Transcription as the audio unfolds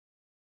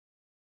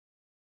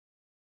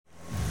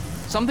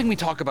Something we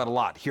talk about a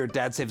lot here at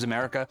Dad Saves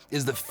America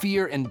is the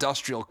fear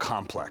industrial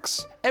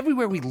complex.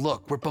 Everywhere we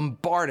look, we're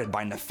bombarded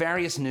by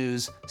nefarious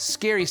news,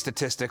 scary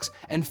statistics,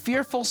 and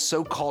fearful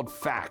so-called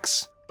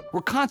facts.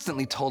 We're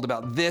constantly told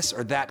about this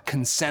or that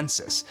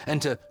consensus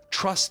and to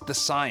trust the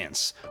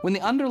science, when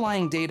the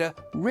underlying data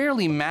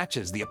rarely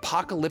matches the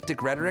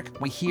apocalyptic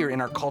rhetoric we hear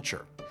in our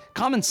culture.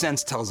 Common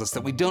sense tells us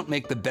that we don't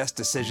make the best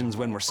decisions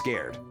when we're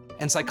scared,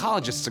 and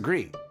psychologists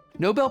agree.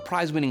 Nobel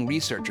Prize-winning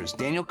researchers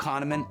Daniel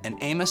Kahneman and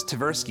Amos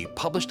Tversky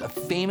published a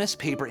famous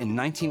paper in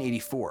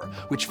 1984,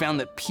 which found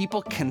that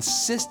people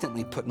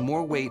consistently put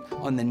more weight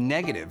on the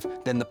negative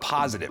than the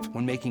positive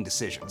when making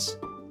decisions.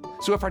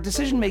 So if our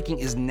decision-making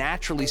is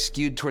naturally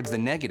skewed towards the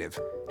negative,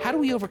 how do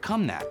we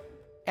overcome that?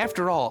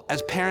 After all,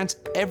 as parents,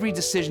 every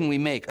decision we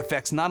make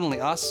affects not only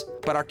us,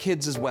 but our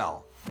kids as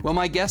well. Well,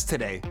 my guest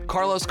today,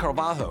 Carlos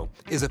Carvalho,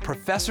 is a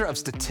professor of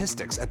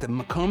statistics at the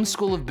McCombs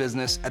School of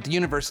Business at the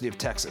University of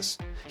Texas.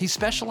 He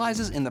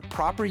specializes in the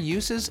proper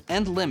uses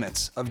and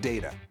limits of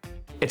data.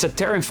 It's a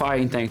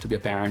terrifying thing to be a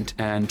parent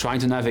and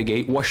trying to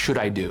navigate what should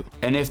I do.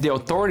 And if the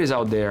authorities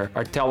out there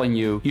are telling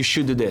you, you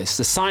should do this,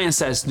 the science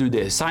says do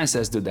this, science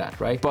says do that,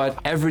 right? But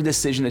every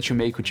decision that you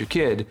make with your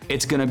kid,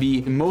 it's gonna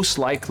be most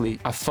likely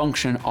a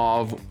function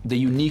of the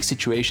unique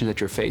situation that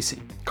you're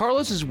facing.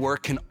 Carlos's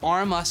work can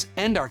arm us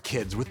and our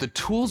kids with the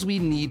tools we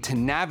need to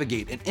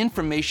navigate an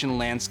information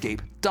landscape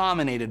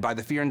dominated by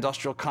the fear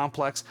industrial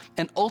complex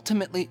and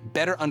ultimately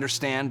better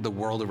understand the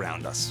world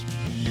around us.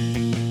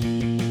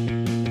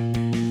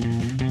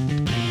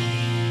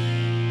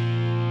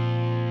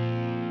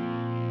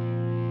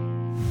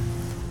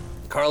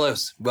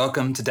 Carlos,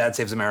 welcome to Dad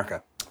Saves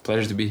America.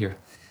 Pleasure to be here.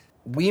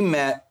 We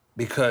met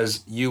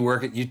because you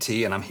work at UT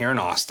and I'm here in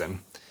Austin,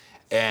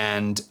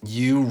 and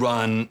you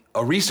run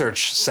a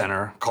research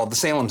center called the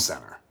Salem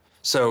Center.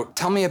 So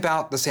tell me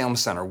about the Salem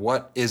Center.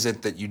 What is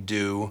it that you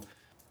do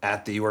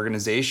at the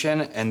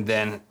organization, and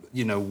then,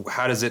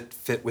 how does it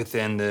fit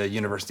within the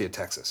University of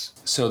Texas?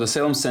 So the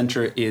Salem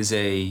Center is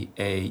a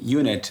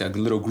unit, a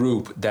little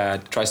group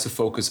that tries to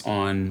focus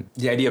on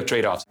the idea of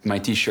trade-offs. My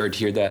t-shirt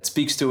here that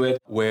speaks to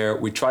it, where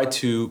we try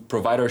to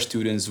provide our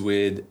students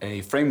with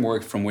a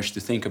framework from which to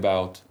think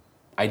about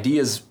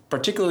ideas,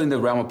 particularly in the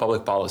realm of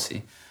public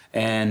policy,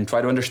 and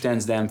try to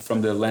understand them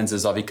from the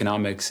lenses of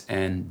economics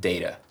and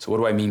data. So what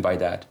do I mean by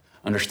that?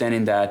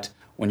 Understanding that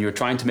when you're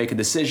trying to make a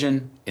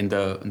decision in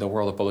the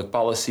world of public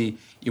policy,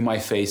 you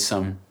might face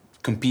some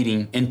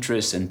competing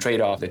interests and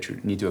trade-offs that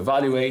you need to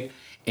evaluate.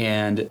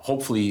 And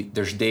hopefully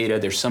there's data,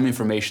 there's some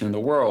information in the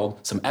world,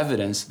 some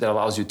evidence that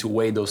allows you to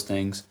weigh those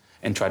things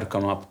and try to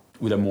come up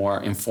with a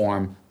more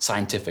informed,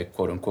 scientific,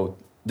 quote unquote,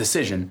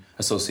 decision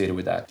associated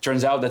with that.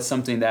 Turns out that's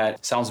something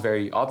that sounds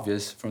very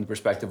obvious from the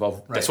perspective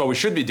of that's what we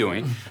should be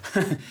doing.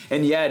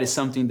 And yet it's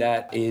something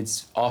that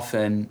is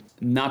often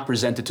not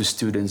presented to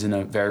students in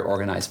a very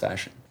organized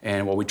fashion.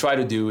 And what we try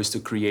to do is to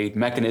create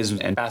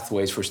mechanisms and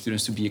pathways for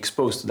students to be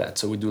exposed to that.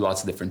 So we do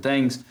lots of different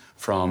things,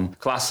 from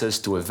classes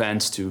to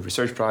events to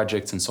research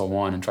projects and so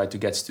on, and try to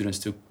get students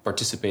to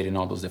participate in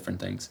all those different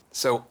things.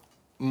 So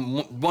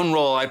one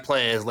role I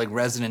play as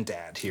resident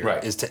dad here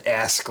is to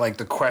ask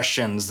the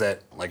questions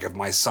that if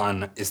my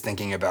son is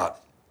thinking about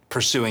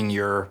pursuing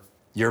your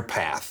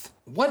path.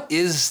 What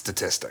is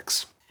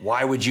statistics?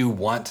 Why would you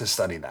want to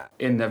study that?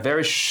 In a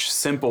very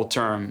simple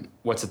term,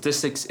 what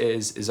statistics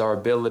is our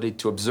ability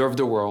to observe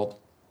the world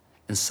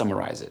and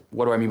summarize it.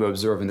 What do I mean by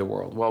observing the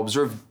world? Well,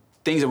 observe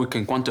things that we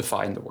can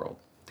quantify in the world,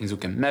 things we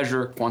can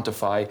measure,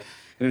 quantify, and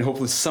then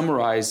hopefully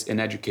summarize in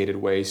educated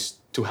ways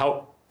to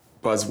help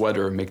us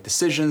whether make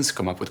decisions,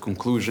 come up with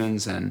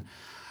conclusions, and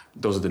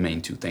those are the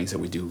main two things that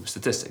we do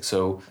statistics.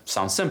 So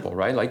sounds simple,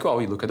 right?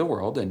 You look at the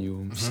world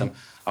and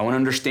I want to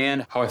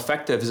understand how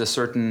effective is a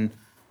certain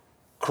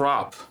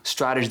crop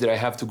strategy that I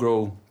have to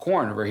grow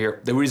corn over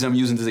here. The reason I'm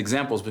using this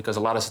example is because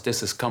a lot of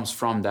statistics comes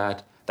from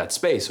that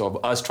space, so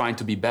of us trying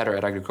to be better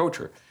at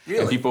agriculture. Really?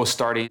 And people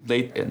starting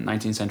late in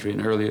 19th century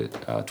and early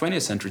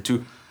 20th century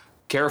to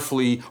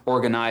carefully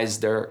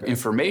organize their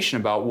information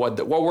about what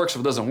works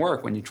or doesn't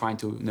work when you're trying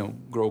to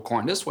grow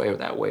corn this way or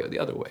that way or the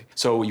other way.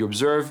 So you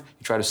observe,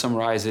 you try to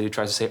summarize it, you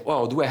try to say,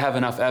 do I have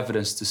enough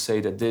evidence to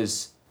say that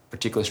this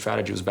particular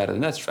strategy was better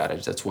than that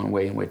strategy? That's one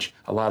way in which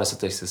a lot of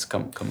statistics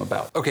come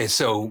about. Okay,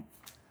 so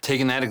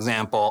taking that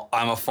example,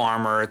 I'm a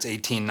farmer, it's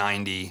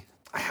 1890.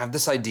 I have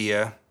this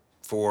idea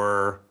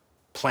for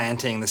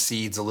planting the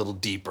seeds a little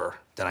deeper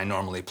than I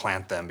normally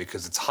plant them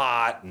because it's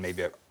hot and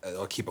maybe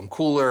I'll keep them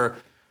cooler.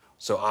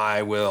 So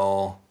I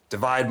will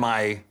divide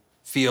my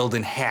field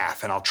in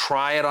half and I'll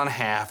try it on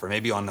half or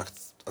maybe on a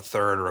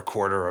third or a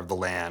quarter of the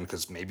land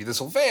because maybe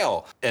this will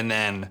fail. And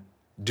then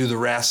do the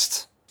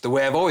rest the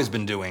way I've always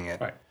been doing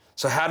it. Right.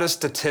 So how does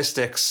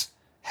statistics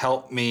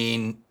help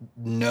me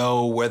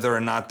know whether or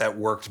not that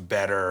worked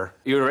better?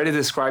 You're already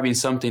describing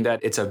something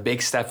that it's a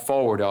big step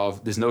forward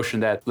of this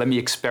notion that let me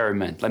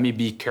experiment, let me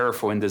be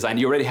careful in design.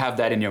 You already have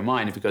that in your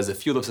mind because the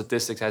field of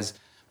statistics has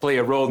play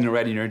a role in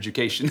already in your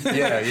education.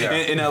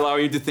 And allow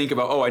you to think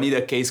about, I need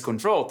a case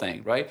control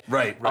thing, right?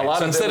 Right.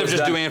 So instead of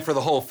just doing it for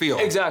the whole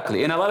field.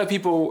 Exactly. And a lot of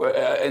people,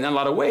 in a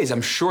lot of ways,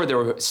 I'm sure there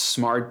were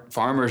smart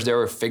farmers that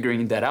were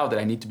figuring that out, that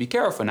I need to be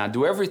careful, not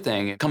do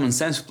everything. Common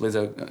sense plays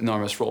an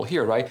enormous role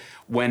here, right?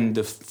 When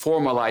the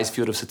formalized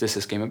field of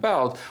statistics came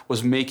about,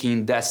 was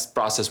making that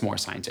process more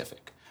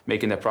scientific,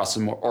 making that process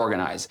more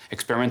organized.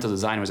 Experimental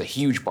design was a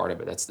huge part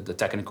of it. That's the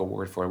technical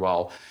word for it.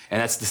 Well,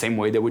 and that's the same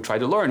way that we try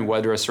to learn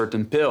whether a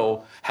certain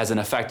pill has an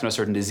effect on a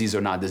certain disease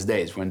or not these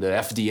days. When the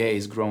FDA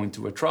is growing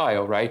to a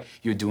trial, right,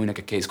 you're doing like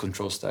a case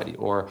control study.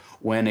 Or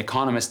when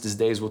economists these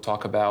days will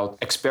talk about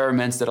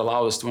experiments that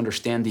allow us to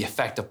understand the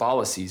effect of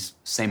policies,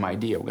 same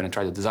idea. We're going to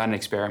try to design an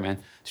experiment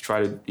to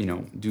try to,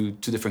 do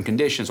two different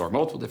conditions or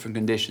multiple different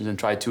conditions and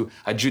try to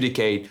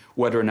adjudicate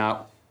whether or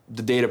not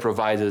the data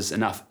provides us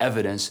enough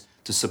evidence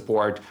to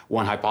support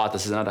one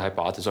hypothesis, another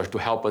hypothesis, or to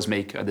help us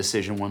make a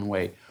decision one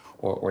way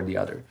or the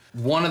other.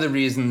 One of the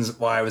reasons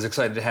why I was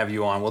excited to have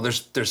you on, well,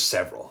 there's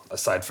several,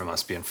 aside from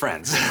us being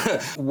friends.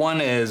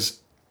 One is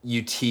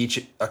you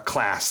teach a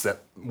class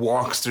that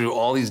walks through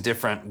all these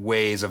different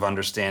ways of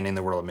understanding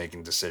the world of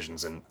making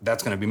decisions, and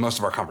that's going to be most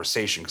of our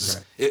conversation,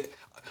 because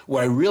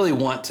what I really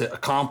want to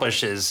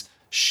accomplish is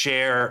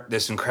share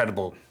this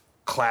incredible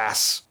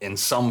class in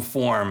some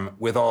form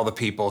with all the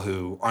people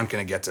who aren't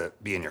going to get to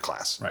be in your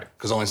class. Right.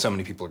 Because only so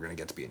many people are going to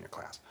get to be in your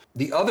class.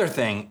 The other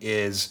thing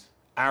is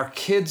our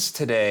kids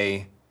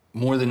today,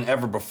 more than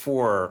ever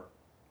before,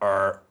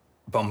 are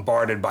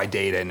bombarded by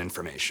data and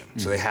information.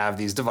 So they have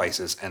these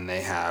devices and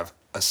they have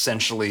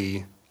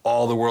essentially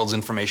all the world's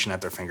information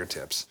at their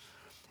fingertips.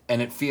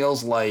 And it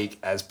feels like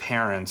as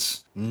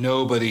parents,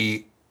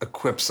 nobody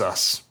equips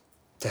us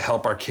to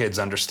help our kids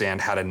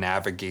understand how to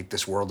navigate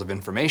this world of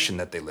information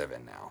that they live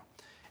in now.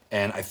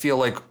 And I feel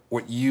like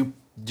what you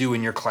do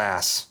in your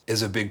class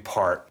is a big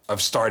part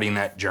of starting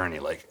that journey.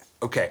 Like,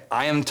 okay,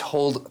 I am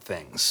told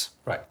things.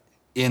 Right.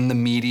 In the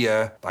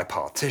media, by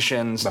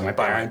politicians, by my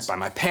parents, by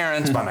my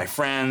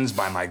friends,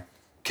 by my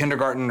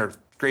kindergarten or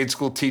grade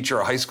school teacher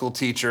or high school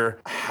teacher.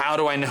 How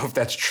do I know if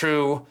that's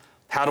true?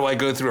 How do I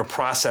go through a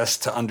process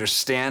to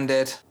understand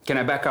it? Can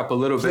I back up a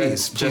little bit?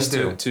 Please Just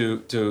do.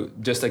 To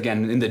just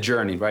again in the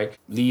journey, right?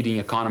 Leading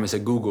economist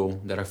at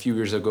Google that a few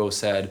years ago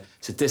said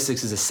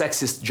statistics is the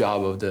sexiest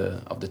job of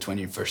the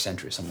 21st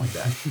century, something like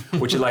that.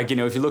 Which is like,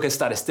 if you look at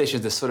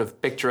statisticians, this sort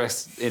of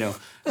picturesque,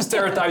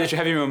 stereotype that you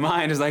have in your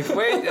mind is like,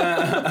 wait,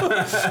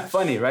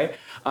 funny, right?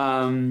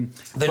 The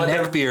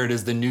neckbeard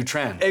is the new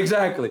trend.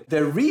 Exactly.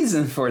 The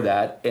reason for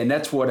that, and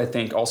that's what I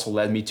think also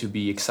led me to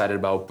be excited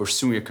about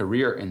pursuing a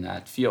career in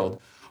that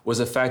field, was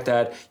the fact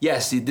that,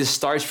 yes, this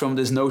starts from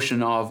this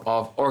notion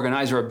of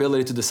organizer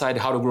ability to decide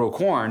how to grow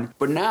corn,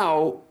 but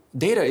now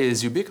data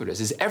is ubiquitous,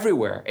 it's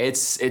everywhere.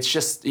 It's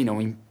just,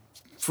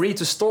 free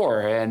to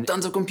store and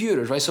tons of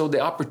computers, right? So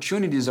the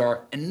opportunities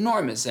are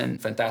enormous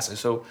and fantastic.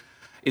 So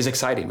it's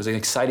exciting. It was an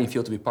exciting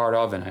field to be part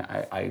of, and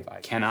I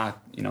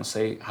cannot,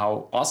 say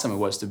how awesome it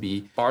was to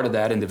be part of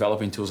that and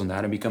developing tools on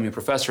that and becoming a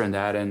professor in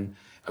that. And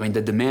I mean,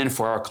 the demand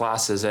for our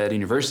classes at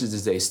universities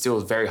these days still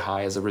is very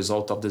high as a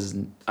result of this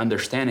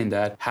understanding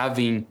that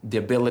having the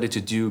ability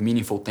to do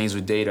meaningful things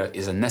with data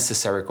is a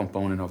necessary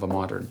component of a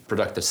modern,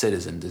 productive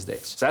citizen these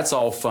days. So that's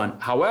all fun.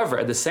 However,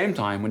 at the same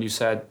time, when you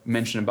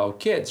mentioned about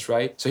kids,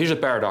 right? So here's a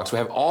paradox. We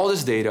have all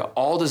this data,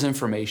 all this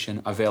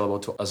information available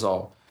to us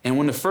all. And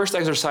one of the first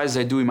exercises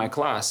I do in my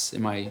class,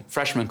 in my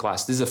freshman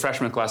class, this is a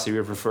freshman class that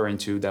you're referring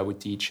to that we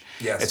teach.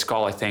 Yes. It's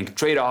called, I think,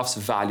 Tradeoffs,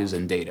 Values,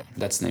 and Data.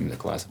 That's the name of the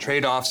class.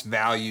 Trade-offs,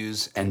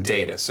 values, and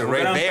data. So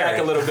We're right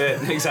there, a little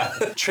bit.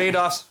 Exactly.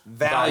 trade-offs,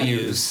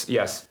 values,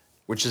 Yes.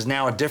 which is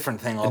now a different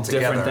thing altogether.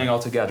 A different thing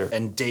altogether.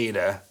 And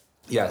data.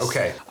 Yes.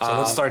 Okay, so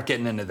let's start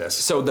getting into this.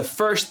 So the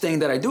first thing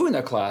that I do in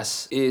that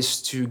class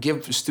is to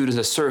give students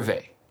a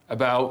survey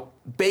about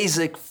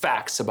basic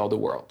facts about the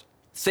world.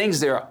 Things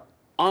that are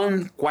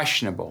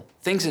unquestionable.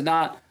 Things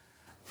that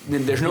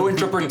there's no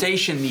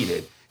interpretation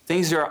needed.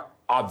 Things that are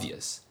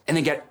obvious. And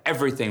they get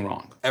everything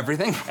wrong.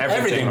 Everything?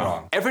 Everything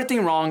wrong.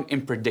 Everything wrong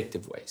in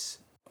predictive ways.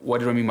 What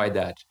do I mean by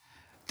that?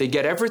 They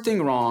get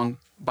everything wrong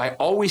by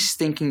always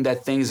thinking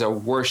that things are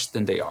worse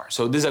than they are.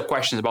 So these are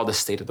questions about the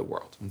state of the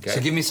world. Okay?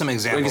 So give me some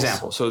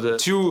examples. So the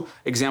two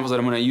examples that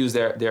I'm going to use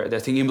they're I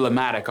think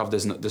emblematic of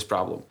this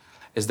problem.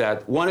 Is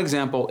that one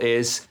example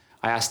is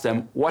I asked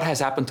them, what has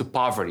happened to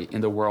poverty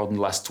in the world in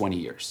the last 20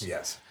 years?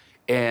 Yes.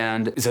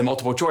 And it's a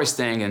multiple choice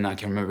thing, and I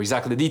can't remember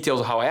exactly the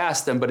details of how I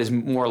asked them, but it's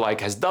more like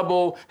has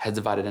doubled, has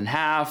divided in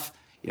half,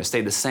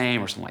 stayed the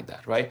same, or something like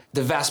that, right?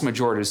 The vast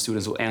majority of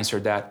students will answer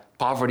that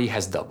poverty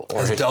has doubled.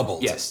 Has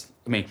doubled? Yes.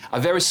 I mean, a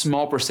very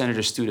small percentage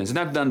of students, and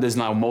I've done this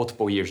now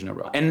multiple years in a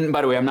row. And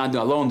by the way, I'm not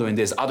alone doing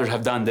this, others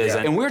have done this.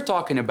 Yeah. And we're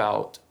talking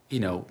about,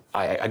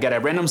 I get a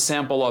random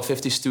sample of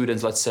 50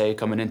 students, let's say,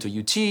 coming into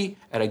UT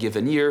at a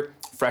given year,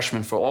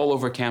 freshmen from all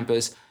over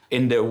campus.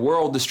 In the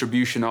world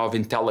distribution of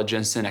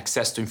intelligence and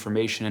access to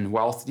information and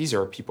wealth, these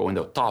are people in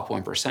the top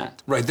 1%.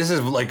 Right, this is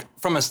like,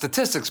 from a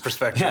statistics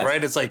perspective, Yes.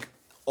 right? It's like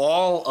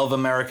all of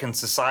American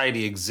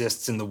society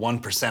exists in the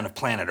 1% of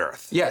planet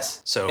Earth.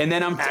 Yes. So and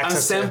then I'm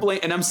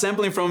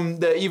sampling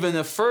from even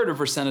a further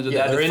percentage of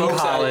that. They're the in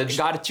folks college.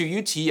 That got to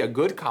UT, a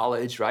good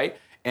college, right?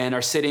 And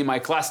are sitting in my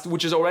class,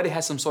 which is already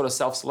has some sort of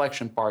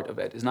self-selection part of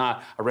it. It's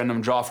not a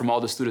random draw from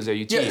all the students at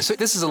UT. Yeah, so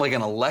this is like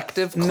an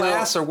elective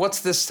class, or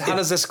what's this? How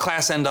does this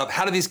class end up?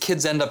 How do these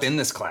kids end up in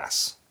this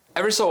class?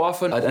 Every so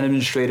often, an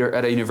administrator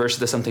at a university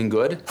does something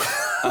good.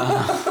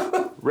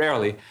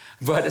 Rarely,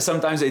 but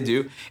sometimes they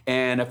do.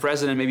 And a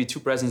president, maybe 2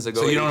 presidents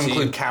ago. So you don't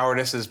include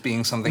cowardice as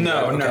being something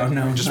good?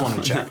 No. Just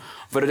wanted to check.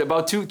 But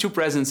about two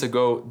presidents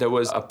ago, there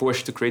was a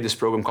push to create this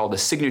program called the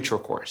signature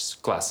course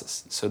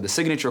classes. So the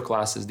signature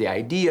classes, the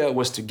idea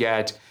was to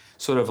get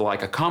sort of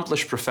like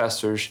accomplished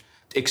professors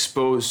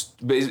exposed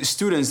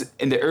students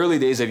in the early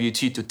days of UT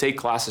to take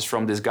classes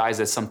from these guys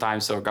that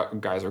sometimes are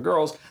guys or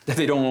girls that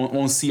they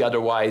won't see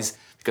otherwise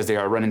because they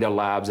are running their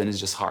labs and it's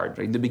just hard.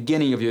 Right? In the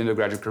beginning of your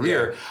undergraduate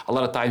career, a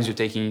lot of times you're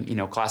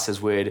taking classes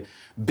with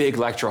big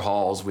lecture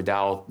halls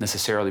without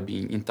necessarily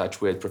being in touch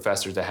with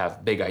professors that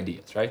have big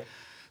ideas, right?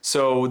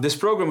 So this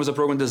program was a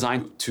program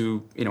designed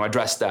to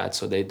address that.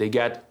 So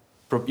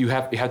you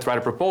have to write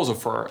a proposal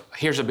for,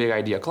 here's a big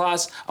idea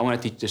class, I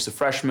want to teach this to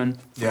freshmen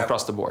from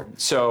across the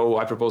board. So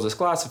I proposed this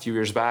class a few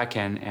years back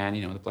and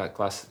the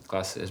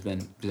class has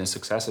been a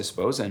success, I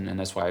suppose, and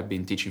that's why I've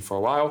been teaching for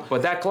a while.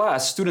 But that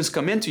class, students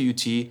come into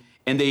UT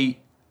and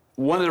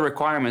one of the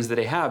requirements that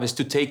they have is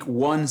to take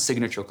one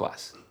signature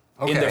class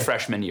in their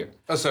freshman year.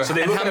 Oh, so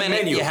they look at a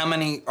menu. How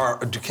many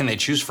can they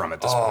choose from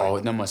at this point? Oh,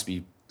 that must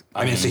be...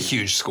 I mean, it's a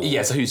huge school.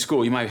 Yeah, it's a huge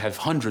school. You might have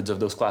hundreds of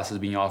those classes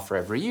being offered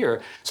every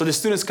year. So the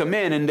students come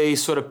in and they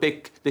sort of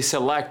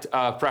select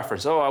a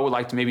preference. Oh, I would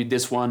like to maybe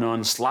this one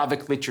on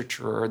Slavic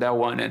literature or that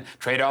one and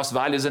Tradeoffs,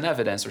 Values, and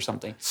Evidence or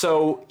something.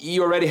 So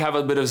you already have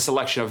a bit of a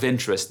selection of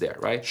interest there,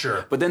 right?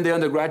 Sure. But then the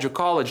undergraduate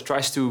college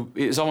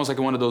it's almost like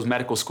one of those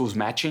medical schools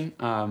matching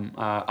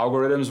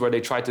algorithms where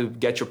they try to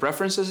get your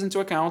preferences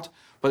into account,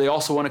 but they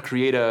also want to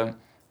create a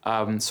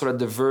sort of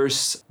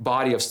diverse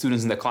body of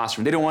students in the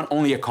classroom. They don't want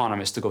only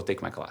economists to go take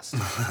my class.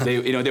 They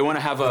want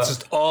to have It's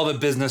just all the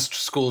business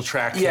school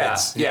track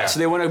kids. Yeah. So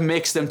they want to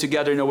mix them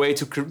together in a way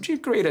to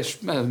create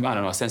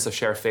a sense of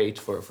shared fate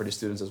for the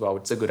students as well.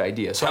 It's a good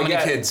idea. So how many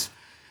kids?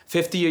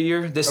 50 a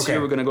year. This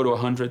year we're going to go to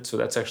 100. So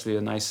that's actually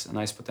a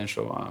nice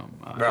potential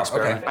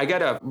experiment. I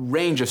get a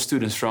range of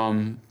students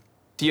from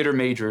theater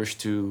majors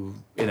to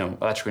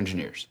electrical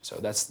engineers. So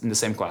that's in the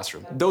same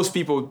classroom. Those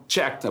people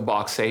check the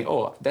box, say,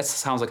 oh, that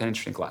sounds like an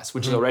interesting class,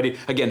 which is already,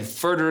 again,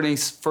 furthering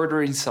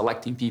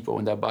selecting people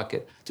in that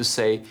bucket to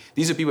say,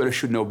 these are people that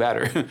should know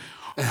better,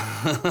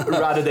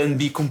 rather than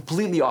be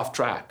completely off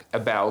track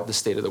about the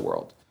state of the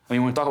world. I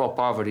mean, when we talk about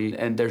poverty,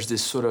 and there's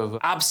this sort of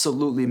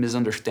absolutely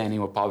misunderstanding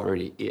what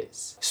poverty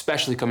is,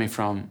 especially coming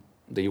from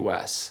the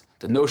US.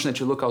 The notion that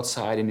you look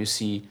outside and you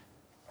see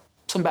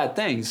some bad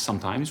things.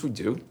 Sometimes we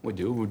do.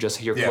 We're just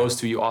here close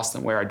to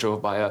Austin, where I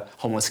drove by a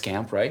homeless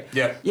camp, right?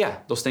 Yeah,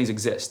 those things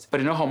exist. But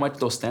you know how much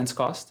those tents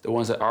cost? The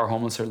ones that our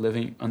homeless are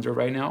living under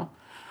right now?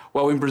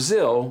 Well, in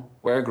Brazil,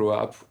 where I grew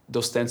up,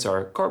 those tents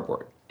are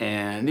cardboard.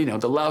 And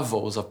the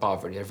levels of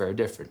poverty are very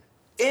different.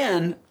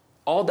 And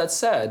all that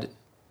said,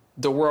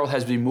 the world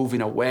has been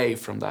moving away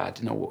from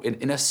that,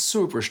 in a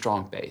super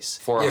strong pace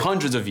for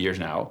hundreds of years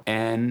now.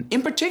 And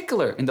in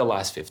particular, in the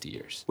last 50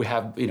 years, we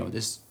have,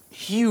 this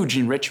huge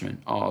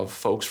enrichment of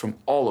folks from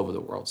all over the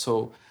world.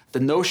 So the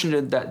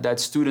notion that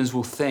students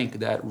will think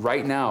that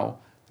right now,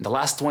 in the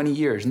last 20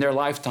 years, in their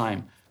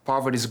lifetime,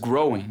 poverty is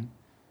growing,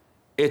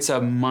 it's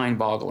a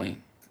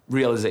mind-boggling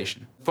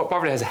realization.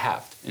 Poverty has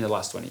halved in the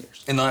last 20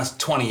 years. In the last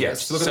 20 years.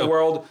 Yes. Look at the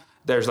world.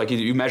 There's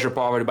you measure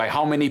poverty by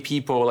how many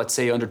people, let's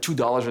say under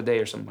 $2 a day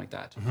or something like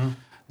that. Mm-hmm.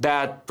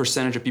 That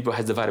percentage of people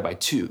has divided by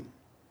 2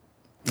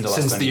 in the last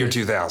since the year years.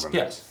 2000.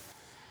 Yes.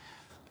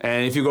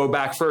 And if you go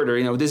back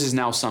further, this is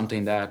now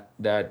something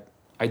that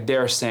I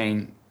dare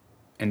saying,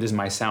 and this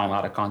might sound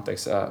out of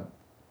context,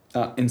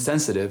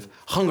 insensitive,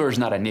 hunger is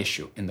not an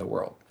issue in the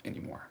world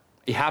anymore.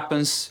 It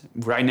happens.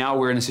 Right now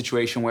we're in a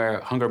situation where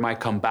hunger might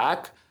come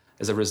back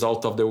as a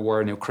result of the war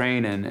in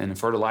Ukraine and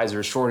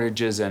fertilizer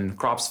shortages and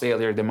crops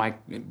failure. There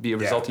might be a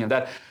resulting of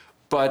that.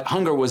 But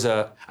hunger was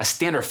a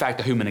standard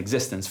fact of human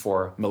existence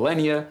for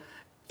millennia.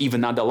 Even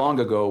not that long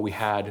ago, we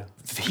had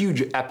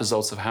huge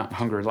episodes of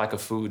hunger, lack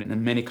of food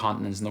in many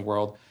continents in the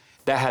world.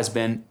 That has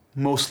been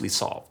mostly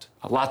solved.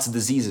 Lots of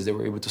diseases that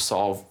we're able to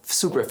solve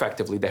super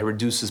effectively that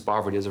reduces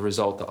poverty as a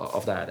result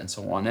of that and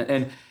so on.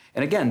 And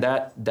again,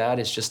 that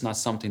is just not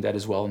something that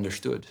is well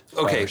understood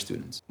by our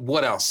students.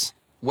 What else?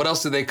 What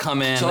else do they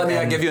come in? So let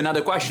me give you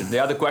another question. The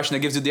other question that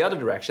gives you the other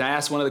direction.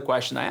 One of the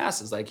questions I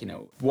asked is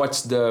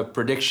what's the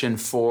prediction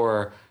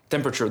for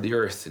temperature of the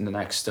Earth in the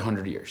next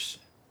 100 years?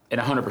 And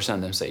 100%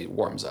 of them say it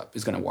warms up,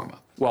 it's gonna warm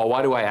up. Well,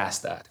 why do I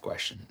ask that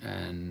question?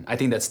 And I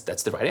think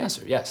that's the right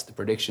answer. Yes, the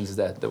prediction is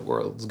that the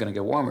world is gonna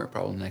get warmer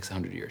probably in the next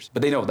 100 years.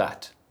 But they know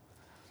that.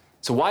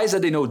 So why is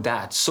that they know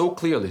that so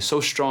clearly,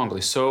 so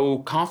strongly, so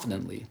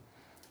confidently?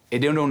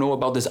 And they don't know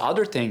about this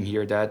other thing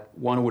here that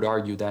one would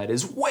argue that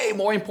is way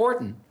more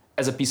important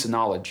as a piece of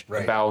knowledge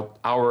about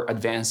our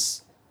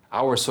advanced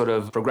our sort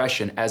of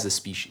progression as a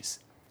species,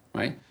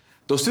 right?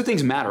 Those two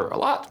things matter a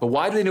lot, but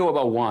why do they know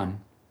about one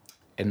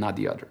and not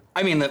the other?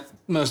 I mean, the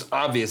most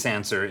obvious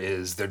answer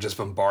is they're just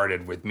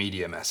bombarded with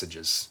media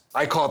messages.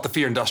 I call it the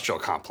fear industrial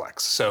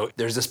complex. So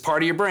there's this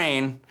part of your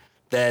brain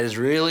that is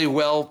really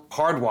well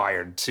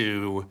hardwired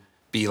to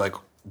be like,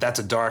 that's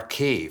a dark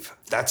cave.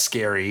 That's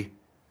scary.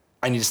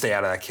 I need to stay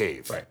out of that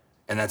cave. Right.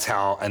 And that's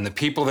how, and the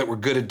people that were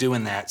good at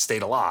doing that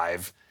stayed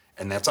alive,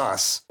 and that's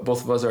us.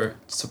 Both of us are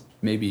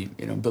maybe,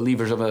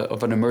 believers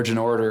of an emergent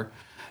order.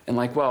 And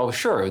like, well,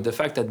 sure, the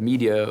fact that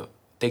media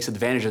takes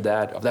advantage of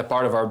that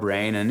part of our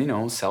brain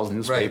and, sells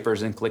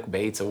newspapers and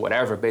clickbaits or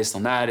whatever based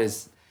on that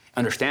is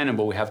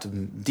understandable. We have to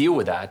deal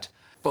with that.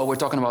 But we're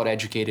talking about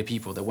educated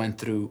people that went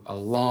through a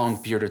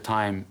long period of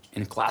time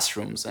in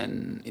classrooms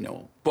and,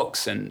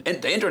 books and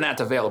the internet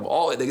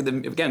available.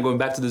 Again, going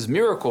back to this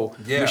miracle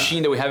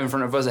machine that we have in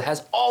front of us that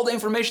has all the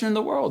information in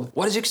the world.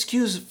 What is the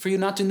excuse for you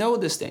not to know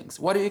these things?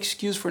 What is the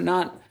excuse for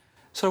not...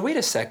 So wait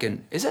a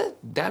second, is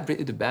that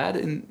really bad?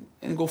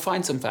 And go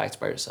find some facts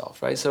by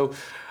yourself, right? So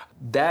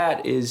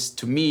that is,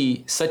 to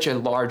me, such a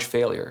large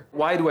failure.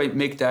 Why do I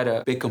make that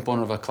a big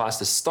component of a class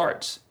that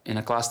starts in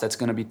a class that's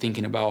going to be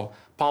thinking about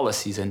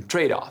policies and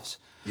trade-offs?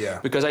 Yeah.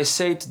 Because I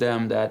say to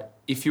them that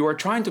if you are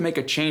trying to make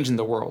a change in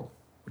the world,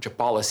 which a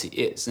policy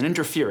is, an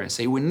interference,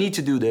 say we need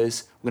to do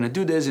this, we're going to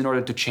do this in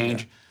order to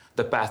change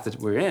the path that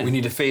we're in. We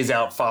need to phase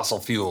out fossil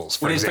fuels,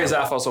 for example. Phase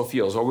out fossil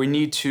fuels, or we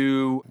need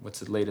to,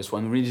 what's the latest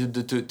one? We need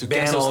to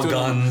ban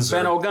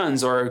all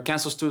guns, or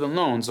cancel student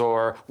loans,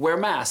 or wear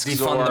masks,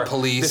 defund the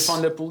police.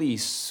 Defund the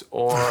police,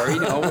 or,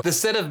 the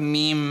set of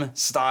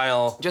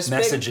meme-style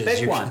messages.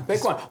 Pick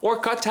one,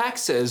 or cut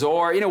taxes,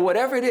 or,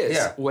 whatever it is.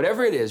 Yeah.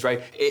 Whatever it is,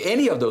 right?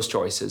 Any of those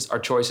choices are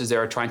choices that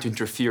are trying to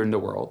interfere in the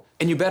world.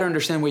 And you better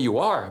understand where you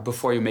are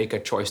before you make a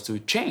choice to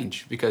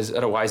change, because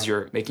otherwise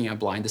you're making a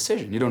blind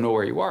decision. You don't know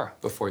where you are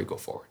before you go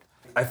forward.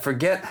 I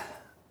forget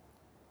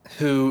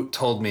who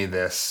told me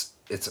this.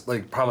 It's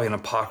like probably an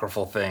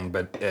apocryphal thing,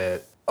 but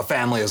a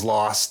family is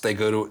lost.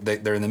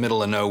 They're in the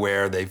middle of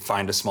nowhere. They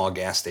find a small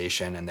gas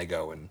station and they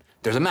go and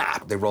there's a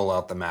map. They roll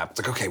out the map. It's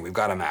like, okay, we've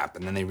got a map.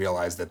 And then they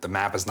realize that the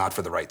map is not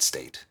for the right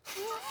state.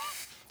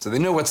 So they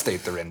know what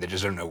state they're in. They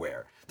just don't know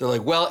where. They're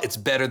like, well, it's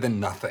better than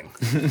nothing.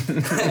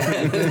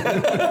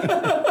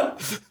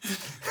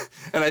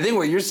 And I think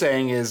what you're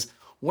saying is,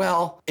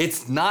 well,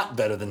 it's not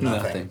better than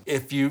nothing.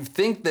 If you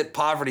think that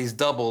poverty's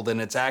doubled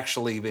and it's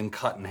actually been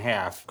cut in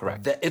half,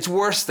 correct. It's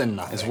worse than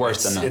nothing. It's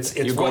worse than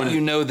nothing. It's what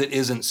you know that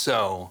isn't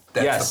so.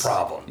 That's the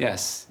problem.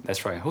 Yes,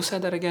 that's right. Who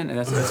said that again?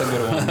 That's a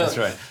good one. That's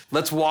right.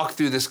 Let's walk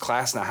through this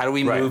class now. How do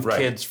we move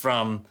kids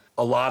from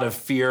a lot of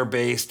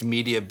fear-based,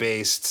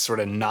 media-based sort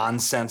of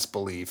nonsense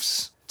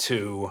beliefs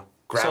to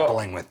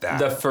grappling with that?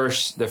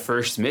 The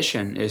first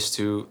mission is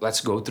to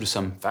let's go through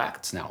some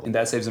facts now. In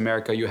That Saves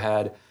America, you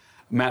had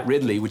Matt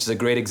Ridley, which is a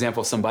great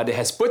example of somebody that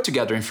has put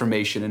together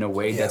information in a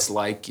way that's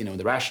like,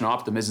 The Rational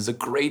Optimist is a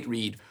great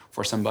read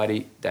for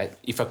somebody that,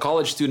 if a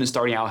college student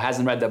starting out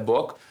hasn't read that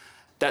book,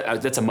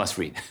 that's a must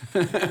read.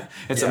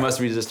 It's a must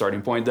read as a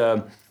starting point.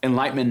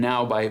 Enlightenment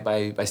Now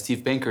by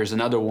Steve Pinker is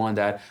another one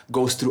that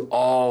goes through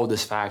all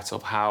these facts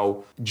of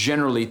how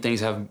generally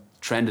things have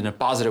trend in a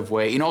positive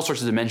way in all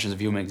sorts of dimensions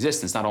of human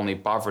existence, not only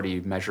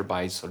poverty measured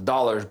by sort of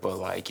dollars, but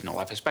like,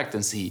 life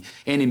expectancy,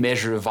 any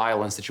measure of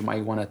violence that you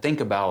might want to think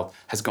about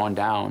has gone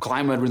down.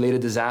 Climate-related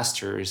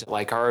disasters,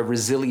 like our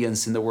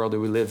resilience in the world that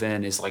we live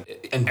in is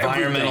like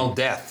environmental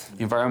death,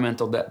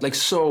 like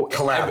so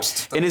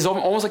collapsed. And it's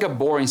almost like a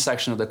boring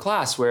section of the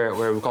class where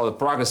we call it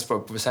progress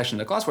section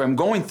of the class, where I'm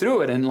going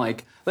through it and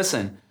like,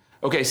 listen,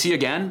 okay, see you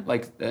again.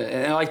 Like,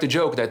 and I like to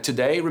joke that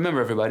today,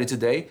 remember everybody,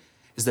 today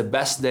is the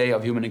best day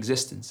of human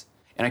existence.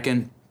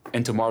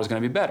 And tomorrow's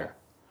going to be better.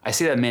 I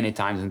say that many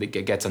times and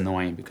it gets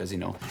annoying because,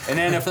 And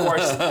then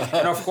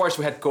of course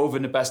we had COVID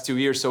in the past 2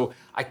 years. So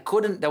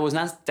that was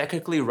not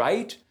technically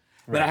right.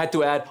 Then I had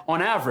to add,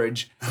 on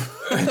average,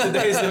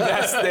 today is the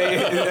best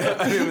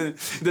day.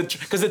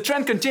 Because the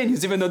trend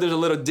continues, even though there's a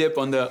little dip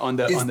on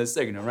the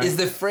signal, right? Is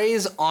the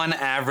phrase "on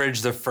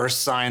average" the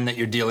first sign that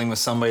you're dealing with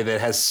somebody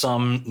that has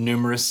some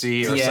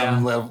numeracy or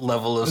some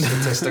level of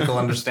statistical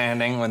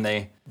understanding when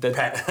they?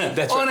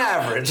 That's on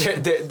average.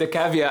 The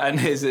caveat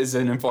is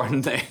an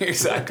important thing,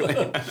 exactly.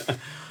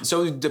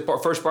 So the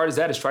first part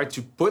is try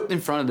to put in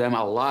front of them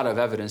a lot of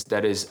evidence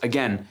that is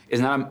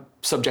not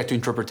subject to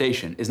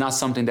interpretation. It's not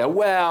something that,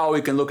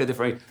 we can look at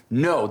different.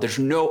 No, there's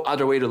no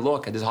other way to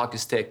look at this hockey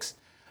sticks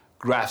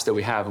graphs that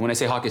we have. And when I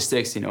say hockey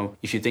sticks,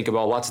 if you think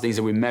about lots of things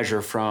that we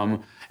measure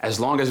from as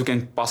long as we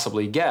can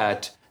possibly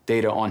get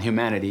data on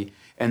humanity,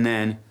 and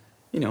then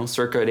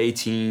circa at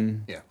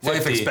 1850.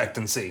 Life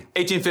expectancy.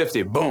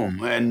 1850,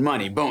 boom, and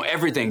money, boom,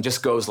 everything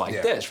just goes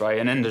like this, right?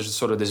 And then there's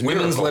sort of this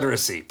women's miracle.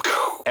 literacy.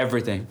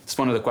 Everything. It's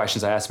one of the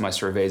questions I ask in my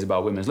surveys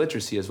about women's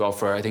literacy as well.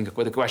 I think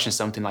the question is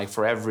something like,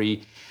 for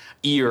every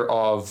year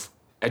of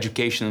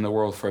education in the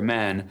world for a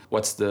man,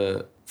 what's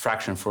the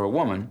fraction for a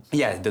woman?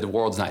 Yeah, the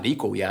world's not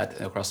equal yet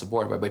across the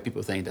board, but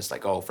people think that's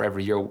like, for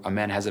every year a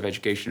man has of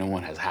education, and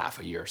one has half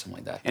a year or something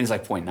like that. And it's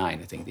like 0.9, I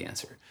think, the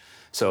answer.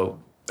 So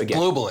again,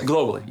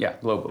 globally, yeah,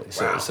 globally.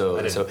 Wow. So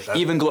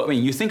even I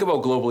mean, you think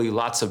about globally,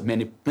 lots of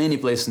many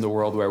places in the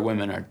world where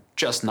women are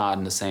just not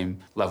in the same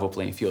level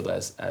playing field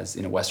as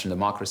Western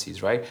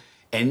democracies, right?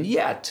 And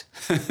yet,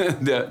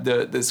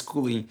 the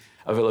schooling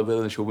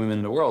availability for women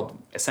in the world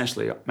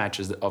essentially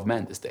matches of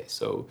men these days.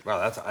 So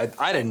wow,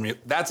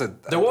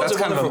 the world's a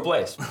wonderful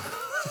place.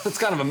 That's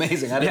kind of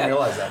amazing. I didn't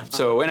realize that.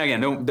 So, and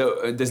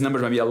again, these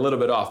numbers might be a little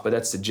bit off, but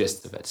that's the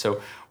gist of it.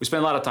 So we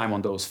spend a lot of time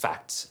on those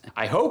facts.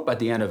 I hope at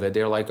the end of it,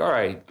 they're like, all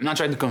right, I'm not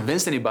trying to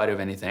convince anybody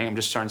of anything. I'm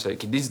just trying to say,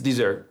 okay,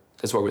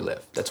 that's where we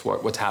live. That's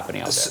what's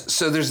happening out there.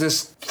 So there's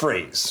this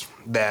phrase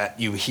that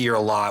you hear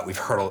a lot. We've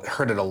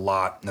heard it a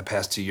lot in the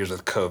past 2 years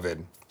with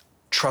COVID.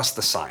 Trust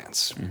the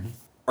science. Mm-hmm.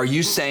 Are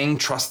you saying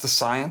trust the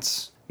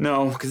science?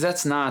 No, because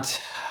that's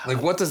not...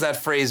 Like, what does that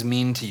phrase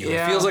mean to you?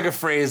 Yeah. It feels like a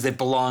phrase that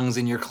belongs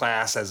in your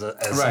class as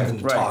something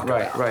to talk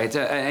about. Right.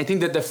 I think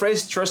that the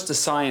phrase trust the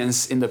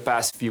science in the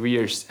past few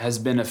years has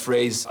been a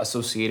phrase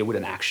associated with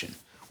an action,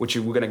 which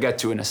we're going to get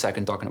to in a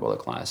second talking about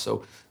the class.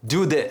 So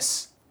do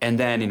this, and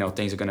then,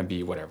 things are going to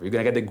be whatever. You're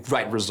going to get the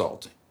right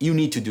result. You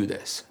need to do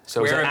this.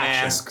 So wear a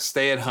mask,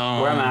 stay at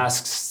home. Wear a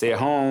mask, stay at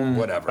home.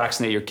 Whatever.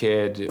 Vaccinate your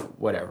kid,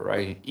 whatever,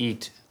 right?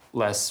 Eat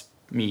less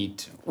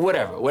meat,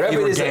 whatever Eat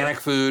it is. Organic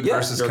food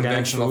versus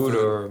conventional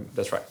food.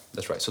 That's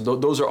right. So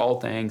those are all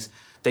things.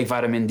 Take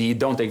vitamin D,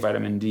 don't take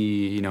vitamin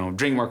D,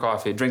 drink more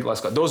coffee, drink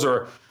less coffee. Those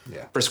are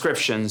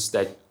prescriptions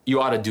that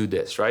you ought to do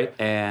this, right?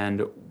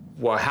 And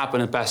what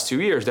happened in the past 2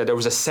 years, that there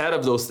was a set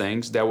of those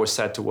things that was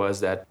said to us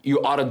that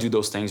you ought to do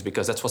those things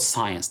because that's what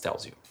science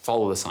tells you.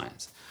 Follow the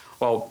science.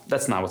 Well,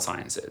 that's not what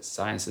science is.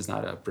 Science is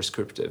not a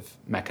prescriptive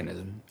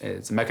mechanism.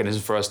 It's a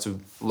mechanism for us to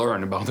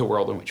learn about the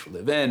world in which we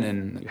live in,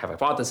 and you have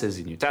hypotheses,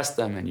 and you test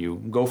them, and you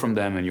go from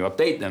them, and you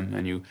update them,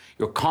 and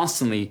you're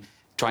constantly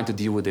trying to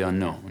deal with the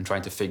unknown and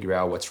trying to figure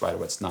out what's right or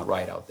what's not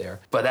right out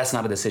there. But that's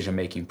not a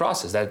decision-making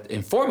process. That's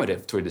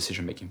informative to a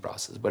decision-making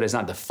process, but it's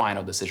not the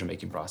final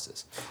decision-making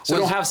process. So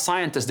we don't have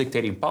scientists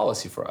dictating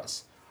policy for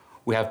us.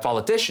 We have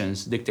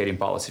politicians dictating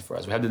policy for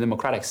us. We have the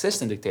democratic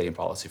system dictating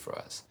policy for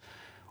us,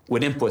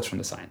 with inputs from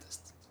the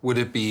scientists. Would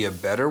it be a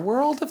better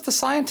world if the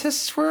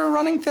scientists were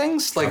running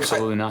things?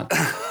 Absolutely not.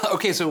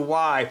 Okay, so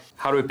why?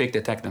 How do we pick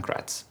the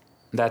technocrats?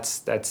 That's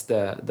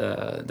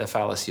the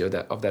fallacy of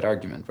that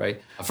argument, right?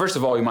 First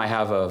of all, you might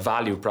have a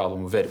value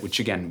problem with it, which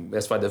again,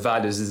 that's why the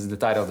values is the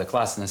title of the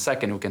class. In a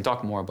second, we can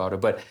talk more about it.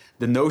 But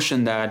the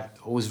notion that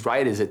whose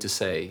right is it to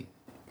say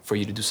for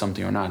you to do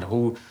something or not?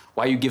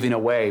 Why are you giving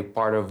away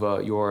part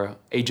of your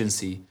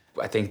agency?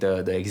 I think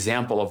the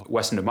example of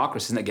Western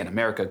democracy, and again,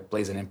 America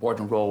plays an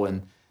important role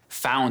in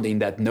founding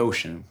that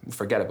notion.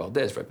 Forget about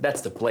this, right?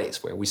 That's the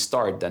place where we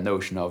start the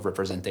notion of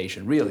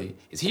representation really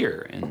is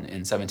here in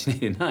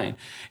 1789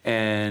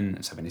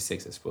 and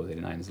 76, I suppose,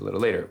 89 is a little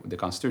later with the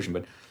Constitution.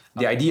 But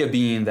the idea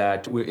being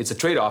that it's a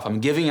trade-off. I'm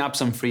giving up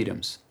some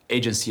freedoms,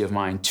 agency of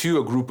mine, to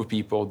a group of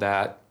people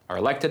that are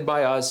elected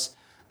by us,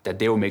 that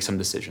they will make some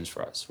decisions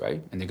for us,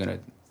 right? And they're going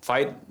to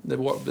fight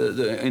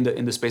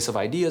in the space of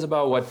ideas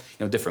about what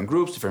different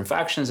groups, different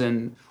factions,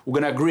 and we're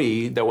going to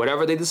agree that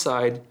whatever they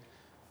decide,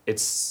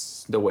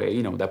 it's the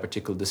way that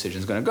particular decision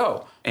is going to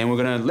go, and we're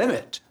going to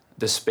limit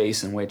the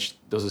space in which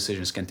those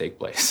decisions can take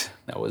place.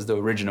 That was the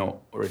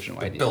original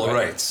idea. Bill of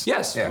Rights.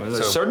 Yes,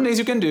 there's certain things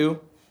you can do,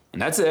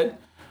 and that's it.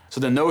 So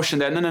the notion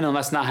that no,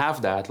 let's not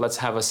have that. Let's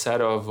have a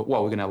set of we're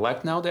going to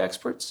elect now the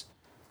experts.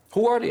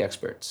 Who are the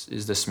experts?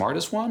 Is the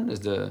smartest one? Is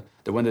the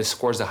one that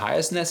scores the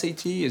highest in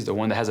SAT? Is the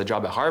one that has a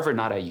job at Harvard,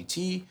 not at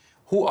UT?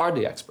 Who are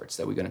the experts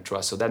that we're going to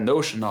trust? So that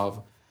notion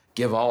of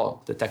give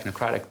all the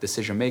technocratic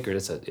decision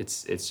makers,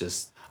 it's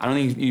just, I don't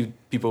think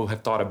people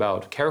have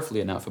thought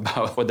carefully enough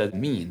about what that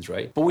means,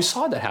 right? But we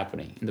saw that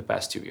happening in the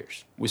past 2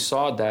 years. We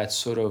saw that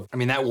sort of... I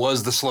mean, that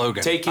was the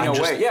slogan. Taking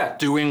away,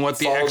 doing what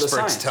the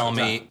experts tell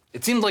me.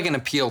 It seemed like an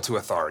appeal to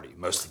authority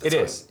most of the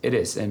time. It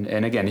is.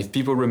 And again, if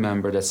people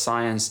remember that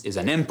science is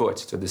an input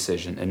to a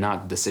decision and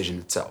not the decision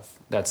itself,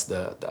 that's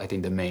I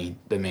think the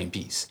main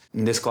piece.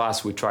 In this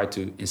class, we try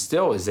to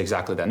instill is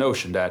exactly that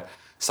notion that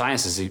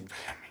science is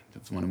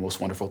one of the most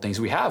wonderful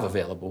things we have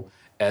available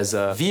as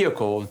a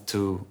vehicle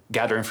to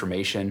gather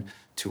information,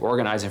 to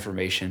organize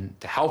information,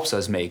 to help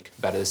us make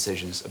better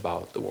decisions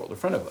about the world in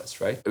front of us,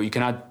 right? You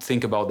cannot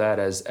think about that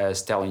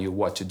as telling you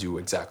what to do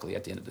exactly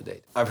at the end of the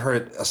day. I've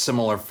heard a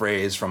similar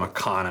phrase from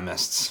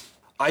economists.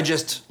 I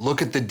just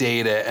look at the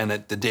data and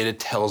the data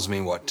tells me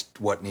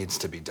what needs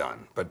to be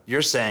done. But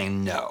you're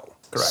saying no.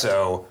 Correct.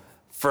 So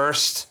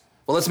first,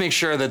 let's make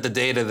sure that the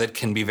data that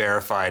can be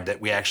verified,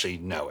 that we actually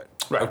know it.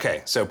 Right.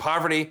 Okay, so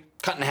poverty,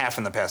 cut in half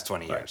in the past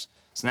 20 years. Right.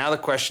 So now the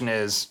question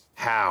is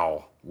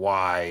how,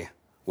 why,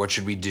 what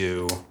should we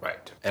do?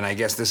 Right. And I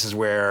guess this is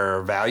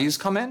where values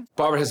come in?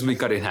 Poverty has been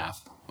cut in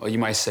half. Well, you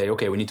might say,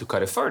 okay, we need to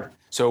cut it further.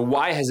 So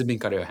why has it been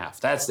cut in half?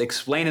 That's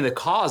explaining the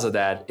cause of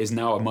that is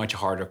now a much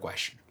harder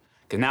question.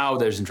 Because now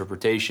there's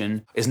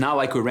interpretation. It's not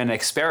like we ran an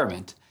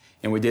experiment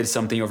and we did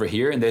something over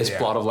here in this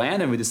plot of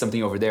land and we did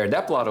something over there in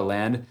that plot of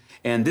land.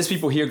 And these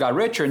people here got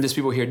richer and these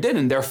people here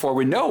didn't. Therefore,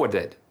 we know what it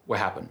did. what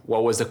happened?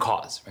 What was the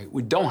cause, right?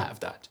 We don't have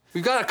that.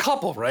 We've got a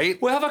couple,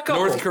 right? We have a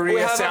couple. North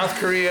Korea, South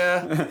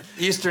Korea,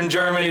 Eastern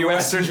Germany,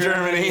 Western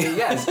Germany.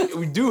 Yes,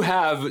 we do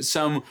have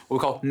some what we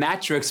call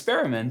natural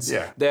experiments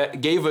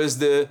that gave us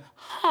the,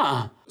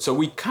 So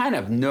we kind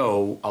of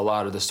know a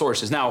lot of the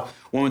sources. Now,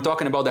 when we're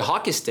talking about the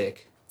hockey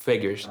stick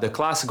figures, the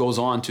class goes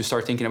on to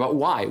start thinking about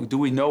why. Do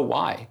we know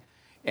why?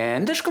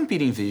 And there's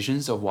competing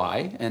visions of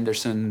why, and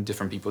there's some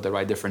different people that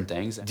write different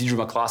things.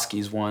 Deidre McCloskey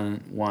is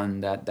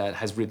one that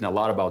has written a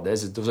lot about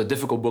this. Those are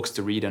difficult books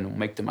to read and don't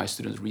make my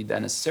students read that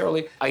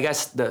necessarily. I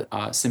guess the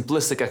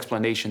simplistic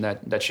explanation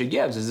that she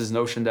gives is this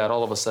notion that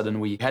all of a sudden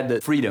we had the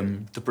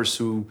freedom to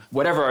pursue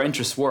whatever our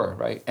interests were,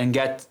 right? And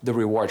get the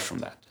reward from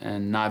that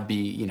and not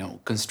be,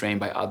 constrained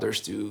by others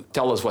to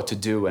tell us what to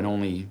do and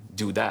only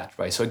do that,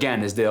 right? So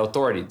again, it's the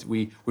authority.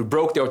 We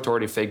broke the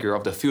authority figure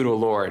of the feudal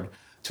lord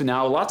to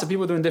now lots of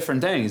people doing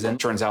different things, and it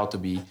turns out to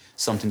be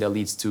something that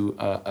leads to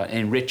an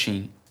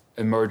enriching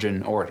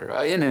emergent order.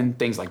 And then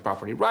things like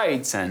property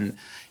rights and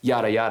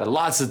yada yada,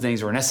 lots of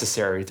things are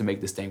necessary to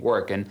make this thing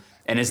work, and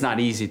it's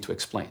not easy to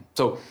explain.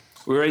 So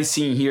we're already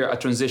seeing here a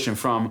transition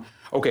from,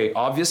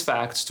 obvious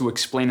facts to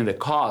explaining the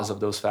cause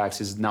of those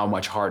facts is now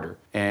much harder.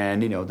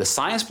 And the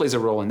science plays a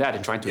role in that,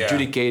 in trying to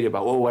adjudicate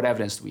about, what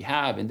evidence do we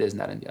have, and this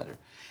and that and the other.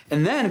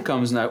 And then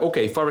comes now,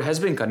 fiber has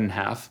been cut in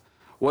half.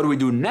 What do we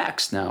do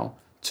next now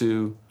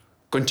to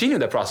continue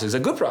that process? It's a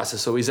good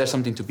process, so is there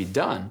something to be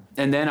done?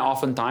 And then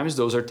oftentimes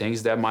those are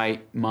things that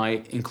might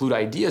include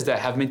ideas that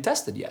haven't been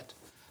tested yet.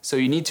 So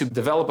you need to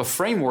develop a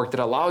framework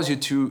that allows you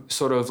to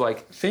sort of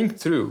think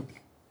through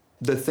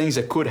the things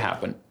that could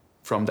happen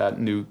from that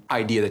new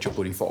idea that you're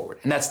putting forward.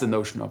 And that's the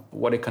notion of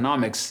what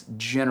economics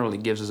generally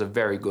gives us a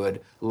very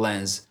good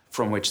lens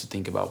from which to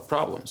think about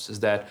problems, is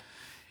that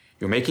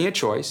you're making a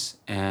choice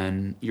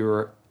and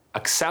you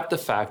accept the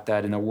fact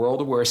that in a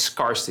world where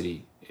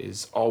scarcity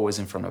is always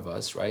in front of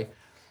us, right?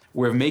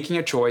 We're making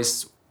a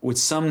choice with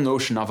some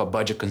notion of a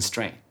budget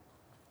constraint.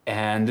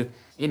 And,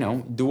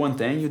 do one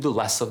thing, you do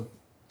less of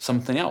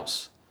something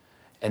else.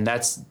 And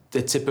that's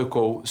the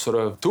typical sort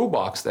of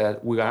toolbox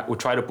that we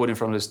try to put in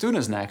front of the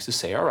students next to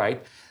say, all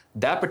right,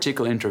 that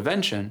particular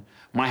intervention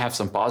might have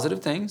some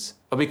positive things,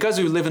 but because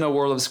we live in a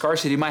world of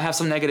scarcity, it might have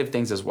some negative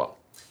things as well,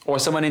 or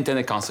some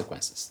unintended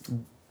consequences.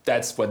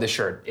 That's what the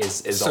shirt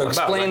is all about.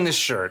 So explain right? this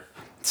shirt.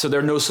 So there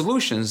are no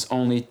solutions,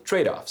 only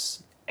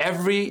trade-offs.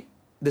 Every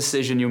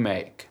decision you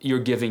make, you're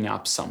giving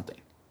up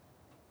something.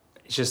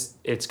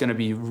 It's going to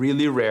be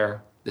really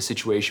rare, the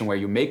situation where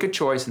you make a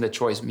choice and the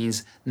choice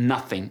means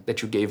nothing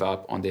that you gave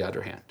up on the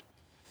other hand,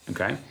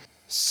 okay?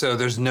 So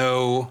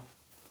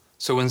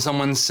when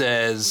someone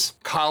says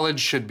college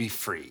should be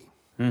free.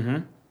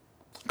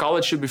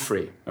 College should be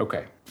free,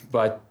 okay.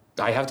 But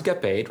I have to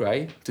get paid,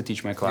 right, to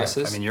teach my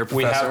classes. Yeah, you're a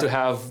professor. We have to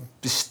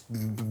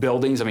have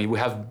buildings. We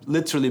have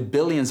literally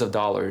billions of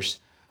dollars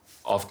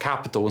of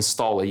capital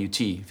installed at UT.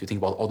 If you think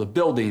about all the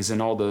buildings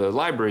and all the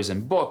libraries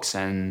and books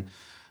and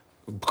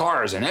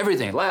cars and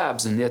everything,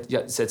 labs and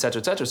et cetera,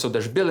 et cetera. So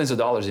there's billions of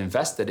dollars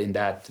invested in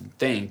that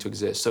thing to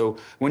exist. So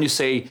when you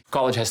say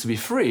college has to be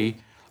free,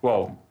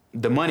 well,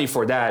 the money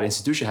for that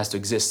institution has to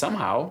exist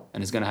somehow,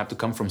 and it's going to have to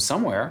come from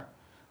somewhere.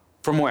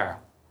 From where?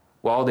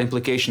 Well, the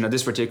implication of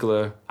this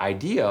particular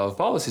idea of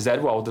policy is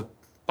that, the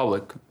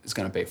public is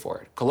going to pay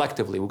for it.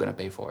 Collectively, we're going to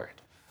pay for it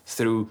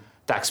through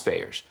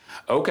taxpayers.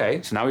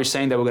 Okay, so now you're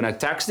saying that we're going to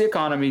tax the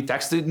economy,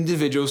 tax the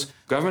individuals.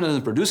 Government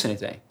doesn't produce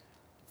anything.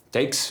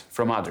 Takes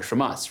from others,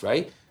 from us,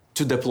 right?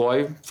 To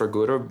deploy for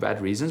good or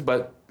bad reasons,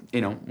 but,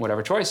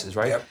 whatever choices,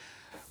 right? Yep.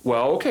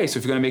 Well, okay, so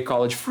if you're going to make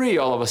college free,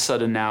 all of a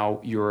sudden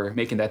now you're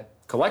making that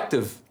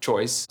collective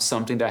choice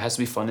something that has to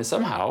be funded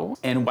somehow.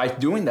 And by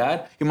doing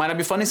that, you might not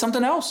be funding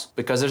something else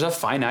because there's a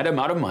finite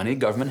amount of money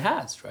government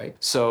has, right?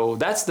 So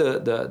that's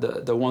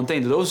the one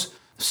thing. Those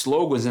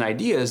slogans and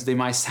ideas, they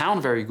might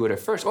sound very good at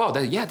first. Oh,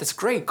 that's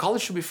great.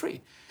 College should be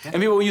free. Yeah.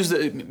 And people use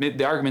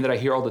the argument that I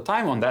hear all the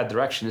time on that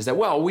direction is that,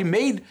 we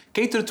made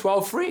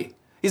K-12 free.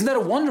 Isn't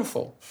that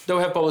wonderful that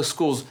we have public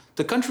schools?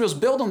 The country was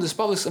built on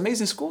these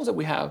amazing schools that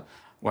we have.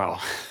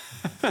 Well,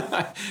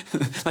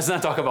 let's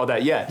not talk about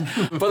that yet.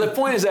 But the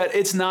point is that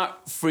it's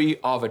not free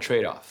of a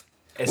trade-off.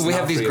 We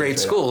have these great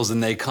schools,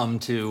 and they come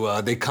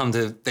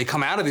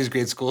out of these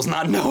great schools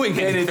not knowing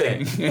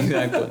anything.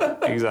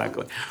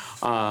 Exactly.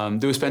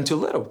 Do we spend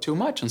too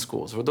much on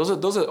schools? Well,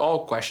 those are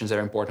all questions that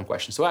are important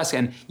questions to ask,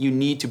 and you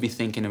need to be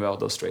thinking about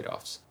those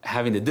trade-offs.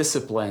 Having the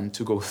discipline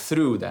to go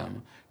through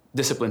them,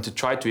 discipline to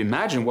try to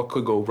imagine what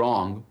could go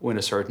wrong with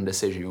a certain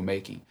decision you're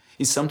making,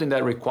 is something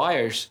that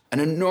requires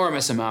an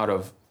enormous amount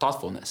of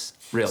thoughtfulness,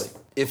 really.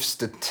 If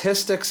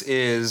statistics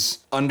is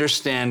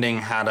understanding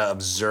how to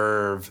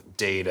observe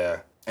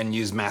data and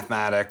use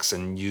mathematics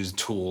and use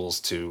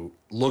tools to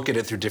look at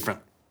it through different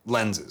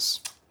lenses.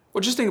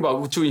 Well, just think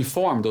about to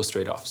inform those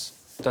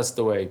trade-offs. That's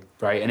the way,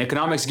 right? And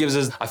economics gives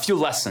us a few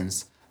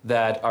lessons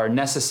that are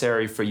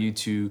necessary for you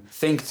to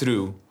think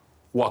through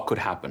what could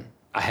happen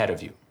ahead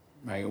of you,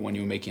 right, when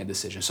you're making a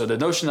decision. So the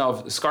notion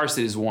of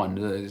scarcity is one.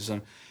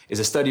 Is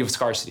a study of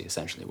scarcity,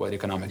 essentially, what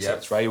economics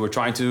is, right? We're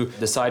trying to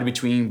decide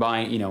between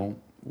buying,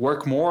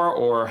 work more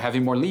or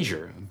having more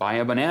leisure,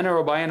 buying a banana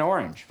or buying an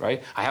orange,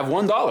 right? I have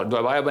 $1. Do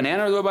I buy a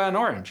banana or do I buy an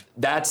orange?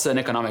 That's an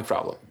economic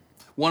problem.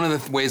 One of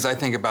the ways I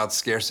think about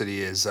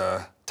scarcity is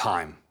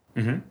time.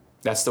 Mm-hmm.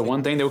 That's the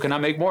one thing that we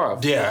cannot make more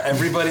of. Yeah,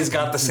 everybody's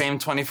got the same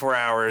 24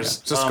 hours.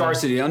 Yeah. So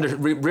scarcity,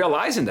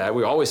 realizing that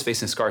we're always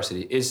facing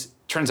scarcity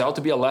turns out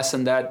to be a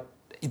lesson that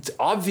it's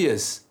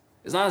obvious.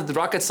 It's not the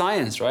rocket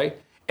science, right?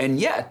 And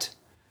yet,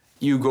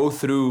 you go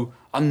through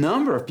a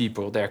number of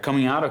people that are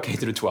coming out of K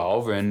through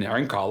 12 and are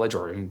in college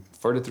or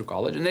further through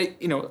college, and they,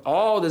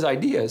 all these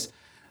ideas,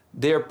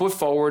 they're put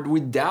forward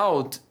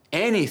without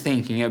any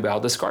thinking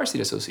about the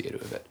scarcity associated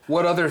with it.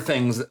 What other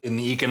things in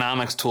the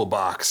economics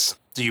toolbox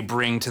do you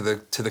bring to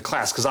the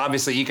class? Because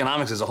obviously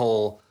economics is a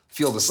whole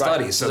field of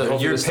study, right. so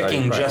you're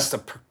picking just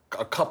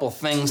a couple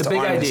things. The big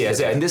ideas.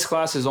 Yeah, and this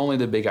class is only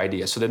the big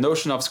ideas. So the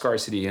notion of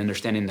scarcity,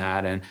 understanding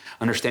that, and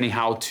understanding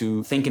how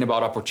to thinking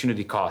about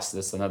opportunity costs.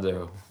 That's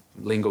another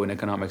lingo in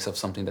economics of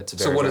something that's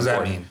very. So what does that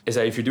important. mean? Is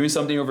that if you're doing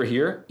something over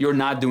here, you're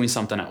not doing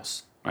something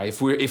else, right?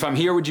 If I'm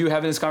here with you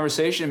having this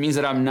conversation, it means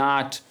that I'm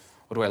not.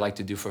 What do I like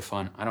to do for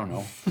fun? I don't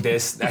know.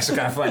 That's kind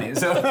of funny.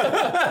 So,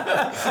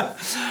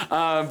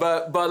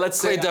 but let's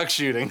say play duck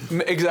shooting.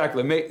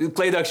 Exactly,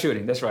 play duck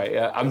shooting. That's right.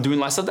 I'm doing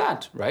less of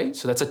that, right?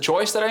 So that's a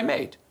choice that I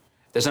made.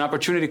 There's an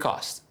opportunity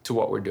cost to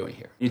what we're doing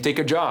here. You take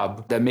a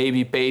job that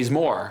maybe pays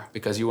more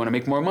because you want to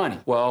make more money.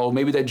 Well,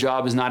 maybe that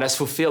job is not as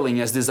fulfilling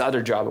as this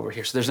other job over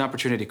here. So there's an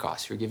opportunity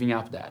cost. You're giving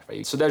up that,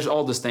 right? So there's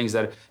all these things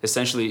that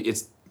essentially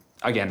it's,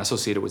 again,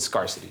 associated with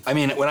scarcity. I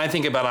mean, when I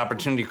think about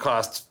opportunity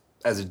costs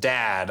as a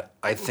dad,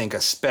 I think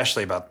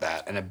especially about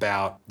that and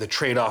about the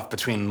trade-off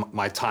between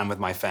my time with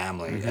my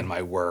family and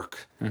my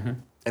work. Mm-hmm.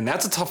 And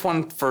that's a tough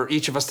one for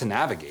each of us to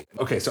navigate.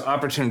 Okay, so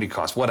opportunity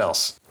cost. What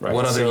else? Right.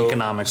 What other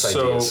economics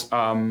ideas?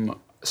 So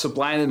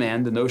supply and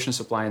demand, the notion of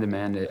supply and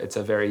demand, it's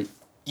a very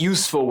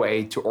useful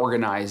way to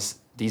organize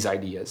these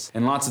ideas.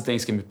 And lots of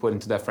things can be put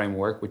into that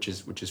framework, which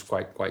is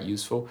quite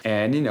useful.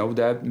 And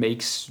that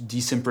makes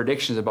decent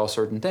predictions about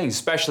certain things,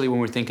 especially when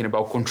we're thinking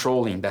about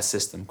controlling that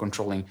system,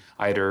 controlling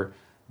either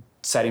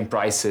setting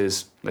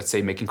prices, let's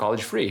say making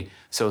college free.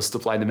 So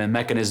supply and demand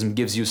mechanism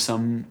gives you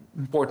some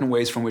important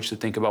ways from which to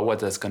think about what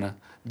that's gonna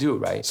do,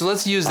 right? So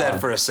let's use that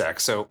for a sec.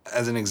 So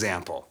as an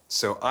example,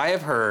 so I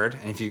have heard,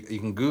 and if you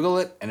can Google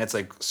it, and it's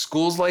like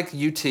schools like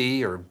UT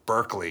or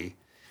Berkeley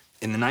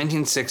in the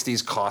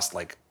 1960s cost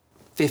like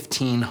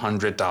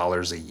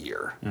 $1,500 a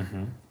year.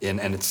 Mm-hmm.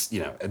 And it's,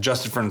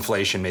 adjusted for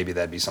inflation, maybe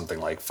that'd be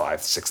something like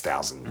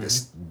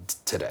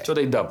 $5,000-6,000 today. So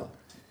they double.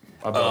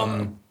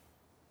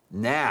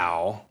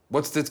 Now,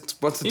 what's the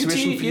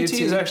tuition for UT? UT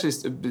is actually,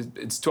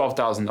 it's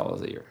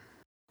 $12,000 a year.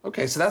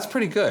 Okay, so that's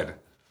pretty good.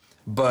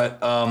 But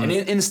and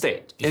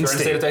in-state.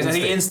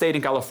 In-state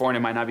in California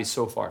might not be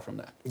so far from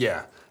that.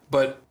 Yeah,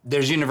 but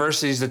there's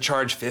universities that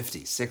charge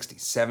 $50,000,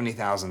 $60,000,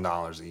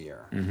 $70,000 a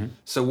year. Mm-hmm.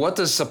 So what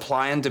does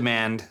supply and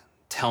demand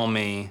tell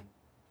me?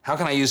 How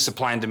can I use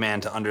supply and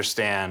demand to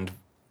understand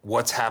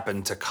what's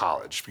happened to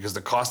college? Because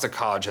the cost of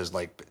college has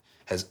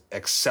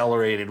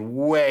accelerated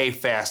way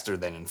faster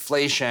than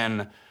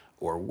inflation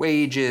or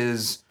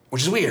wages,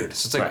 which is weird.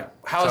 So it's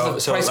like, how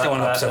is the price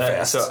going up so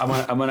fast? So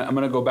I'm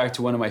gonna go back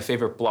to one of my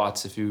favorite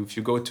plots. If you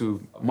go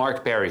to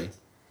Mark Perry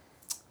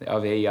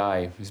of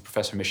AEI, he's a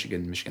professor at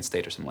Michigan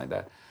State or something like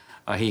that.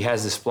 He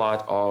has this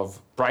plot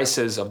of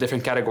prices of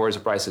different categories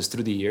of prices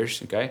through the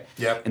years, okay?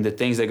 Yep. And the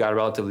things that got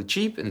relatively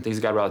cheap and the things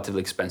that got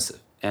relatively expensive.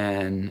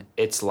 And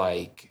it's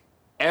like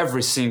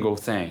every single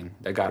thing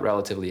that got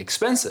relatively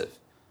expensive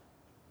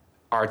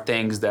are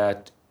things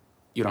that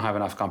you don't have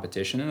enough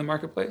competition in the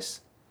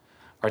marketplace,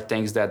 are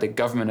things that the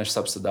government is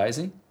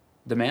subsidizing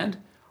demand,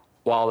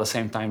 while at the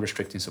same time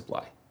restricting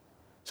supply.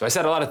 So I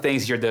said a lot of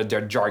things here that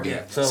they're jargon.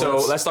 Yeah,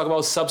 so let's talk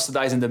about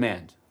subsidizing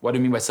demand. What do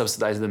you mean by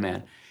subsidizing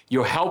demand?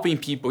 You're helping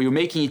people, you're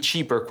making it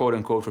cheaper, quote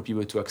unquote, for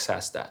people to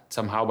access that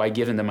somehow by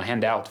giving them a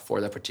handout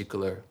for that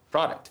particular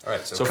product. All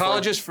right, so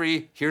college is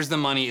free, here's the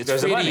money, it's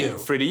free to you.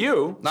 Free to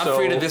you. Not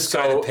free to this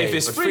guy to pay, if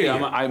it's free,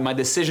 my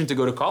decision to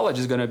go to college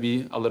is gonna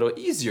be a little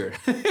easier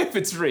if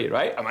it's free,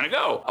 right? I'm gonna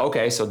go.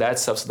 Okay, so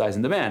that's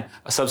subsidizing demand.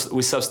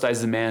 We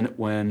subsidize demand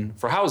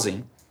for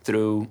housing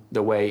through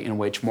the way in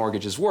which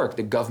mortgages work.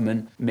 The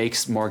government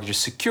makes mortgages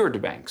secure to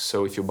banks.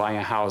 So if you're buying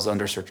a house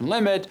under a certain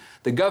limit,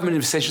 the government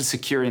is essentially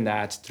securing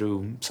that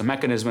through some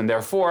mechanism, and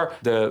therefore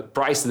the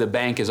price that the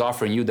bank is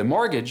offering you the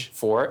mortgage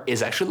for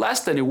is actually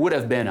less than it would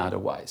have been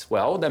otherwise.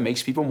 Well, that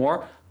makes people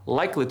more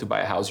likely to buy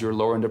a house. You're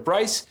lowering the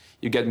price,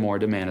 you get more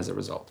demand as a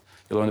result.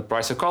 You're lowering the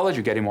price of college,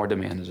 you're getting more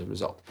demand as a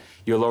result.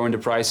 You're lowering the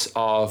price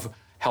of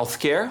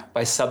healthcare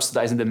by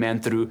subsidizing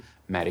demand through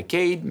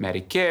Medicaid,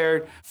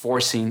 Medicare,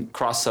 forcing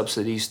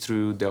cross-subsidies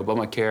through the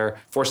Obamacare,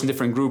 forcing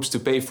different groups to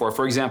pay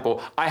for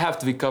example, I have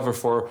to be covered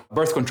for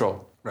birth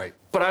control. Right.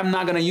 But I'm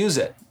not gonna use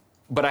it.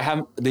 But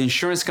the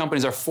insurance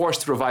companies are forced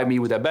to provide me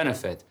with that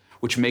benefit,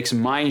 which makes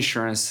my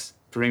insurance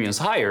premiums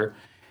higher.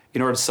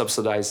 in order to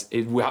subsidize,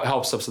 it will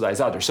help subsidize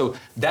others. So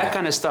that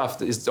kind of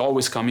stuff is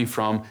always coming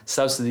from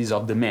subsidies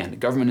of demand. The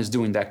government is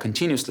doing that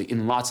continuously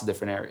in lots of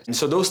different areas. And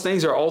so those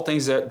things are all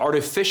things that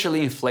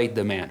artificially inflate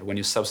demand when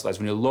you subsidize,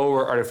 when you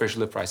lower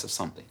artificially the price of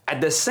something. At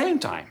the same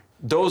time,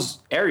 those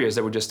areas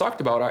that we just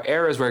talked about are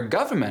areas where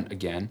government,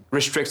 again,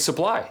 restricts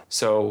supply.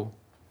 So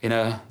in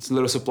a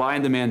little supply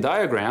and demand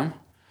diagram,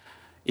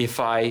 if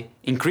I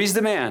increase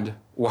demand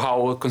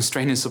while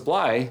constraining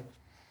supply,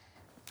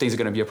 things are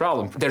going to be a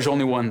problem. There's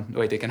only one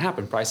way they can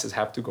happen. Prices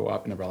have to go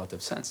up in a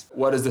relative sense.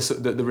 What is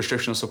the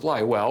restriction of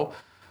supply? Well,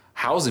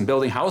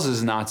 building houses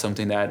is not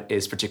something that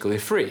is particularly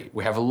free.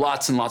 We have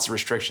lots and lots of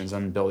restrictions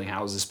on building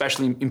houses,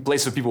 especially in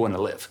places where people want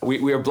to live.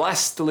 We are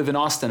blessed to live in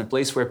Austin, a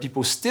place where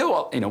people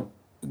still,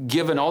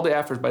 given all the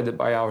efforts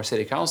by our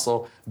city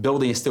council,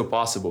 building is still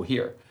possible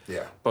here.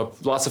 Yeah.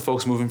 But lots of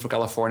folks moving from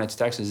California to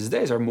Texas these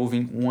days are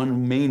moving.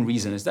 One main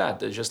reason is that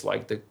there's just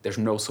there's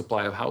no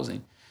supply of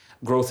housing.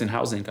 Growth in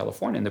housing in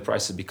California, and the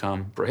prices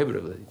become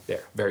prohibitively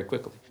there very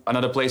quickly.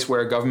 Another place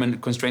where government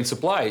constrained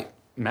supply,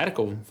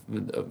 medical,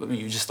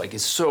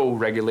 it's so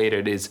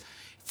regulated, is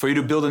for you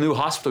to build a new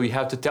hospital, you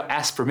have to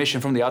ask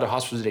permission from the other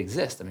hospitals that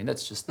exist. I mean,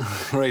 that's just...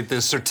 Right,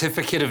 the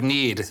certificate of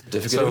need.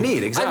 Certificate of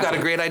need, exactly. I've got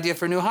a great idea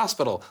for a new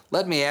hospital.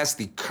 Let me ask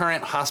the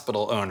current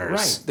hospital owners.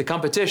 Right, the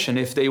competition,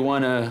 if they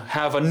want to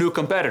have a new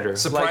competitor.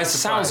 Surprise.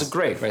 Sounds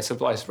great, right?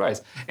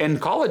 Surprise.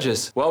 And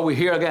colleges, well, we're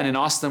here again in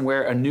Austin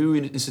where a new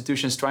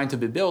institution is trying to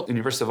be built,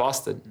 University of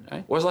Austin,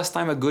 right? When was the last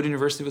time a good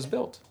university was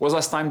built? When was the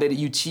last time that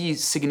UT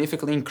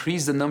significantly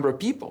increased the number of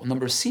people,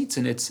 number of seats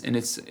in its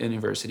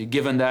university,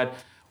 given that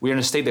we're in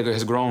a state that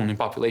has grown in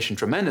population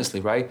tremendously,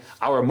 right?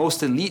 Our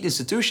most elite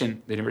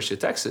institution, the University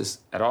of Texas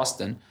at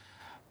Austin,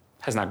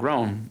 has not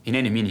grown in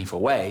any meaningful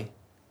way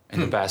in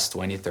the past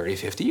 20, 30,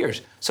 50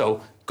 years.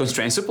 So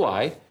constrained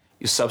supply,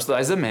 you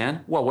subsidize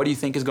demand, well, what do you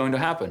think is going to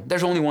happen?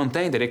 There's only one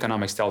thing that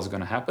economics tells is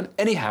going to happen,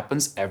 and it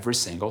happens every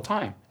single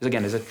time.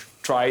 Again, it's a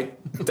tried,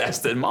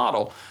 tested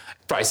model.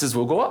 Prices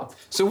will go up.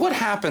 So what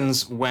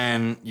happens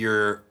when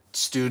your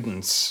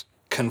students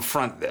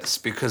confront this?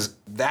 Because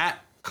that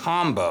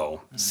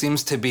combo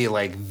seems to be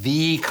like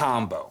the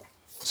combo.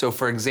 So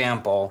for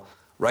example,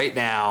 right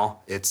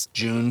now it's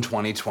June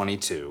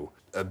 2022,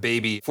 a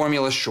baby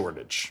formula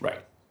shortage.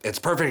 Right. It's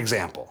a perfect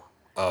example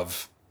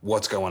of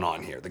what's going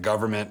on here. The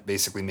government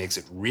basically makes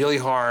it really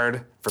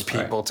hard for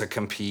people to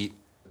compete,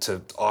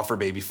 to offer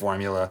baby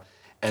formula.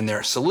 And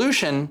their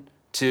solution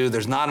to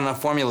there's not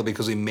enough formula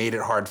because we made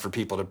it hard for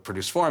people to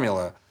produce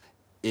formula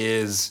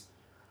is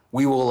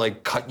we will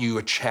cut you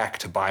a check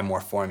to buy more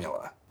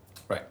formula.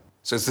 Right.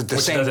 So it's the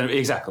Which same.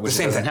 Exactly. Which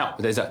doesn't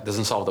help. It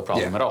doesn't solve the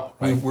problem at all.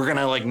 Right? We're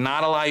gonna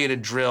not allow you to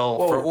drill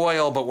for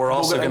oil, but we're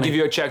also gonna give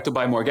you a check to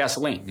buy more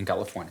gasoline in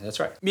California. That's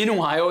right.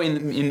 Meanwhile,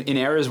 in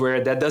areas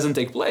where that doesn't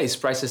take place,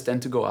 prices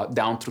tend to go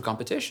down through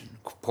competition.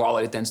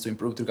 Quality tends to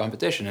improve through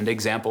competition. And the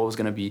example is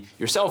going to be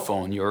your cell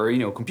phone,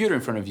 your computer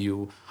in front of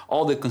you.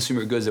 All the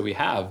consumer goods that we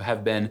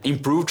have been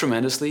improved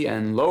tremendously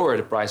and lowered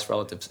the price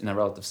in a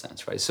relative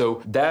sense, right?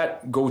 So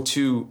that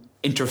go-to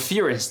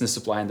interference in the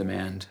supply and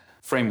demand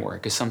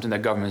framework is something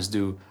that governments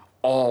do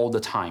all the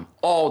time.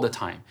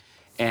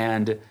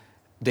 And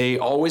they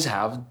always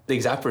have the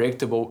exact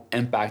predictable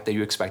impact that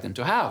you expect them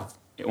to have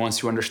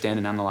once you understand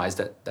and analyze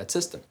that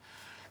system.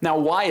 Now,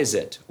 why is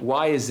it?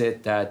 Why is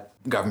it that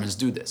governments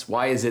do this?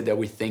 Why is it that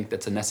we think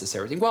that's a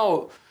necessary thing?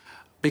 Well,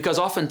 because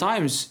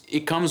oftentimes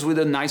it comes with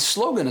a nice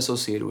slogan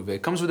associated with it.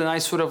 It comes with a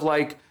nice sort of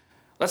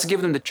let's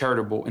give them the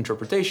charitable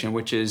interpretation,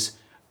 which is,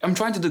 I'm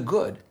trying to do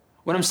good.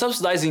 When I'm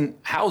subsidizing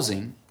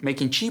housing,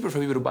 making it cheaper for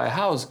people to buy a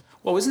house,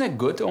 well, isn't it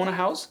good to own a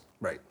house?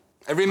 Right.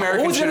 Every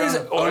American should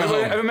own a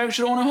home. Every American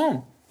should own a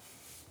home.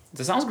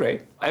 That sounds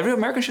great. Every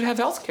American should have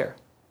health care.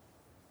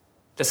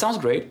 That sounds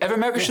great. Every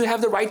American should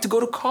have the right to go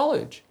to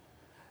college.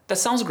 That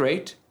sounds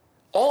great.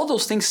 All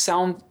those things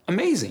sound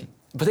amazing,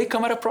 but they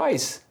come at a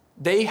price.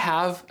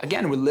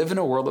 Again, we live in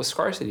a world of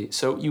scarcity,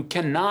 so you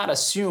cannot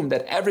assume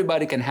that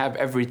everybody can have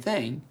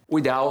everything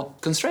without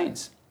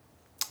constraints.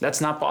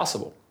 That's not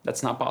possible.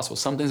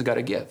 Something's got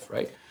to give,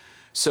 right?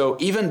 So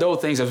even though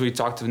things, as we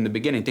talked in the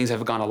beginning, things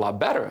have gone a lot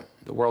better,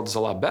 the world is a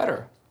lot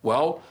better,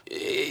 well,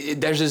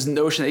 there's this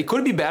notion that it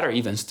could be better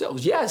even still,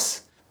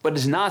 yes, but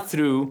it's not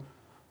through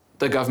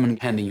the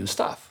government handing you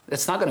stuff.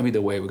 That's not going to be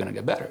the way we're going to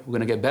get better. We're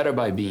going to get better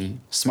by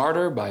being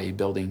smarter, by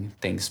building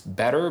things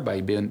better, by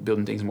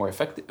building things more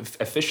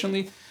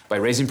efficiently, by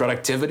raising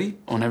productivity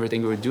on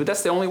everything we do.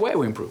 That's the only way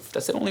we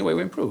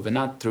improve. And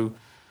not through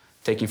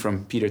taking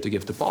from Peter to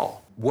give to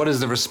Paul. What is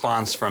the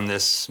response from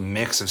this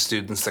mix of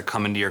students that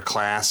come into your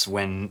class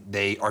when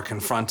they are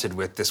confronted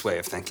with this way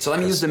of thinking? So let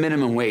me use the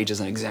minimum wage as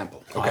an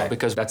example,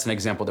 because that's an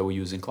example that we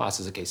use in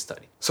class as a case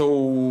study.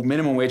 So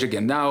minimum wage,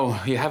 again,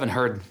 now you haven't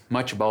heard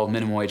much about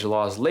minimum wage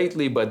laws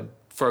lately, but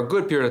for a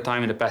good period of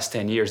time in the past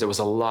 10 years, there was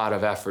a lot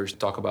of effort to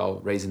talk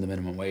about raising the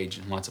minimum wage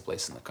in lots of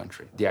places in the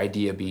country. The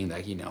idea being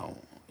that,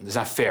 it's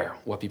not fair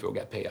what people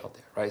get paid out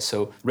there, right?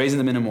 So raising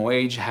the minimum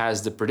wage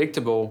has the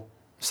predictable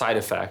side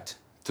effect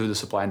through the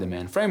supply and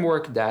demand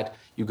framework that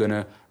you're going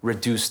to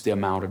reduce the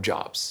amount of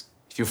jobs.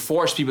 If you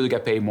force people to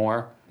get paid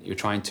more, you're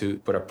trying to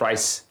put a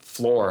price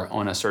floor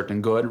on a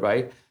certain good,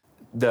 right?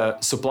 The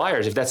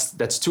suppliers, if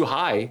that's too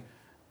high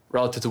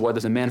relative to what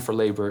the demand for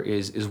labor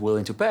is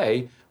willing to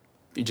pay,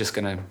 you're just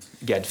going to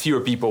get fewer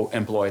people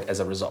employed as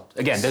a result.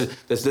 Again,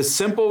 there's this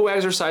simple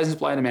exercise in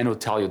supply and demand will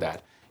tell you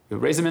that. You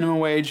raise the minimum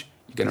wage,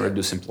 you're going to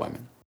reduce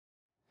employment.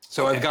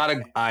 So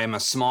I'm a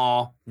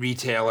small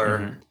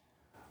retailer.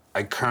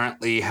 I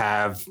currently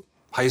have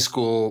high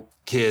school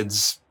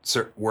kids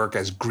work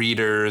as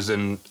greeters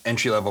and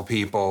entry-level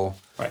people.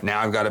 Right. Now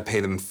I've got to pay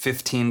them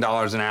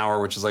 $15 an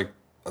hour, which is like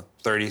a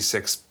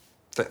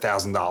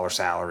 $36,000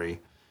 salary.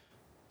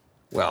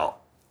 Well,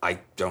 I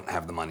don't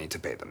have the money to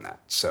pay them that.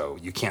 So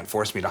you can't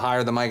force me to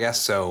hire them, I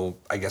guess. So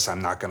I guess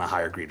I'm not going to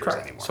hire greeters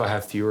anymore. So I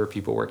have fewer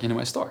people working in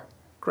my store.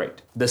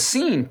 Great. The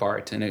seeing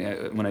part,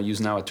 and when I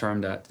use now a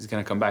term that is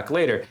going to come back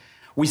later,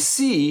 we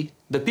see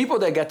the people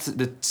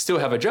that still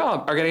have a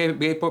job are going to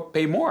be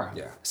paid more.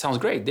 Yeah. Sounds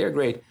great. They're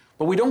great.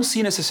 But we don't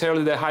see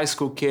necessarily the high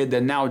school kid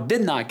that now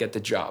did not get the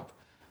job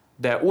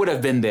that would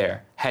have been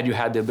there had you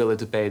had the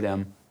ability to pay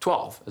them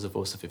 12 as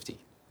opposed to 15,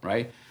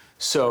 right?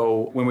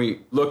 So when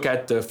we look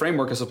at the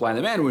framework of supply and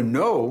demand, we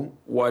know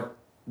what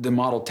the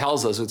model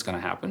tells us is going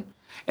to happen.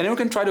 And then we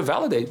can try to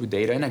validate with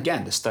data. And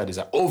again, the studies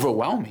are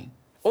overwhelming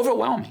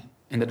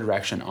in the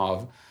direction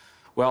of,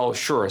 well,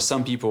 sure,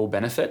 some people will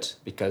benefit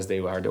because they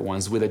are the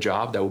ones with a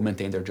job that will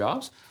maintain their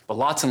jobs, but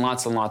lots and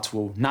lots and lots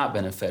will not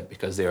benefit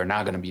because they are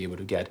not going to be able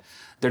to get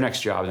their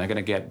next job. They're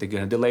going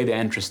to delay the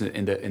interest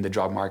in the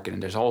job market,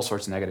 and there's all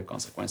sorts of negative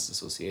consequences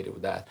associated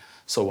with that,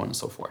 so on and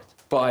so forth.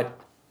 But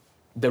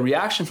the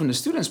reaction from the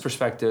student's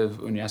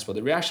perspective, when you ask about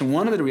the reaction,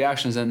 one of the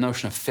reactions is the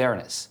notion of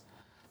fairness.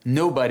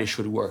 Nobody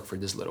should work for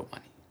this little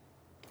money.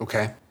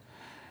 Okay.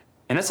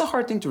 And that's a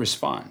hard thing to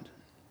respond.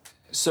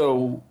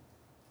 So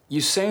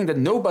you're saying that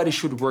nobody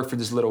should work for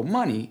this little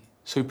money,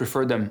 so you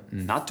prefer them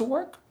not to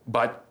work?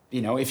 But,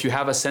 if you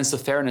have a sense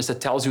of fairness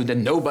that tells you that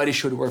nobody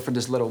should work for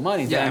this little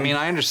money, Yeah, then,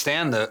 I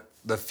understand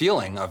the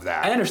feeling of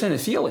that. I understand the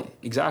feeling,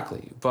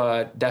 exactly.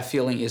 But that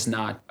feeling is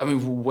not,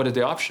 what is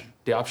the option?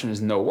 The option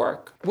is no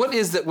work. What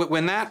is that,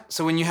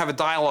 when you have a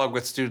dialogue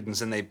with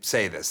students and they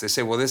say this, they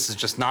say, well, this is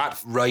just not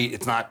right,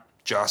 it's not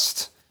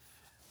just.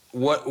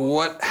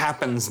 What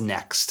happens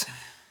next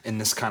in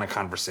this kind of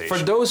conversation?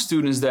 For those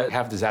students that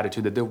have this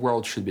attitude that the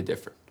world should be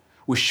different,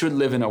 we should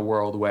live in a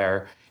world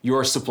where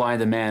your supply and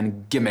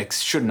demand gimmicks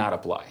should not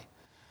apply.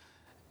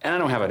 And I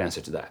don't have an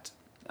answer to that.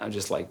 I'm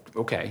just like,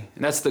 okay.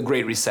 And that's the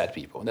great reset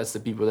people. That's the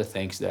people that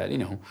think that,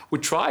 we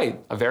tried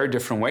a very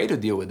different way to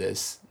deal with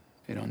this,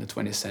 in the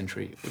 20th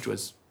century, which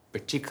was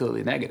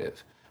particularly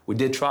negative. We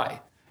did try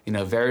in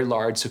a very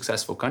large,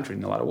 successful country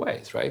in a lot of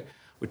ways, right?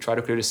 We tried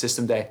to create a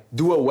system that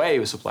do away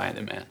with supply and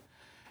demand.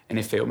 And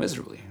it failed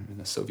miserably in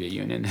the Soviet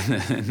Union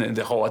and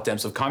the whole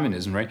attempts of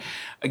communism, right?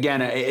 Again,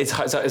 it's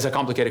a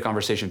complicated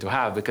conversation to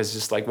have because it's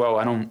just like, well,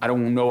 I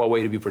don't know a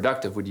way to be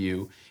productive with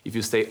you if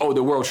you say, oh,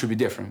 the world should be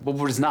different.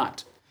 Well, it's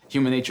not.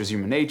 Human nature is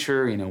human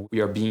nature. We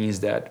are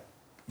beings that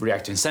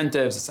react to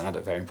incentives. It's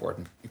another very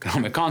important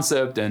economic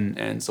concept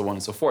and so on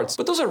and so forth.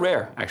 But those are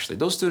rare, actually.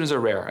 Those students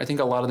are rare. I think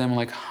a lot of them are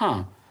like,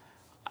 I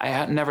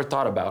had never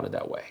thought about it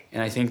that way.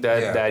 And I think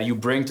that you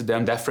bring to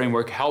them, that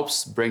framework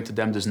helps bring to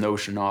them this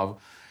notion of,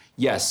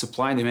 yes,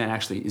 supply and demand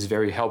actually is a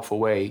very helpful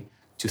way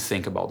to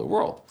think about the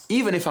world.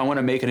 Even if I want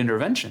to make an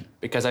intervention,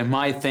 because I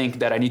might think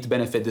that I need to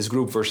benefit this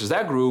group versus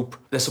that group,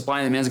 the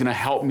supply and demand is going to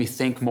help me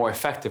think more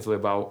effectively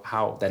about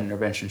how that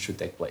intervention should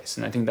take place.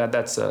 And I think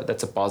that's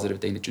a positive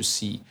thing that you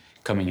see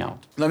coming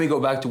out. Let me go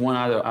back to one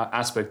other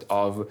aspect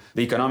of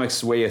the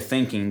economics way of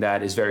thinking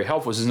that is very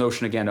helpful, is this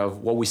notion again of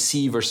what we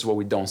see versus what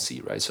we don't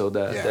see, right? So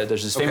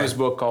there's this famous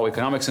book called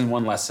Economics in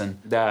One Lesson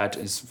that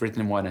is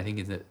written in I think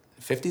in the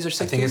 50s or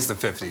 60s? I think it's the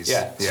 50s.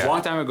 Yeah, it's a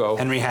long time ago.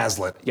 Henry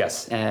Hazlitt.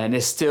 Yes, and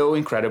it's still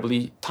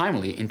incredibly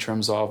timely in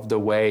terms of the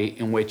way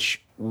in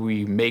which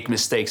we make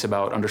mistakes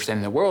about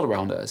understanding the world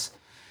around us,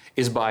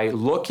 is by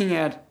looking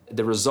at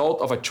the result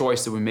of a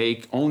choice that we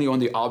make only on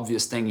the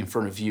obvious thing in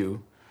front of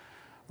you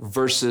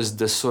versus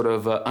the sort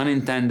of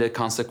unintended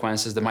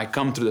consequences that might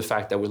come through the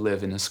fact that we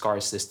live in a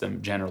scarce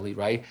system generally,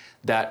 right?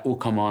 That will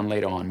come on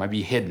later on, might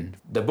be hidden.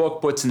 The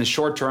book puts in the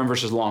short term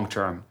versus long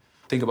term.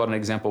 Think about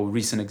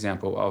recent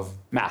example of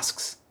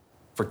masks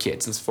for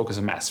kids. Let's focus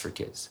on masks for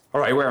kids. All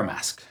right, wear a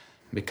mask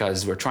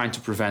because we're trying to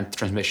prevent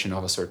transmission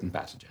of a certain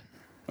pathogen.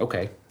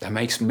 Okay, that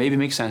maybe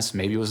makes sense.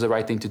 Maybe it was the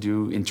right thing to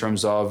do in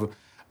terms of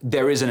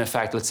there is an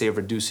effect, let's say, of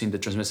reducing the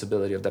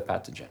transmissibility of that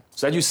pathogen.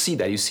 So that you see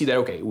that,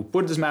 okay, we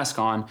put this mask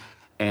on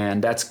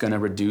and that's gonna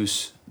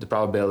reduce the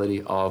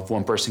probability of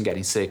one person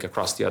getting sick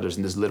across the others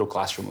in this little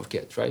classroom of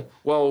kids, right?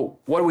 Well,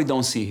 what do we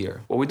don't see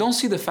here? Well, we don't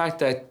see the fact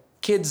that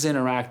kids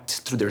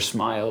interact through their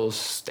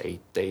smiles,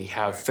 they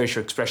have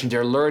facial expression,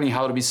 they're learning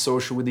how to be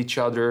social with each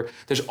other.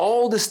 There's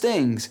all these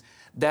things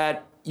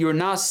that you're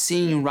not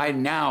seeing right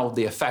now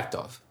the effect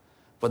of.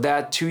 But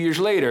that 2 years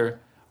later,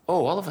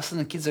 all of a sudden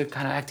the kids are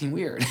kind of acting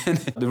weird.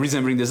 The reason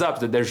I bring this up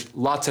is that there's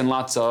lots and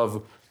lots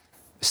of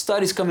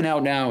studies coming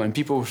out now, and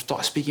people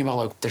start speaking about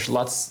like there's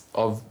lots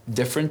of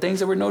different things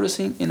that we're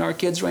noticing in our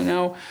kids right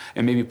now,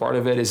 and maybe part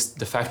of it is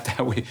the fact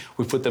that we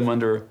put them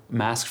under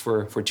masks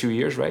for 2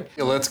 years, right?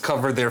 Yeah, let's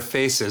cover their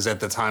faces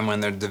at the time when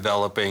they're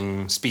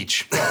developing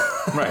speech.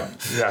 Right,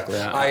 exactly.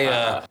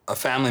 A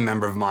family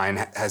member of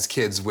mine has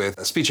kids with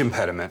a speech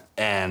impediment,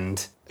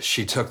 and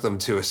she took them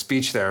to a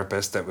speech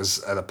therapist that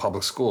was at a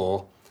public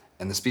school,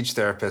 and the speech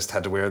therapist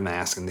had to wear a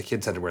mask, and the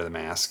kids had to wear the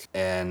mask,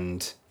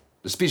 and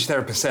the speech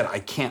therapist said, I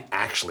can't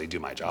actually do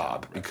my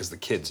job because the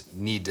kids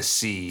need to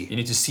see. You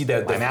need to see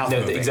that my mouth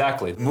moving.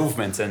 Exactly,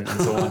 movements and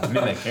so on to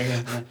mimic.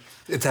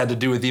 It's had to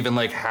do with even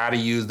like how to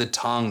use the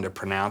tongue to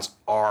pronounce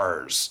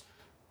R's.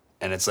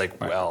 And it's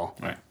like, well.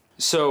 Right.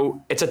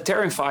 So it's a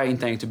terrifying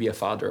thing to be a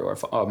father or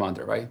a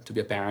mother, right? To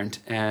be a parent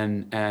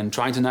and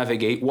trying to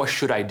navigate, what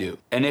should I do?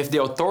 And if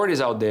the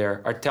authorities out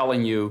there are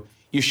telling you,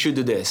 you should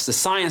do this, the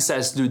science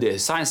says do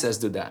this, science says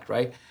do that,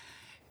 right?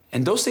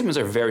 And those statements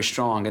are very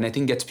strong, and I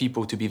think gets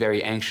people to be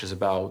very anxious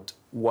about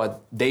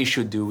what they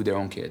should do with their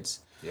own kids.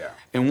 Yeah.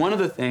 And one of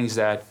the things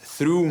that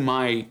through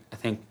my, I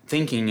think,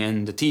 thinking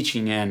and the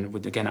teaching, and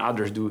with, again,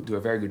 others do a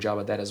very good job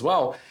at that as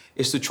well,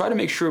 is to try to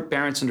make sure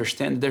parents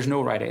understand that there's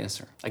no right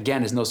answer.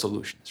 Again, there's no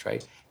solutions,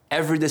 right?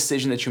 Every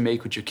decision that you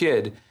make with your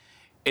kid,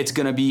 it's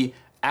gonna be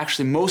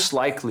actually most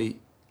likely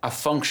a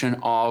function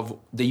of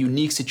the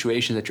unique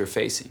situation that you're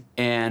facing.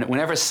 And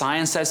whenever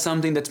science says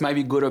something that might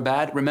be good or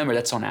bad, remember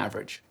that's on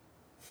average.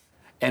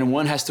 And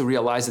one has to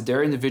realize that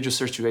their individual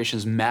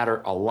situations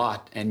matter a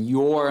lot, and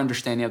your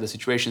understanding of the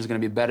situation is going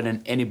to be better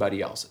than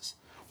anybody else's.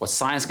 What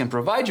science can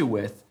provide you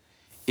with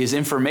is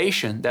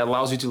information that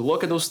allows you to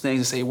look at those things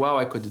and say, well,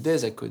 I could do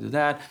this, I could do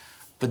that,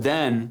 but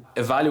then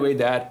evaluate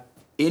that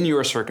in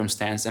your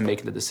circumstance and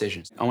make the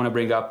decisions. I want to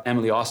bring up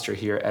Emily Oster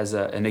here as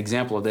an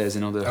example of this.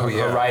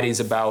 Her writings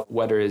about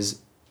whether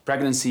it's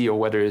pregnancy or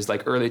whether it's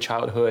like early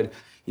childhood,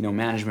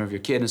 management of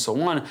your kid and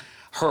so on.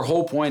 Her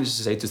whole point is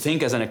to say, to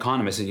think as an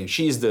economist, again,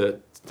 she's the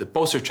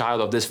poster child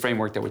of this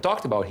framework that we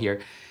talked about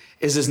here,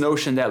 is this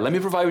notion that let me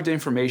provide you with the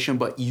information,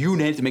 but you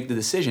need to make the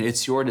decision.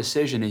 It's your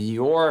decision, and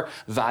your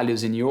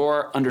values and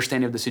your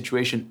understanding of the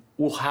situation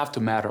will have to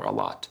matter a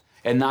lot.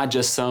 And not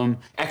just some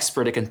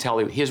expert that can tell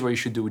you, here's what you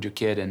should do with your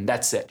kid, and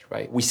that's it,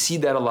 right? We see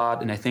that a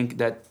lot, and I think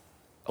that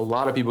a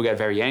lot of people get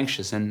very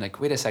anxious and like,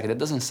 wait a second, that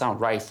doesn't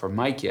sound right for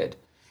my kid.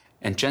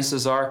 And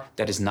chances are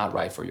that is not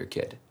right for your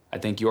kid. I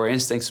think your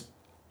instincts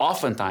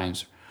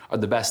oftentimes are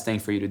the best thing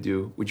for you to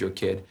do with your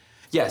kid.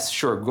 Yes,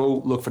 sure, go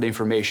look for the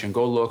information,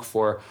 go look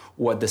for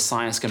what the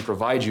science can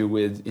provide you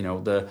with,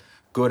 the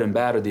good and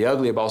bad or the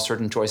ugly about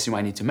certain choices you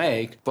might need to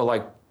make, but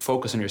like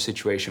focus on your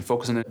situation,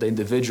 focus on the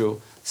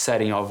individual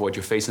setting of what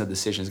you're facing. The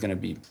decision is going to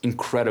be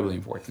incredibly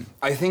important.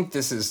 I think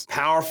this is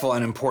powerful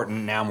and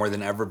important now more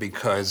than ever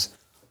because,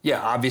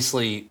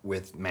 obviously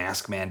with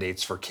mask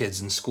mandates for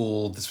kids in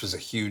school, this was a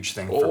huge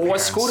thing for parents.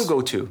 What school to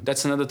go to?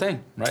 That's another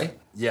thing, right?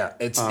 Yeah,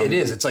 it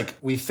is. It's like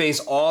we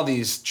face all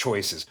these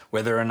choices,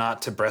 whether or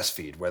not to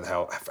breastfeed,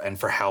 and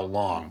for how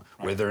long,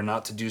 whether or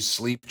not to do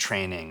sleep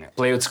training.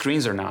 Play with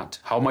screens or not.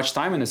 How much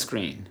time on the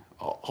screen?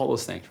 All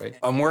those things, right?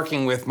 I'm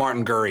working with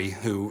Martin Gurry,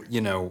 who,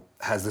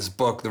 has this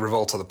book, The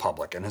Revolt of the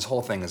Public, and his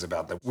whole thing is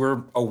about that.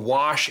 We're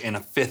awash in a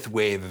fifth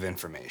wave of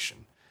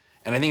information.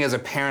 And I think as a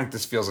parent,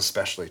 this feels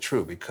especially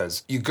true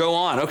because you go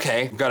on,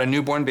 okay, you've got a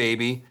newborn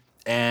baby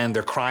and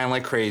they're crying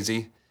like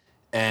crazy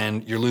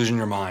and you're losing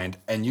your mind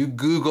and you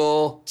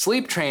Google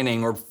sleep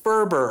training or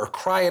Ferber or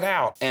cry it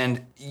out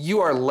and you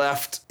are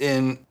left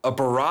in a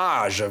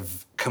barrage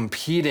of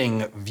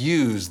competing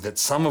views that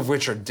some of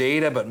which are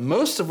data, but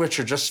most of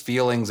which are just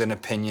feelings and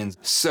opinions.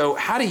 So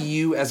how do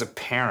you as a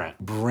parent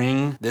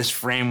bring this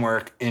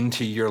framework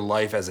into your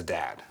life as a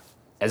dad?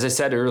 As I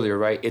said earlier,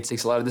 right, it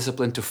takes a lot of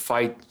discipline to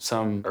fight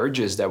some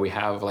urges that we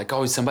have, like,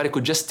 oh, somebody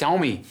could just tell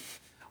me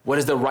what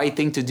is the right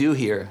thing to do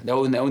here.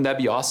 Wouldn't that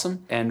be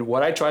awesome? And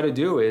what I try to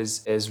do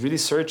is really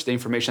search the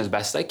information as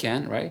best I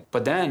can, right?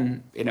 But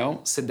then,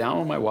 sit down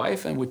with my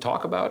wife and we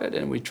talk about it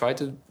and we try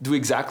to do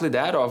exactly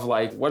that of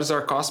like, what is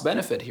our cost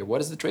benefit here? What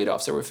is the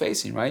trade-offs that we're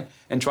facing, right?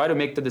 And try to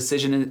make the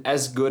decision in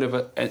as good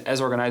of as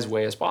organized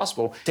way as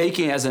possible,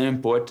 taking as an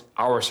input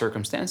our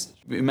circumstances.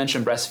 We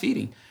mentioned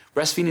breastfeeding.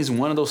 Breastfeeding is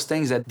one of those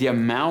things that the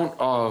amount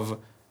of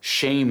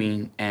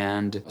shaming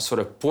and sort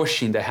of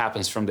pushing that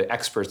happens from the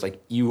experts, like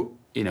you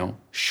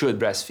should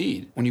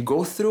breastfeed. When you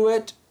go through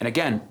it, and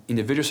again,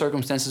 individual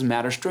circumstances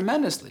matters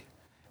tremendously.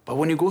 But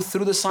when you go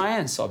through the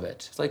science of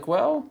it, it's like,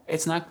 well,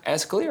 it's not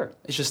as clear.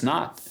 It's just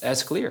not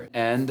as clear.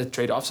 And the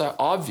trade-offs are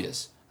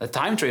obvious. The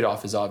time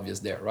trade-off is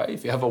obvious there, right?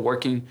 If you have a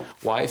working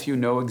wife, you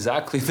know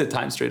exactly the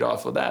time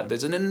trade-off of that.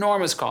 There's an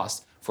enormous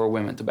cost for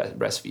women to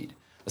breastfeed.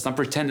 Let's not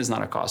pretend it's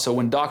not a cost. So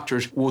when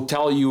doctors will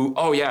tell you,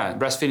 oh yeah,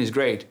 breastfeeding is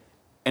great,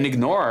 and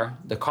ignore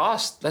the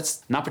cost,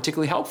 that's not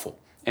particularly helpful.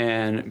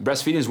 And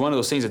breastfeeding is one of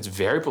those things that's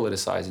very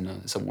politicized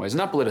in some ways.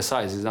 Not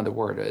politicized, it's not the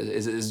word.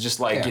 It's just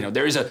like,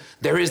 there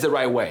is the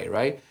right way,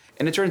 right?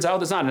 And it turns out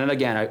it's not. And then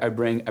again, I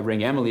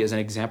bring Emily as an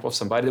example of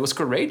somebody that was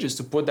courageous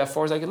to put that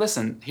forward. Like,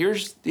 listen,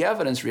 here's the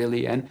evidence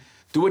really, and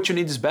do what you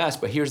need is best,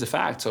 but here's the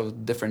facts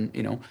of different,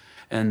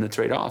 and the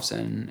trade-offs.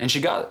 And she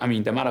got, I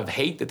mean, the amount of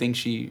hate, the thing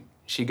she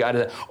got,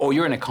 oh,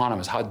 you're an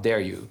economist, how dare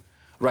you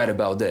write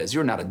about this?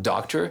 You're not a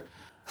doctor.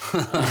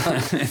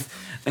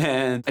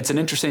 And it's an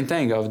interesting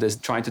thing of this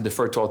trying to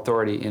defer to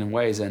authority in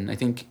ways. And I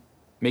think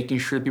making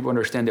sure people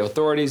understand the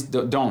authorities,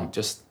 don't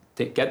just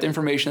get the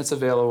information that's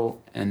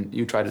available and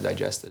you try to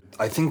digest it.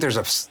 I think there's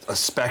a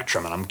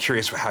spectrum, and I'm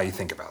curious how you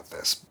think about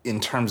this in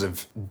terms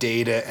of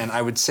data and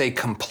I would say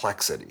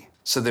complexity.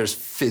 So there's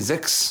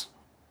physics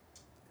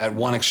at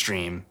one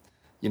extreme.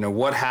 You know,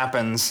 what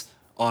happens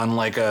on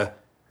like a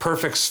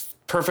perfect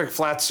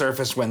flat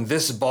surface when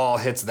this ball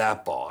hits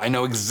that ball? I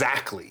know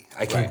exactly.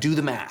 I can do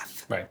the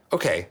math. Right.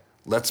 Okay,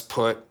 let's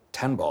put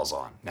 10 balls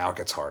on. Now it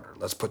gets harder.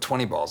 Let's put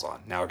 20 balls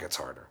on. Now it gets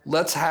harder.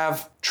 Let's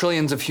have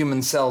trillions of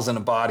human cells in a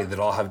body that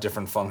all have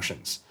different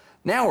functions.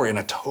 Now we're on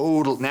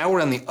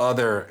the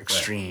other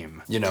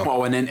extreme, you know.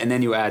 Oh, and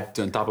then you add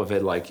on top of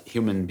it like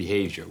human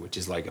behavior, which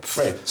is like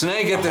So now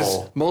you get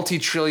this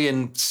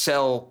multi-trillion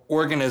cell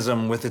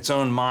organism with its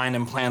own mind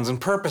and plans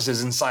and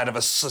purposes inside of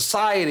a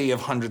society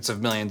of hundreds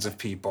of millions of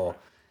people.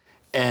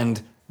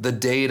 And the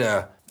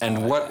data and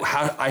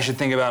how I should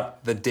think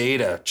about the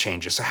data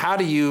changes. So how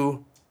do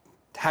you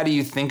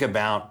think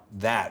about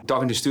that?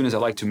 Talking to students, I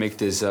like to make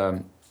this,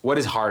 what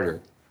is harder?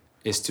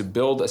 Is to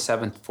build a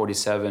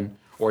 747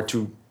 or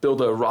to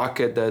build a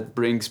rocket that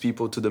brings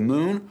people to the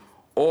moon,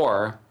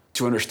 or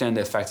to understand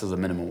the effects of the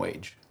minimum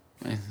wage?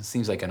 It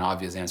seems like an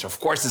obvious answer. Of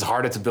course it's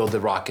harder to build a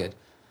rocket.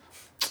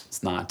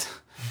 It's not.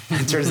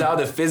 It turns out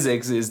that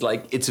physics is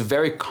like, it's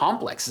very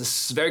complex.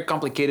 It's very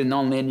complicated,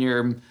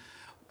 non-linear,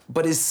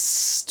 but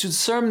it's to a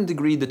certain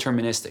degree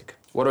deterministic.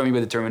 What do I mean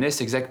by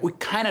deterministic? It's like we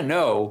kind of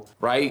know,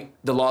 right,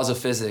 the laws of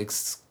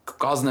physics,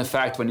 cause and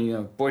effect. When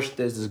you push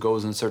this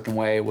goes in a certain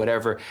way,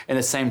 whatever. And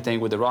the same thing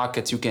with the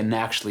rockets, you can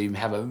actually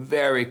have a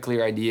very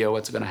clear idea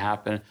what's going to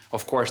happen.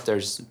 Of course,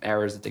 there's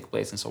errors that take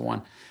place and so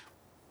on.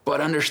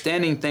 But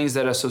understanding things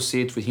that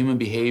associate with human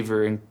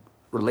behavior and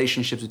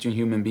relationships between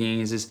human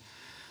beings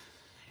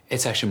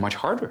it's actually much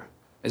harder.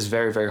 It's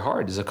very, very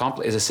hard. It's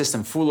a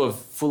system full of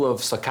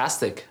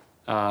stochastic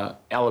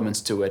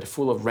elements to it,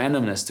 full of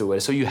randomness to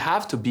it. So you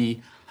have to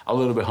be a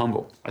little bit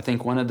humble. I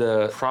think one of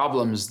the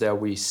problems that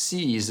we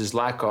see is this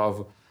lack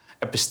of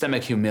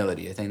epistemic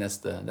humility. I think that's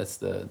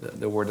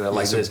the word that I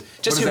like. So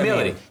just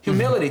humility.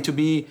 Humility to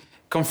be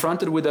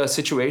confronted with a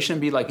situation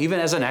and be like, even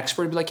as an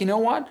expert, be like, you know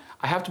what?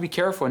 I have to be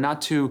careful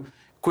not to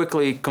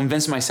quickly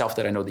convince myself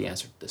that I know the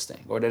answer to this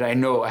thing, or that I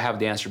know I have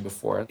the answer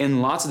before.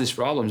 And lots of these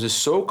problems is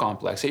so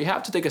complex that you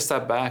have to take a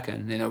step back.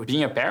 And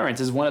being a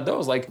parent is one of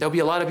those. Like, there'll be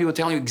a lot of people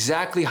telling you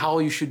exactly how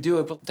you should do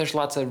it, but there's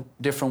lots of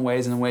different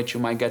ways in which you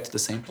might get to the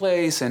same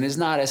place, and it's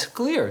not as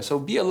clear. So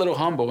be a little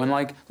humble and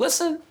like,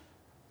 listen,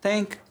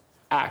 think,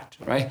 act,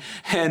 right?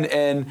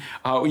 And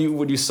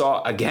what you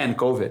saw again,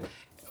 COVID,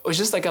 it was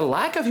just like a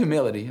lack of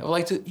humility. Of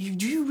like, do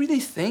you really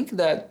think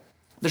that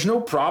there's no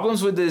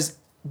problems with this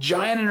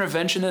giant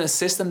intervention in a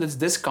system that's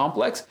this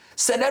complex?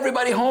 Send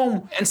everybody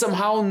home and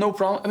somehow no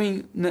problem. I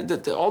mean,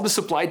 all the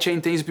supply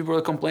chain things people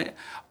are complaining.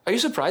 Are you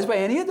surprised by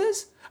any of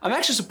this? I'm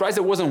actually surprised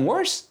it wasn't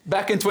worse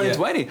back in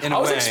 2020. Yeah, I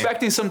was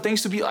expecting some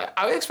things to be like,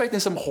 I was expecting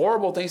some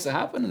horrible things to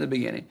happen in the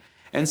beginning.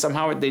 And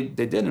somehow they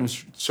didn't.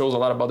 It shows a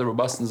lot about the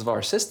robustness of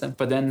our system.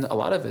 But then a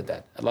lot of it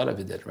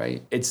did,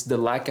 right? It's the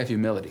lack of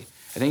humility.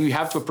 I think you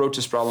have to approach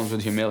these problems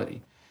with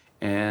humility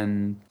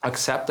and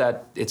accept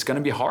that it's going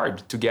to be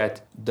hard to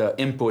get the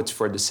inputs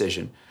for a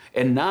decision,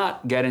 and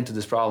not get into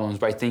these problems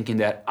by thinking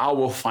that I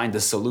will find the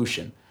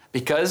solution,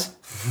 because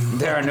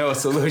there are no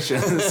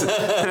solutions.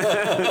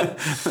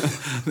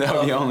 That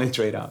would be only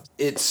trade-offs.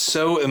 It's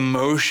so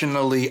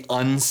emotionally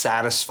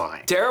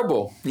unsatisfying.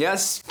 Terrible,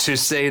 yes. To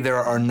say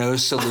there are no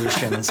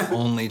solutions,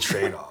 only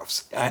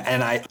trade-offs.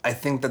 And I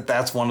think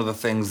that's one of the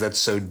things that's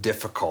so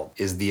difficult,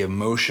 is the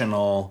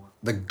emotional,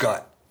 the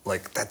gut.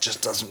 Like, that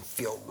just doesn't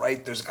feel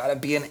right. There's got to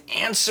be an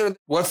answer.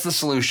 What's the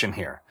solution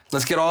here?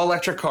 Let's get all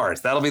electric cars.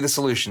 That'll be the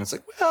solution. It's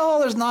like, well,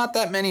 there's not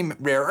that many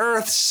rare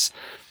earths.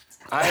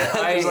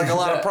 There's like a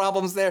lot of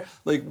problems there.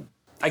 Like,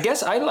 I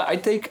guess I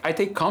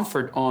take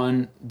comfort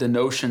on the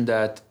notion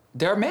that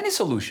there are many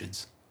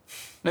solutions.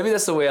 Maybe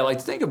that's the way I like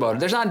to think about it.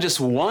 There's not just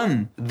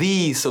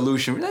the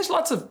solution. There's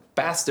lots of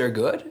paths that are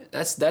good.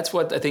 That's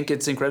what I think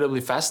it's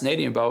incredibly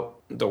fascinating about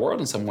the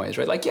world in some ways,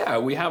 right? Like, yeah,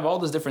 we have all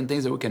these different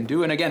things that we can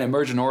do. And again,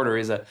 emergent order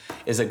is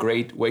a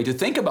great way to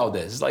think about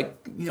this. It's like,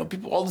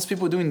 all these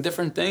people doing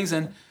different things,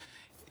 and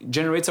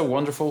generates a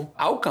wonderful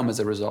outcome as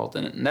a result.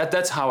 And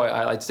that's how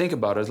I like to think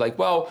about it. It's like,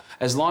 well,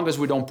 as long as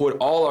we don't put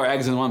all our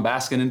eggs in one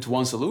basket into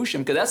one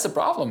solution, because that's the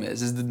problem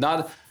is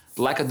not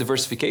lack of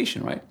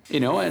diversification, right?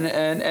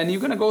 And you're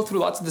going to go through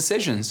lots of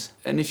decisions.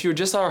 And if you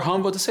just are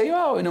humble to say,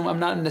 I'm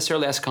not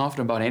necessarily as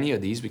confident about any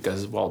of these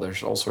because, well,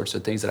 there's all sorts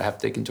of things that I have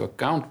to take into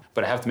account,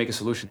 but I have to make a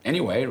solution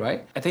anyway,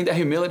 right? I think that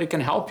humility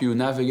can help you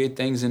navigate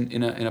things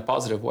in a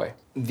positive way.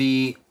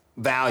 The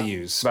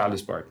values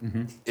part.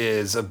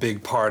 is a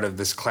big part of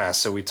this class.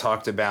 So we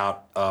talked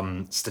about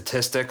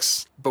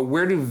statistics, but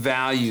where do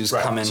values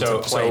come into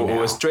play so now? it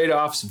was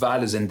trade-offs,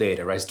 values, and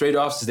data, right?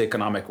 Trade-offs is the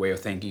economic way of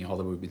thinking, all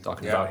that we've been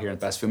talking about here in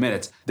the past few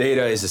minutes.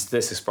 Data is the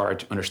statistics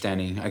part,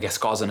 understanding, I guess,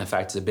 cause and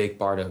effect is a big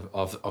part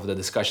of the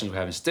discussions we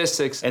have in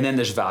statistics. And then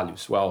there's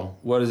values. Well,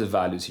 what is the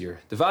values here?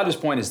 The values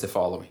point is the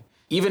following.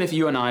 Even if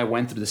you and I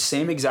went through the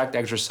same exact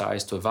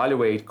exercise to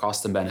evaluate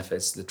costs and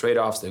benefits, the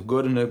trade-offs, the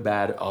good and the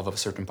bad of a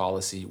certain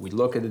policy, we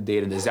look at the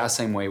data in the exact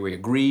same way, we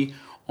agree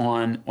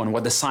on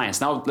what the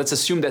science. Now, let's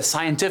assume that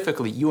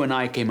scientifically, you and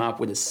I came up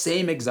with the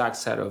same exact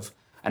set of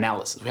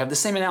analysis. We have the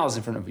same analysis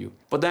in front of you,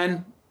 but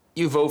then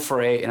you vote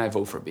for A and I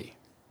vote for B.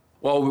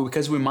 Well,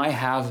 because we might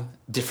have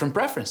different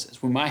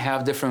preferences. We might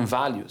have different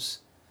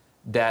values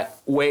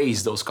that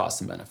weighs those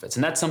costs and benefits.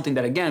 And that's something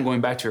that, again, going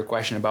back to your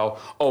question about,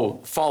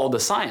 follow the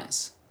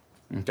science.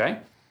 Okay?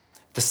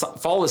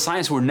 Follow the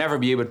science, we'll never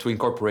be able to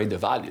incorporate the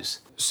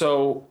values.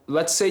 So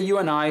let's say you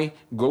and I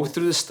go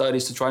through the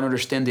studies to try to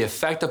understand the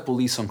effect of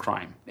police on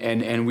crime.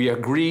 And we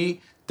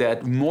agree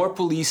that more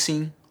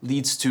policing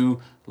leads to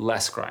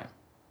less crime.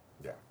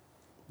 Yeah.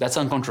 That's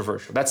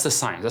uncontroversial. That's the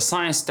science. The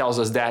science tells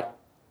us that,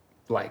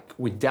 like,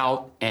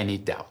 without any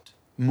doubt.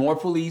 More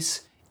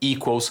police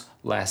equals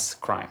less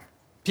crime.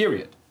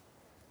 Period.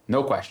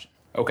 No question.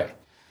 Okay.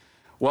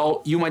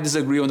 Well, you might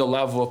disagree on the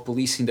level of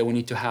policing that we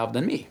need to have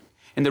than me.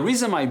 And the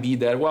reason might be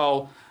that,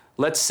 well,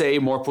 let's say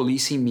more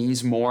policing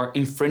means more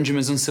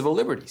infringements on civil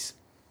liberties.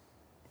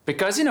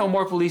 Because,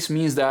 more police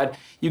means that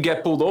you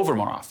get pulled over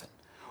more often.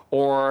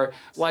 Or,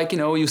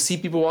 you see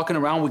people walking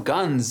around with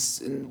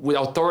guns, with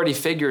authority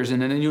figures,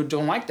 and then you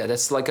don't like that.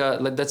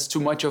 That's too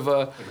much of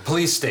a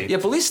police state. Yeah,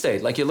 police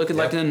state. Like you look at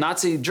like in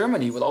Nazi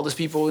Germany with all these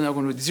people,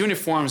 with these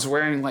uniforms,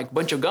 wearing like a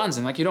bunch of guns,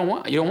 and you don't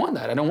want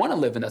that. I don't want to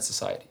live in that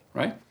society,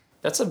 right?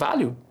 That's a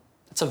value.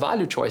 It's a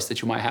value choice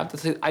that you might have to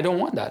say, I don't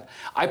want that.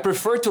 I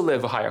prefer to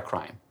live a higher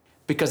crime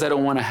because I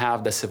don't want to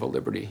have the civil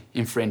liberty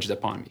infringed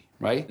upon me,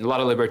 right? A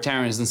lot of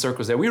libertarians in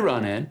circles that we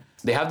run in,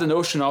 they have the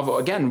notion of,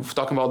 again,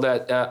 talking about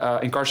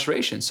that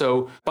incarceration.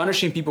 So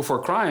punishing people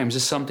for crimes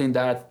is something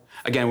that,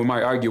 again, we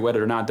might argue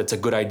whether or not that's a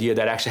good idea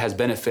that actually has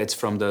benefits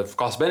from the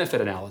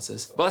cost-benefit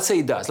analysis. But let's say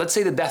it does. Let's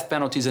say the death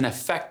penalty is an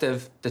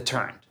effective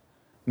deterrent,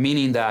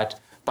 meaning that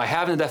by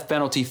having the death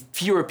penalty,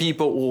 fewer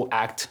people will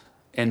act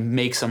and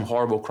make some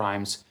horrible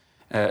crimes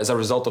as a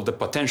result of the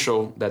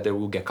potential that they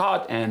will get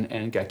caught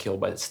and get killed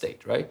by the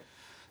state, right?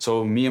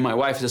 So me and my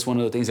wife, that's one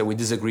of the things that we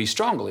disagree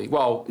strongly.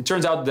 Well, it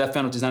turns out the death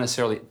penalty is not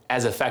necessarily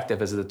as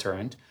effective as a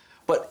deterrent,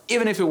 but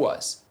even if it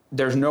was,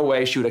 there's no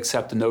way she would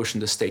accept the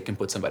notion the state can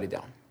put somebody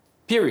down.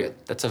 Period.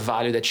 That's a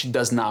value that she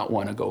does not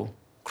want to go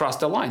cross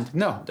the line.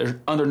 No, there's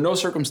under no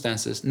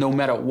circumstances, no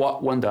matter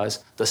what one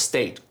does, the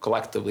state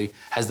collectively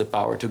has the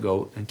power to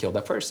go and kill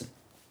that person.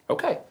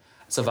 Okay,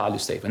 it's a value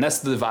statement.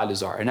 That's what the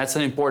values are, and that's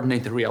an important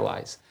thing to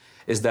realize.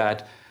 Is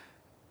that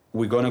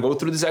we're going to go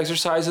through these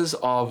exercises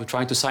of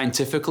trying to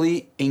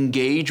scientifically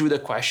engage with a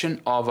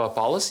question of a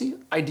policy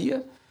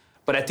idea.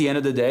 But at the end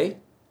of the day,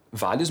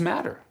 values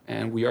matter.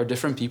 And we are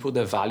different people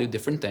that value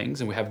different things.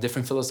 And we have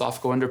different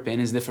philosophical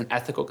underpinnings, different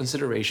ethical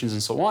considerations,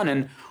 and so on.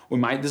 And we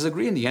might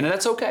disagree in the end, and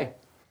that's okay.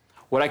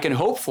 What I can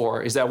hope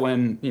for is that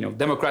when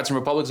Democrats and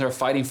Republicans are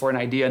fighting for an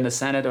idea in the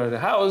Senate or the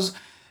House,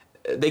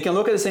 they can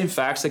look at the same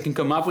facts, they can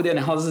come up with the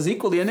analysis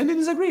equally, and then they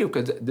disagree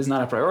because this is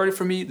not a priority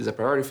for me, this is a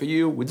priority for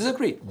you. We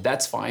disagree.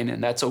 That's fine,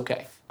 and that's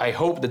okay. I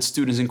hope that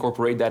students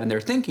incorporate that in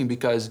their thinking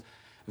because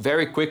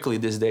very quickly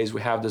these days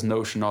we have this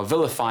notion of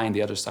vilifying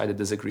the other side that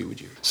disagree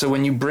with you. So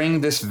when you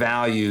bring this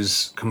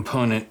values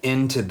component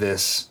into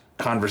this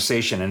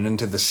conversation and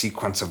into the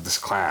sequence of this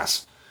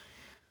class,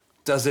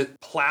 does it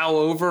plow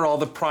over all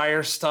the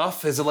prior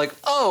stuff? Is it like,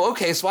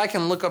 okay, so I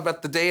can look up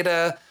at the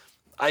data,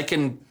 I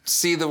can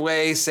see the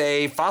way,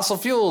 say, fossil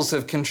fuels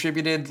have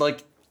contributed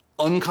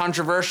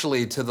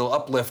uncontroversially to the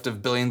uplift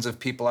of billions of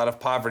people out of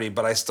poverty,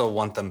 but I still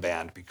want them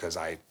banned because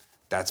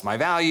that's my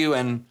value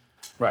and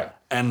right.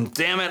 And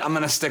damn it, I'm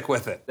gonna stick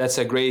with it. That's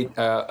a great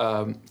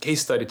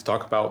case study to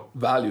talk about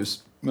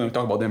values when we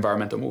talk about the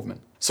environmental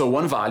movement. So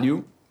one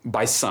value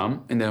by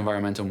some in the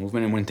environmental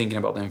movement and when thinking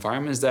about the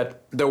environment is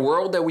that the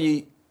world that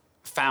we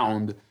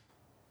found,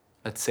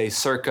 let's say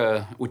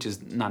circa, which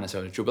is not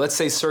necessarily true, but let's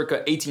say circa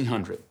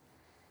 1800,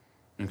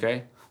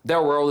 okay?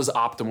 Their world is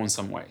optimal in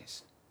some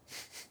ways,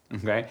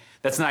 okay?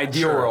 That's an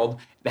ideal world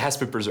that has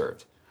to be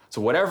preserved.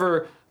 So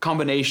whatever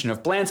combination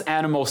of plants,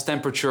 animals,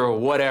 temperature,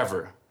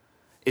 whatever,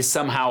 is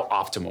somehow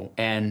optimal.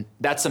 And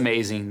that's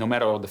amazing, no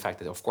matter the fact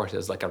that, of course,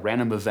 there's like a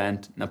random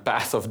event and a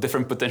path of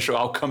different potential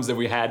outcomes that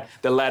we had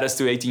that led us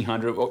to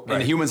 1800. Right.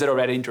 And humans had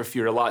already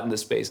interfered a lot in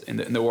this space, in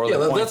the world. Yeah,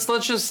 let's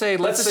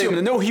assume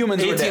that no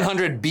humans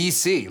 1800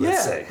 BC,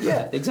 let's say.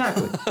 Yeah,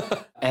 exactly.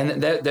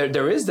 And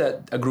there is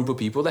a group of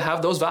people that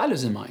have those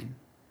values in mind.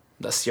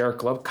 The Sierra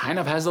Club kind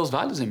of has those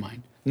values in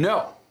mind.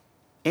 No,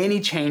 any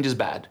change is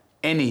bad.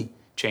 Any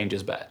change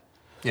is bad.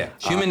 Yeah,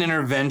 human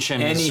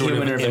intervention is sort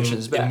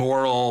of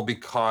immoral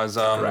because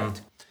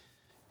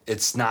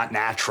it's not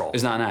natural.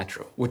 It's not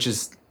natural, which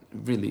is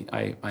really,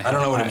 I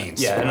don't know what it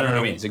means. Yeah, I don't know what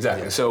it means,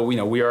 exactly. Yeah. So,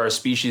 we are a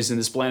species in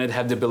this planet,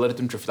 have the ability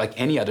to interfere, like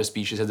any other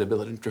species has the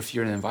ability to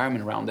interfere in the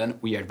environment around them.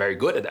 We are very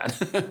good at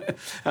that.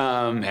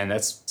 And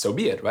that's, so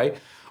be it, right?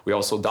 We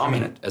also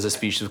dominant as a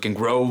species. We can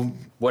grow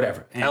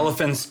whatever. And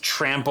Elephants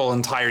trample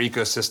entire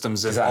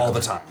ecosystems all the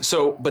time.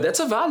 so, but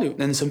that's a value.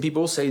 And some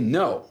people say,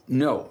 no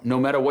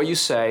matter what you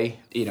say,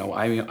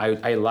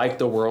 I like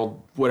the world,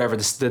 whatever,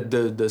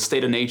 the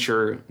state of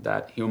nature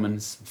that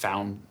humans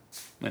found,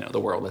 the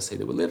world, let's say,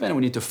 that we live in,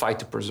 we need to fight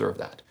to preserve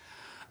that.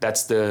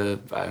 That's the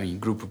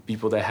group of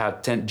people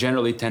that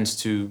generally tends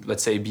to,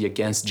 let's say, be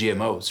against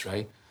GMOs,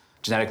 right?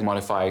 Genetically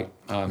modified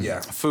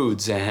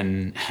foods.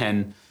 And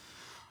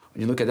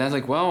when you look at that,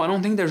 like, well, I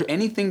don't think there's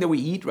anything that we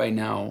eat right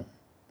now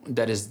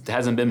that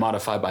hasn't been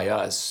modified by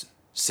us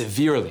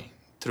severely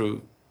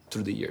through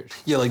the years.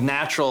 Yeah, like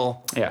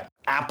natural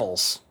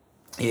apples.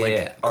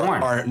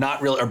 Corn are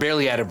not really, are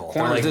barely edible.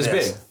 Corn is this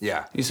big.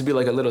 Yeah, it used to be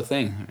like a little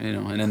thing,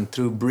 and then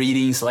through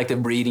breeding,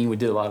 selective breeding, we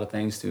did a lot of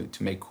things to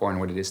make corn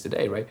what it is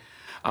today, right?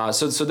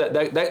 So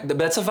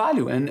that's a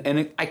value,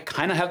 and I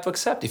kind of have to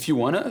accept. If you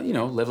want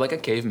to, live like a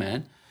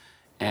caveman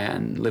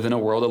and live in a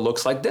world that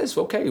looks like this,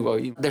 okay, well,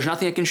 there's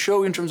nothing I can show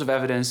you in terms of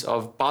evidence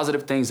of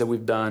positive things that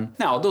we've done.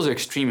 Now, those are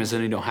extremists,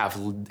 and you don't have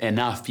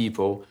enough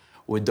people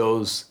with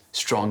those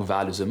strong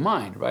values in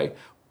mind, right?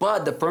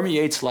 But that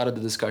permeates a lot of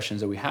the discussions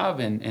that we have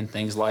and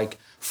things like,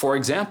 for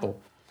example,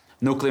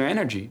 nuclear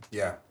energy.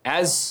 Yeah.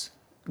 As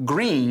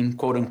green,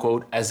 quote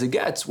unquote, as it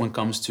gets when it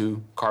comes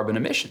to carbon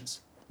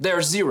emissions.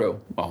 There's zero.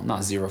 Well,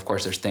 not zero, of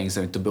course, there's things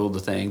to build the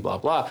thing, blah,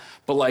 blah.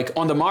 But like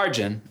on the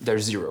margin,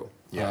 there's zero.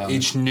 Yeah.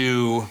 Each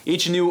new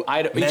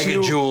item,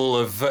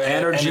 megajoule of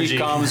energy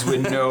comes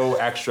with no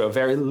extra,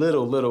 very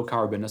little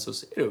carbon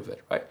associated with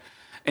it, right?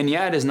 And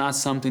yet, it's not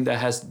something that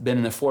has been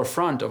in the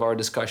forefront of our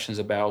discussions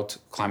about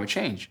climate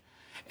change.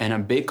 And a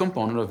big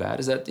component of that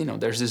is that,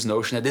 there's this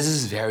notion that this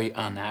is very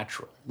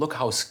unnatural. Look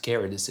how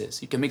scary this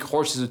is. You can make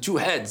horses with two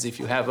heads if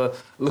you have a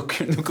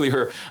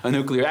nuclear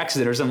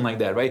accident or something like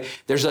that, right?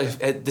 There's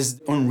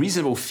this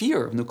unreasonable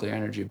fear of nuclear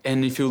energy.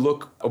 And if you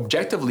look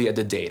objectively at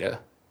the data,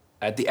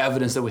 at the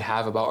evidence that we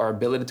have about our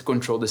ability to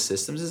control the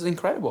systems, it's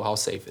incredible how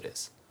safe it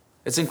is.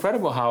 It's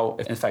incredible how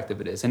effective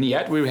it is. And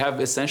yet we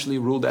have essentially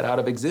ruled that out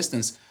of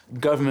existence.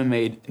 Government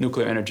made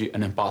nuclear energy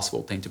an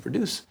impossible thing to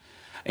produce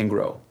and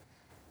grow.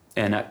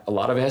 And a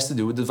lot of it has to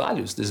do with the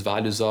values. These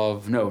values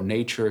of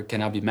nature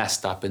cannot be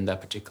messed up in that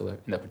particular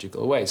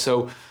way.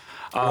 So,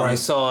 I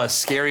saw a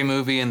scary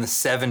movie in the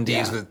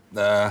 70s with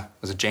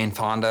was it Jane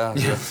Fonda?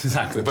 Yeah,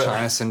 exactly.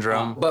 China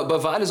syndrome. But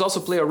values also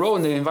play a role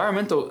in the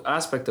environmental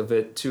aspect of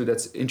it too.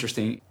 That's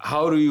interesting.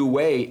 How do you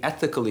weigh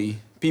ethically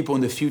people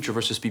in the future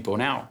versus people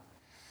now?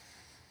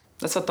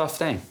 That's a tough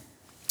thing.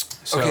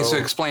 So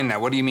explain that.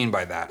 What do you mean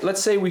by that?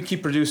 Let's say we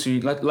keep producing.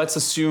 Let's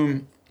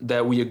assume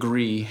that we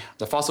agree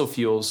that fossil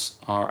fuels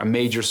are a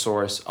major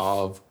source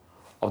of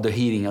the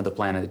heating of the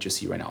planet that you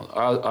see right now.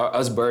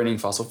 Us burning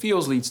fossil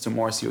fuels leads to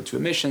more CO2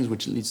 emissions,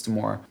 which leads to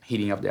more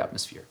heating of the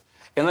atmosphere.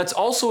 And let's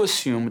also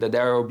assume that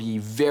there will be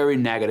very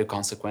negative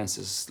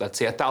consequences, let's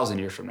say 1,000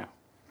 years from now.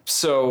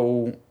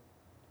 So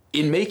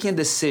in making a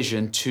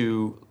decision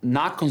to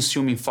not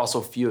consuming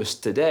fossil fuels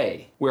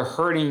today, we're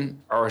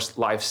hurting our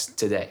lives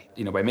today.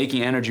 By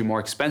making energy more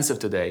expensive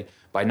today,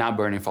 by not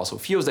burning fossil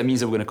fuels, that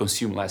means that we're going to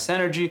consume less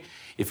energy.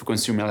 If we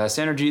consume less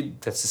energy,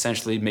 that's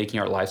essentially making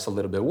our lives a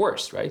little bit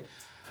worse, right?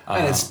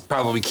 And it's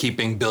probably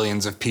keeping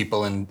billions of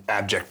people in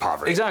abject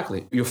poverty.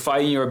 Exactly. You're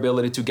fighting your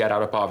ability to get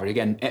out of poverty.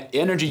 Again,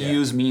 energy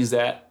use means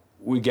that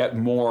we get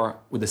more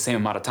with the same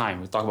amount of time.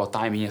 We talk about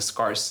time being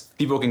scarce.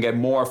 People can get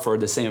more for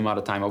the same amount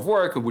of time of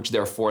work, which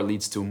therefore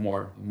leads to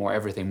more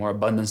everything, more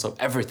abundance of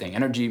everything.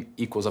 Energy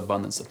equals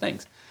abundance of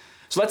things.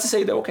 So let's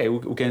say that, okay,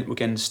 we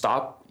can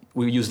stop,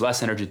 we use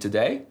less energy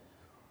today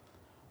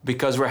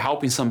because we're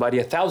helping somebody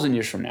 1,000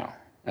 years from now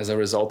as a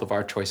result of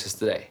our choices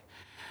today.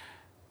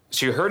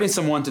 So you're hurting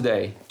someone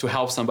today to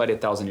help somebody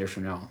 1,000 years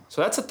from now.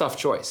 So that's a tough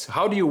choice.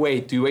 How do you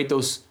weight? Do you weight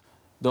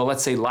the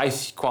let's say,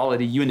 life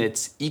quality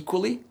units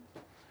equally?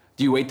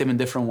 Do you weight them in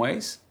different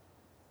ways?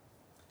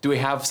 Do we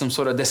have some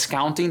sort of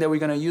discounting that we're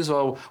going to use?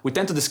 Well, we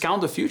tend to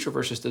discount the future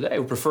versus today.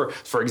 We prefer,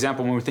 for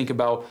example, when we think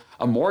about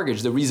a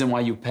mortgage, the reason why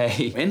you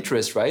pay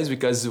interest, right, is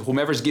because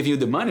whomever's giving you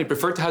the money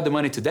prefer to have the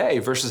money today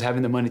versus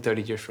having the money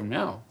 30 years from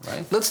now,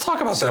 right? Let's talk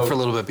about that for a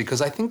little bit,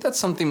 because I think that's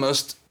something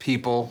most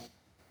people,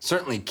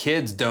 certainly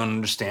kids, don't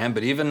understand,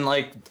 but even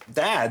like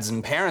dads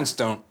and parents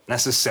don't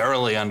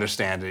necessarily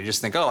understand it. You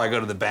just think, I go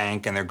to the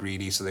bank and they're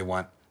greedy, so they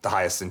want the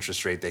highest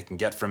interest rate they can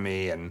get from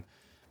me.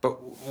 But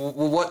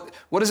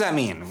what does that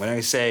mean when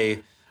I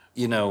say,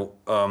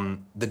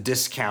 the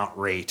discount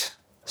rate?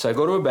 So I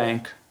go to a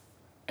bank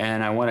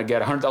and I want to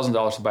get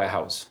 $100,000 to buy a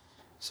house.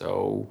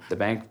 So the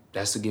bank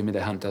has to give me the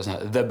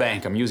 $100,000. The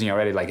bank, I'm using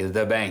already like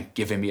the bank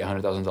giving me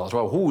 $100,000.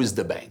 Well, who is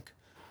the bank?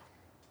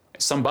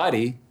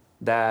 Somebody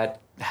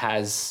that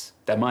has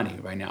that money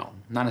right now,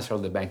 not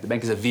necessarily the bank. The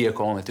bank is a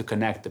vehicle only to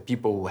connect the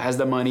people who has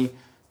the money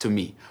to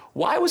me.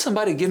 Why would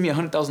somebody give me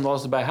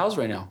 $100,000 to buy a house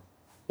right now?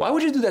 Why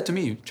would you do that to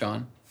me,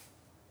 John?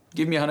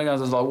 Give me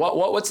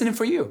 $100,000. What's in it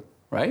for you,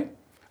 right?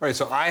 Right,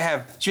 so I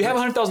have... So you have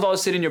 $100,000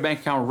 sitting in your bank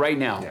account right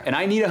now, Yeah. and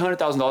I need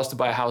 $100,000 to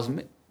buy a house.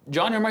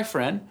 John, you're my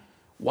friend.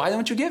 Why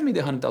don't you give me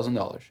the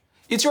 $100,000?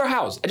 It's your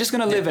house. I'm just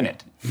gonna live in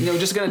it.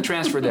 Just gonna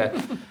transfer that.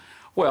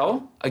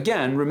 Well,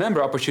 again,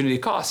 remember opportunity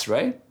costs,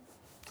 right?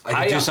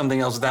 I can do something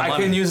else with that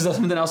money. I can use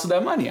something else with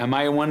that money. I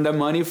might want that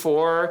money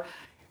for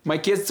my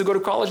kids to go to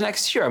college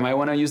next year. I might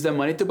want to use that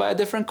money to buy a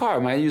different car. I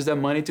might use that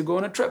money to go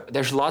on a trip.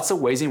 There's lots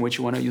of ways in which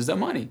you want to use that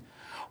money.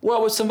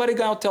 Well, if somebody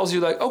now tells you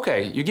like,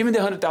 okay, you give me the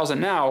 $100,000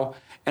 now,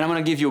 and I'm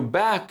going to give you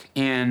back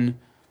in,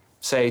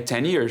 say,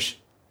 10 years,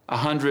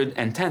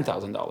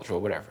 $110,000 or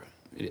whatever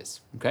it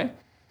is, okay?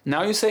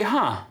 Now you say,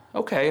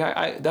 okay,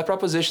 that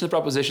proposition, the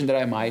proposition that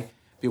I might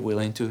be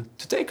willing to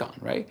take on,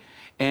 right?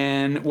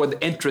 And what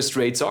the interest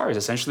rates are is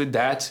essentially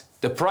that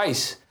the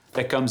price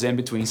that comes in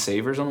between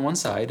savers on one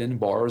side and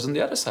borrowers on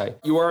the other side.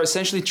 You are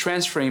essentially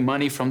transferring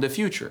money from the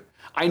future.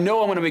 I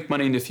know I want to make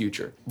money in the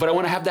future, but I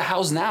want to have the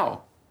house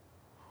now.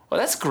 Well,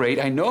 that's great.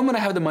 I know I'm going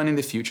to have the money in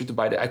the future to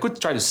buy that. I could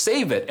try to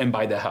save it and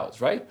buy the house,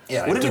 right?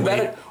 Yeah. Wouldn't it be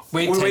better?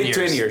 Wait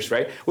 10 years,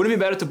 right? Wouldn't it be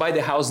better to buy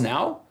the house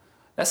now?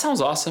 That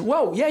sounds awesome.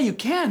 Well, yeah, you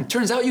can.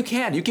 Turns out you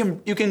can.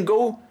 You can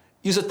go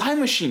use a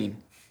time machine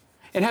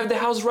and have the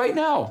house right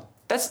now.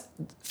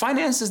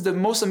 Finance is the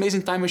most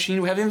amazing time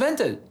machine we have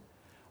invented,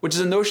 which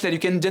is a notion that you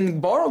can then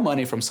borrow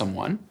money from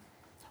someone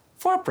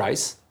for a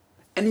price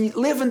and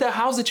live in the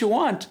house that you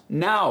want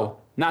now,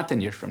 not 10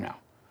 years from now.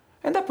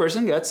 And that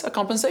person gets a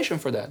compensation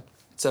for that.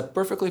 It's a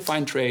perfectly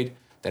fine trade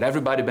that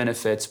everybody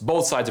benefits.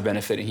 Both sides are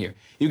benefiting here.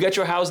 You get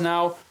your house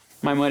now,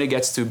 my money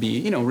gets to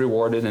be,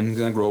 rewarded and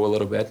gonna grow a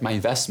little bit. My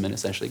investment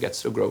essentially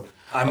gets to grow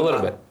a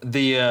little bit.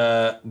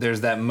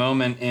 There's that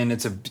moment in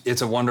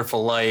It's a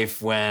Wonderful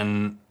Life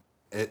when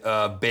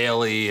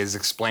Bailey is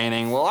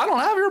explaining, well, I don't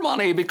have your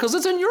money because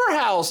it's in your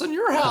house, and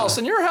your house,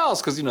 and your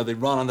house, because they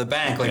run on the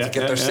bank to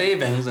get their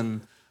savings,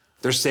 and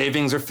their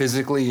savings are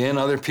physically in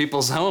other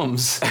people's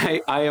homes.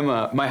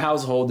 My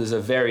household is a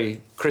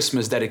very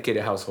Christmas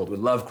dedicated household. We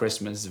love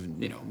Christmas,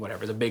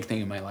 whatever, it's a big thing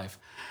in my life.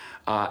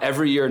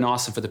 Every year in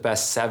Austin for the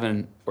past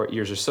 7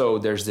 years or so,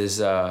 there's this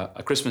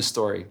A Christmas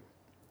Story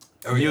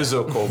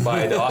musical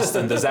by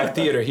the Zach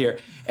Theater here,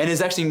 and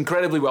it's actually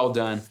incredibly well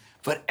done.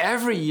 But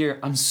every year,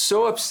 I'm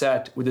so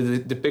upset with the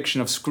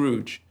depiction of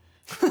Scrooge.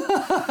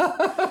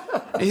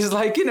 He's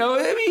like,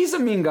 he's a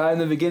mean guy in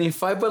the beginning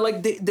fight, but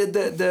like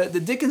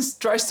the Dickens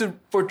tries to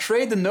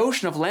portray the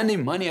notion of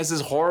lending money as this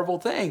horrible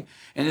thing.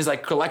 And he's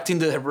like collecting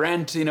the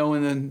rent, in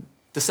the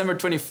December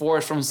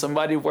 24th from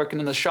somebody working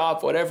in the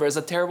shop, whatever, as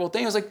a terrible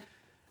thing. I was like,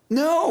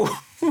 no.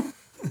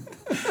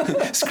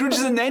 Scrooge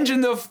is an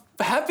engine of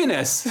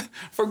happiness,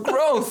 for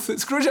growth.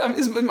 Scrooge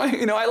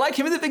I like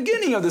him in the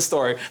beginning of the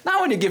story. Not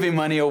when you're giving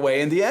money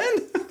away in the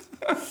end.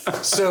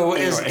 So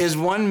is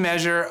one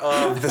measure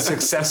of the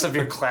success of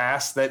your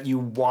class that you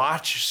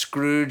watch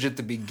Scrooge at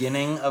the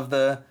beginning of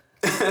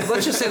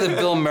let's just say the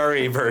Bill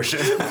Murray version,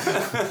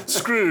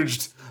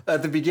 Scrooged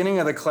at the beginning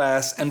of the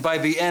class, and by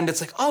the end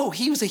it's like, oh,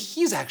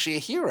 he's actually a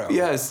hero.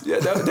 Yes, yeah,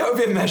 that would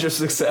be a measure of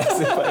success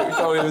if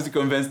I was to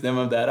convince them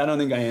of that. I don't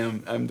think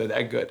I'm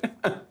that good.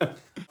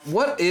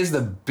 What is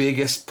the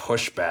biggest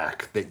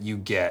pushback that you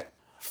get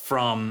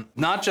from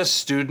not just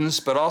students,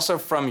 but also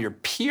from your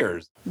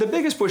peers? The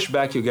biggest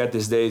pushback you get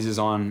these days is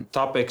on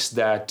topics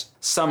that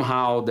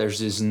somehow there's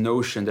this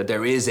notion that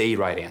there is a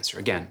right answer.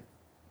 Again,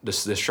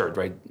 this shirt,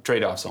 right?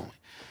 Trade-offs only.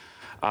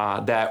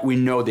 That we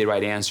know the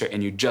right answer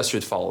and you just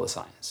should follow the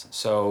science.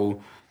 So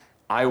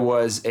I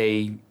was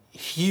a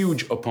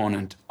huge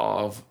opponent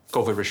of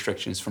COVID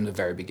restrictions from the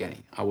very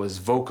beginning. I was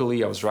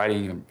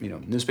writing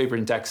newspaper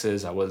in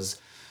Texas. I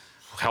was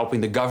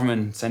helping the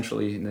government,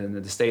 essentially, in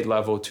the state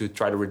level, to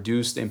try to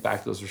reduce the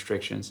impact of those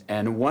restrictions.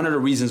 And one of the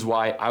reasons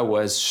why I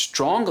was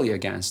strongly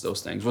against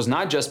those things was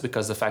not just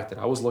because the fact that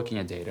I was looking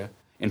at data,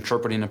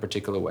 interpreting in a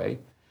particular way,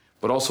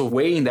 but also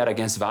weighing that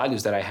against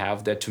values that I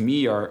have that to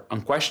me are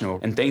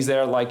unquestionable. And things that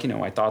are like,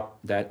 I thought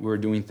that we were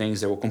doing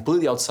things that were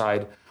completely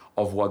outside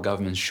of what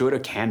government should or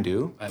can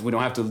do. We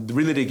don't have to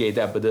really litigate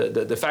that, but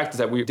the fact is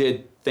that we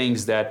did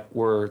things that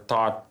were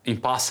thought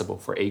impossible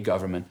for a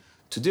government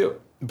to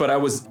do. But I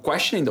was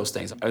questioning those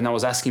things, and I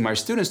was asking my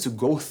students to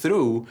go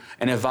through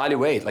and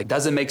evaluate,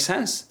 does it make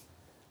sense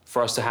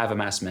for us to have a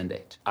mask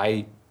mandate?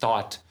 I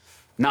thought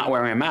not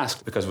wearing a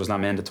mask because it was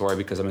not mandatory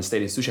because I'm a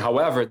state institution.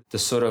 However, the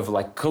sort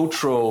of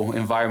cultural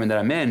environment that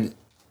I'm in,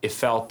 it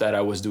felt that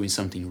I was doing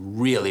something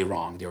really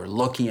wrong. They were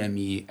looking at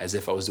me as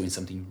if I was doing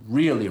something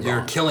really wrong.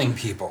 You're killing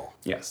people.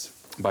 Yes,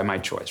 by my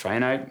choice,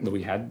 right? And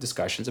we had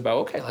discussions about,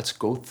 okay, let's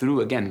go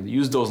through again,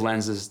 use those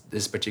lenses,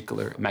 this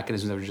particular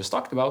mechanism that we just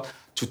talked about,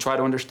 to try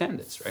to understand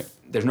this, right?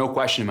 There's no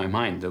question in my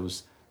mind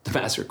the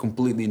masks are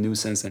completely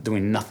nuisance and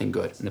doing nothing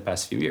good in the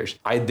past few years.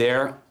 I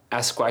dare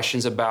ask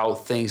questions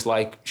about things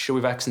like, should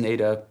we vaccinate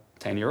a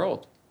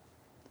 10-year-old?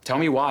 Tell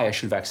me why I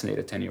should vaccinate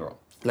a 10-year-old.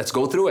 Let's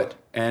go through it.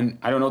 And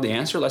I don't know the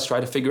answer. Let's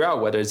try to figure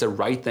out whether it's the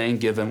right thing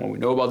given what we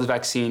know about the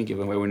vaccine,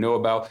 given what we know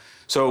about.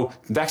 So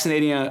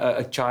vaccinating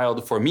a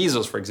child for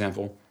measles, for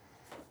example,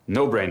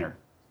 no-brainer.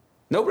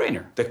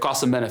 No-brainer. The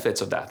costs and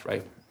benefits of that,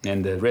 right?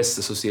 and the risks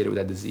associated with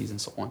that disease and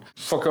so on.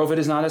 For COVID,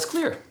 it's not as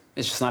clear.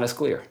 It's just not as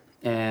clear.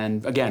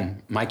 And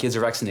again, my kids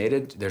are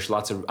vaccinated. There's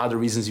lots of other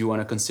reasons you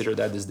want to consider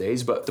that these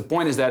days. But the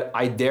point is that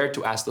I dare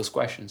to ask those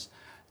questions.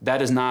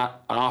 That is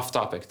not an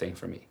off-topic thing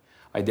for me.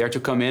 I dare to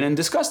come in and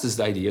discuss these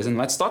ideas and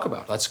let's talk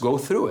about it. Let's go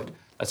through it.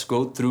 Let's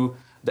go through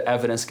the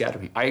evidence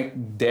gathering. I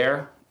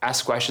dare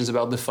ask questions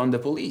about defund the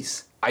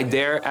police. I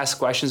dare ask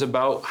questions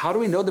about how do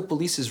we know the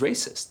police is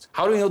racist?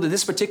 How do we know that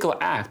this particular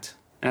act,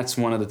 and that's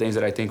one of the things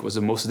that I think was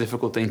the most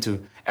difficult thing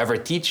to ever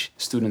teach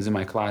students in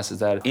my class, is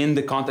that in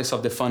the context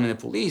of defunding the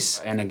police,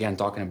 and again,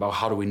 talking about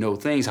how do we know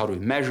things, how do we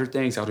measure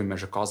things, how do we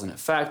measure cause and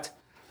effect,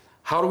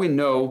 how do we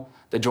know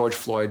that George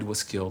Floyd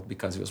was killed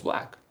because he was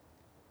black?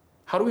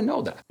 How do we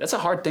know that? That's a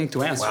hard thing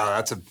to answer.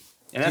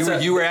 Wow,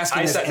 you were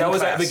asking this in that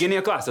was class. at the beginning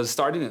of class.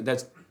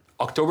 That's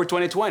October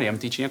 2020. I'm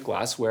teaching a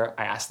class where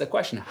I asked the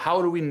question,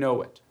 how do we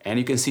know it? And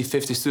you can see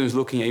 50 students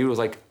looking at you. It was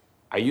like,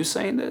 are you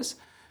saying this?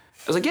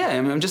 I was like, yeah,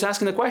 I'm just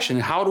asking the question.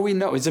 How do we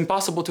know? It's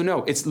impossible to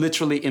know. It's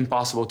literally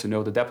impossible to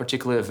know that that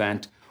particular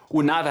event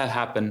would not have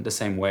happened the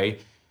same way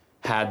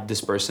had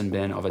this person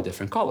been of a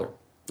different color.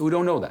 We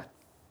don't know that,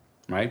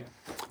 right?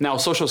 Now,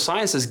 social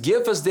sciences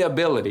give us the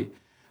ability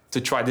to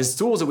try, these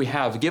tools that we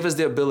have give us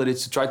the ability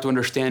to try to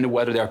understand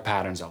whether there are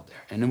patterns out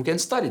there. And then we can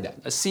study that.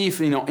 Let's see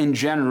if, in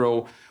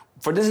general,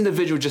 for this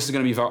individual, just is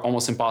going to be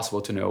almost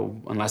impossible to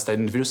know unless that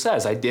individual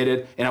says, I did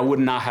it and I would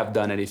not have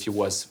done it if he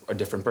was a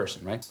different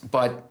person, right?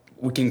 But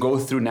we can go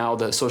through now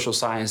the social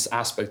science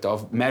aspect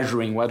of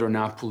measuring whether or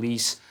not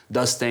police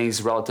does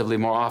things relatively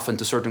more often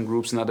to certain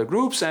groups than other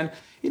groups. And,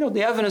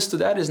 the evidence to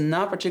that is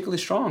not particularly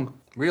strong.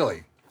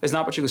 Really? It's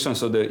not particularly strong.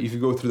 So if you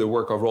go through the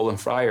work of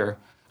Roland Fryer,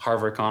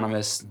 Harvard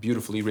economist,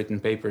 beautifully written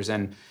papers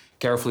and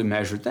carefully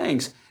measured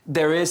things,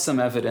 there is some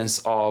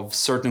evidence of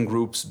certain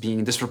groups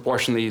being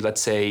disproportionately,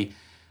 let's say,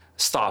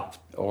 stopped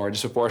or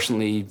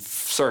disproportionately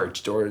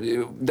searched, or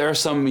there are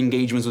some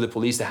engagements with the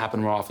police that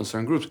happen more often in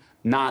certain groups,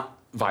 not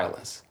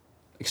violence.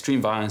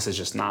 Extreme violence is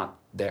just not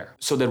there.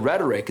 So the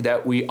rhetoric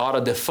that we ought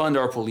to defund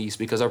our police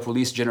because our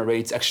police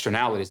generates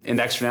externalities, and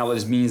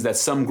externalities means that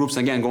some groups,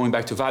 again, going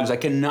back to values, I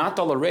cannot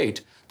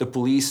tolerate the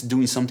police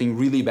doing something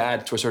really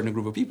bad to a certain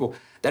group of people.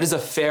 That is a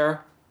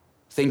fair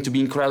thing to be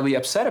incredibly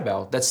upset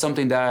about. That's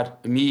something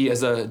that me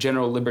as a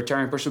general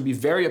libertarian person would be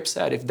very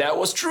upset if that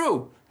was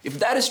true, if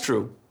that is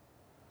true.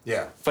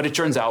 Yeah. But it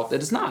turns out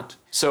that it's not.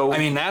 So I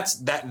mean,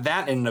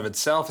 that in and of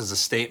itself is a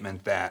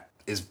statement that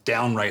is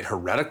downright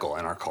heretical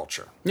in our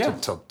culture. Yeah.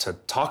 To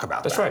talk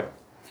about That's that. right.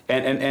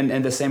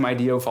 And the same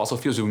idea of fossil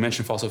fuels. We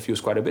mentioned fossil fuels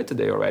quite a bit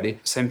today already.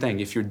 Same thing.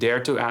 If you dare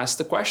to ask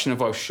the question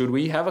of, should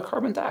we have a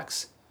carbon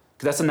tax?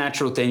 Because that's a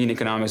natural thing in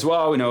economics.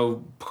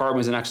 Well, carbon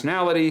is an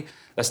externality.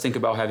 Let's think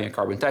about having a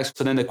carbon tax.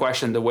 So then the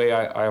question, the way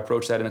I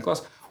approach that in the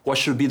class, what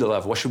should be the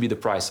level? What should be the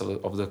price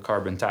of the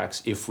carbon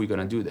tax if we're going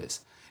to do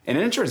this? And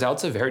then it turns out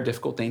it's a very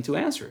difficult thing to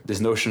answer.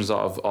 These notions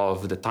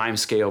of the time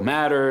scale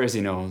matters,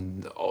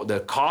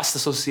 the cost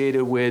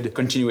associated with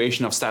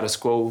continuation of status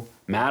quo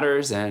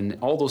matters, and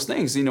all those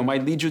things,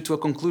 might lead you to a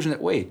conclusion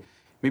that, wait,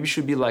 maybe it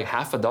should be like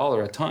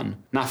 $50 a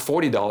ton, not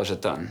 $40 a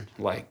ton,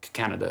 like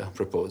Canada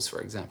proposed, for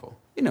example.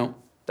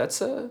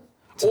 That's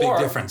It's a big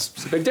difference.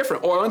 It's a big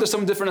difference. Or under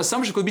some different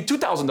assumption, it could be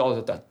 $2,000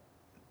 a ton.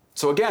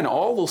 So again,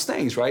 all those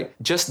things, right?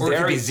 Or it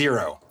could be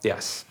zero.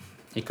 Yes,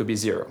 it could be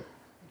zero.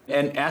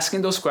 And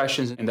asking those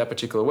questions in that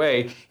particular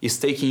way is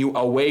taking you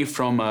away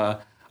from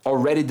a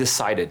already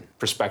decided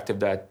perspective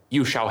that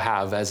you shall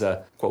have as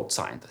a, quote,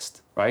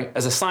 scientist, right?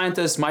 As a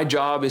scientist, my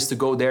job is to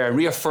go there and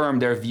reaffirm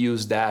their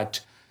views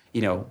that,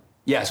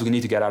 yes, we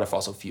need to get out of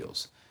fossil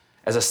fuels.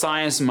 As a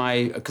science,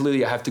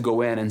 clearly I have to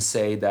go in and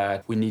say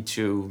that we need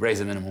to raise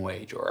the minimum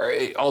wage, or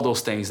all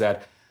those things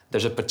that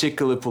there's a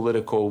particular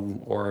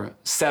political or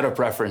set of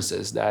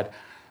preferences that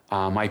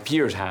my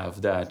peers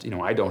have that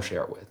I don't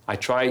share with. I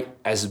try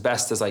as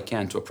best as I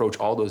can to approach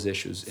all those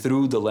issues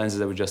through the lenses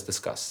that we just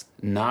discussed.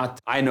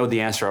 Not, I know the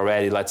answer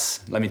already,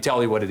 let me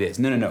tell you what it is.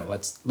 No,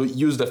 let's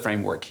use the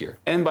framework here.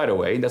 And by the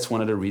way, that's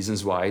one of the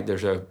reasons why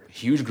there's a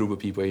huge group of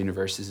people at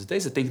universities these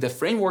days that think the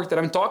framework that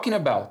I'm talking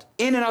about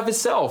in and of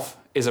itself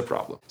is a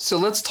problem. So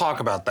let's talk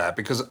about that,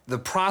 because the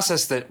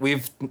process that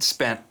we've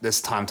spent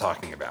this time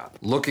talking about,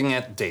 looking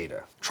at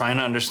data, trying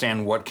to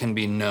understand what can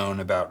be known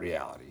about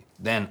reality,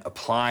 then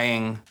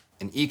applying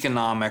an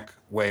economic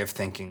way of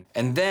thinking,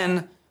 and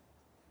then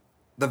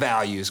the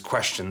values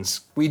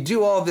questions. We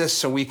do all this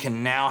so we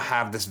can now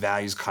have this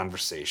values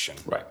conversation,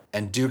 right,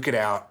 and duke it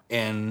out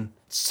in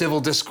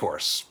civil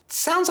discourse. It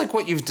sounds like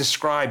what you've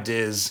described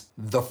is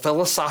the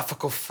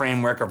philosophical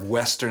framework of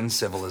Western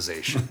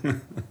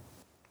civilization,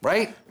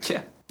 right?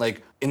 Yeah.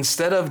 Like,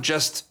 instead of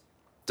just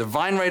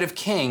divine right of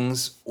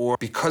kings, or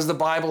because the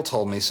Bible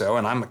told me so,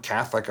 and I'm a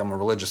Catholic, I'm a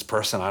religious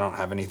person, I don't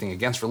have anything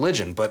against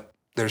religion, but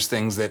there's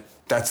things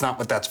that's not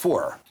what that's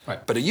for.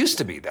 Right. But it used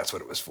to be that's what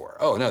it was for.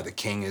 Oh no, the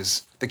king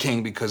is the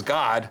king because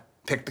God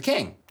picked the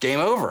king. Game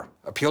over.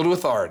 Appeal to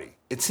authority.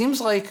 It seems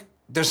like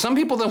there's some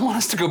people that want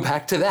us to go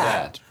back to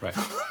that. Right.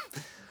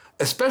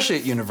 especially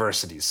at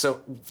universities.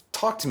 So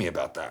talk to me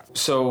about that.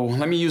 So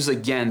let me use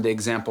again the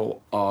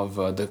example of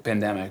the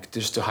pandemic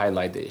just to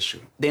highlight the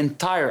issue. The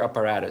entire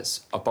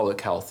apparatus of public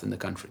health in the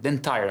country, the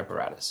entire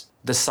apparatus,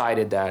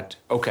 decided that,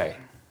 okay,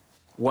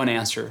 one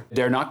answer,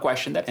 dare not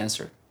question that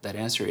answer. That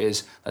answer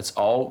is, let's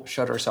all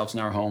shut ourselves in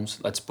our homes,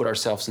 let's put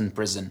ourselves in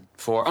prison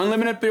for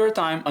unlimited period of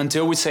time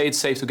until we say it's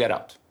safe to get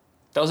out.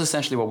 That was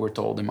essentially what we were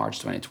told in March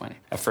 2020.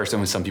 At first,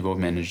 when some people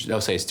managed,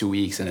 they'll say it's 2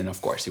 weeks, and then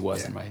of course it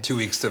wasn't, right? 2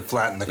 weeks to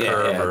flatten the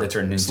curve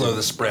or slow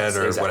the spread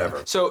or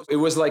whatever. So it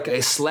was like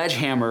a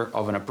sledgehammer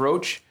of an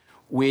approach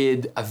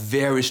with a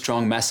very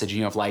strong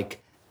messaging of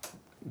like,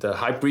 the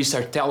high priests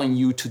are telling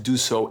you to do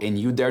so, and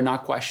you dare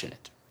not question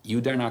it.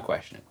 You dare not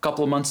question it. A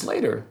couple of months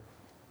later,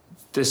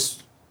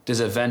 this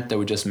event that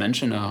we just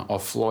mentioned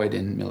of Floyd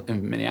in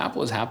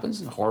Minneapolis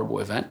happens, a horrible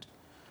event,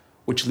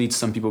 which leads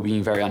some people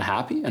being very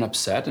unhappy and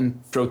upset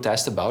and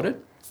protest about it,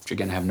 which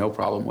again I have no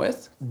problem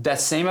with. That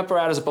same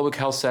apparatus of public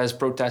health says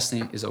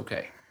protesting is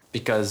okay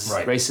because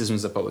racism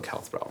is a public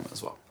health problem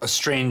as well. A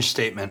strange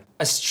statement.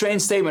 A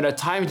strange statement. At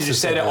times you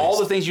just say that all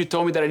the things you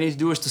told me that I need to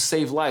do is to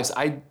save lives.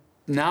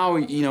 Now,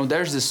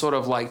 there's this sort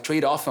of like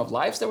trade-off of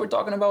lives that we're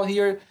talking about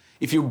here.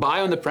 If you buy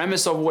on the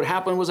premise of what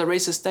happened was a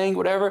racist thing,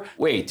 whatever,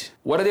 wait,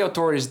 what are the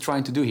authorities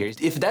trying to do here?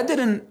 If that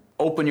didn't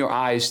open your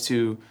eyes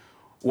to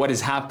what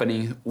is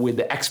happening with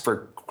the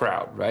expert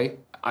crowd, right?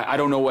 I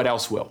don't know what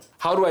else will.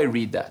 How do I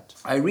read that?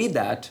 I read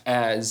that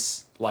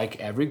as, like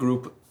every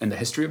group in the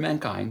history of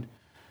mankind,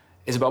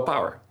 is about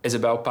power. It's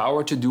about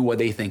power to do what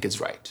they think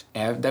is right.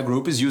 And that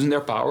group is using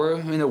their power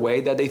in a way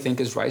that they think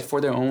is right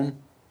for their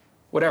own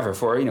whatever.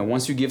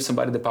 Once you give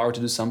somebody the power to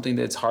do something,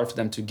 it's hard for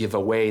them to give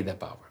away that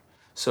power.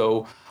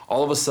 So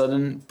all of a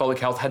sudden, public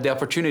health had the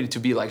opportunity to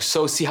be like,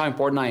 so see how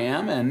important I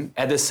am? And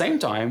at the same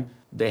time,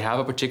 they have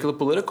a particular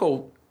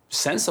political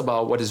sense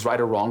about what is right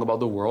or wrong about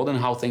the world and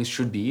how things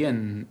should be,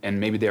 and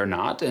maybe they're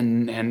not.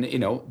 And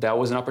that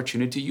was an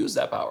opportunity to use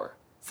that power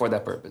for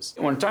that purpose.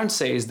 What I'm trying to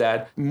say is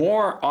that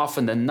more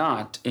often than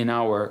not in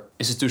our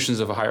institutions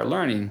of higher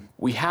learning,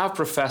 we have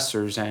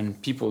professors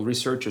and people,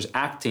 researchers,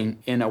 acting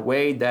in a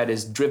way that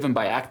is driven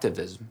by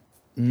activism,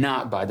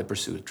 not by the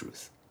pursuit of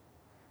truth.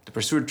 The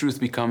pursuit of truth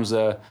becomes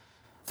an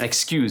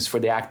excuse for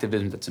the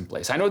activism that's in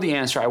place. I know the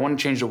answer. I want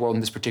to change the world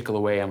in this particular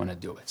way. I'm going to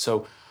do it.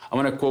 So I'm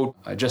going to quote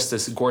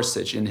Justice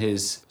Gorsuch in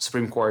his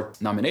Supreme Court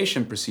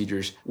nomination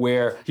procedures,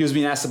 where he was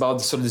being asked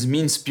about sort of this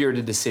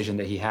mean-spirited decision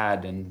that he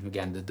had. And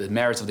again, the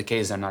merits of the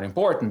case are not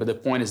important, but the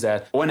point is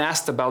that when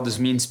asked about this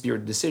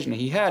mean-spirited decision that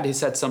he had, he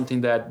said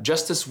something that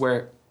justice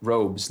wear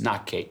robes,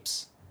 not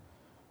capes.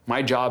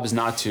 My job is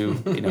not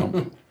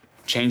to,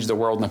 change the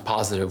world in a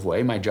positive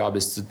way. My job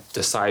is to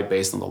decide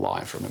based on the law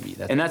in front of me.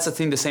 And that's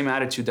the same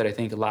attitude that I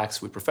think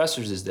lacks with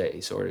professors these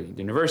days, or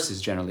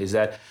universities generally, is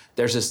that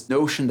there's this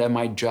notion that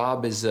my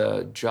job is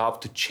a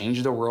job to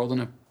change the world in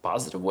a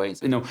positive way.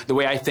 The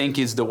way I think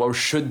is the world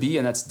should be,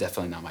 and that's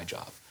definitely not my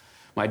job.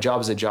 My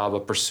job is a job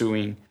of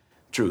pursuing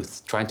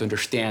truth, trying to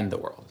understand the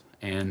world,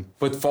 and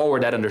put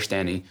forward that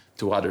understanding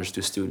to others,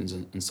 to students,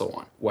 and so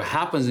on. What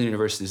happens in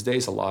universities these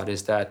days a lot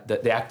is that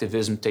the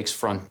activism takes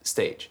front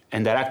stage.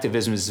 And that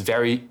activism is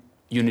very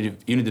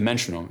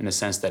unidimensional in the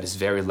sense that it's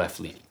very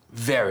left-leaning,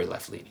 very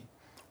left-leaning.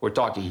 We're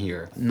talking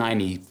here,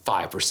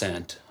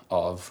 95%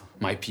 of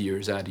my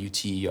peers at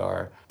UT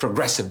are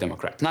progressive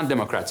Democrats. Not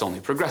Democrats only,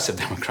 progressive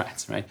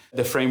Democrats, right?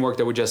 The framework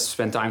that we just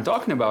spent time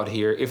talking about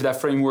here, if that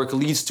framework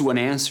leads to an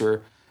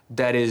answer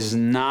that is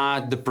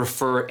not the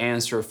preferred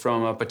answer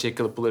from a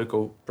particular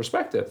political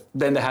perspective,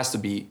 then that has to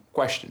be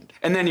questioned.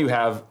 And then you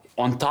have,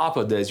 on top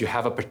of this, you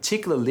have a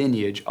particular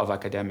lineage of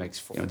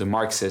academics, the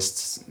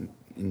Marxists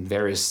in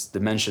various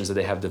dimensions that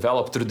they have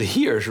developed through the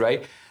years,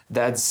 right?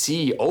 That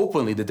see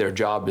openly that their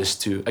job is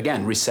to,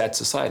 again, reset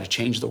society,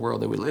 change the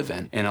world that we live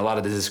in. And a lot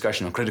of the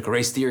discussion on critical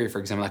race theory, for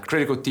example, like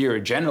critical theory,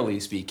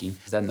 generally speaking,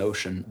 is that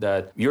notion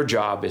that your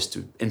job is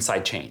to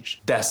incite change.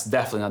 That's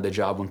definitely not the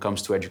job when it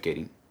comes to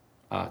educating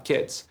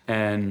kids.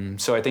 And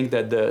so I think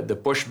that the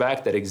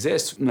pushback that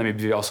exists, let me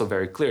be also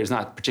very clear, is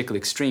not particularly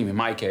extreme. In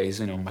my case,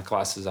 my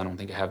classes, I don't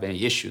think I have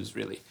any issues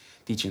really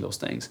teaching those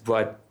things.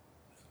 But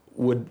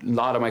would a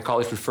lot of my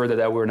colleagues prefer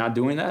that we're not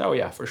doing that? Oh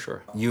yeah, for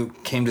sure. You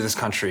came to this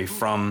country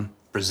from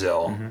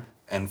Brazil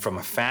and from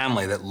a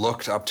family that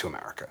looked up to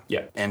America.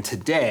 Yeah. And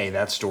today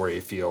that story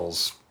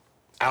feels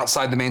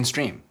outside the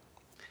mainstream.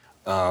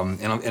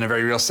 In a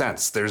very real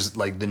sense. There's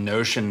like the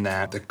notion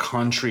that the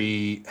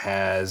country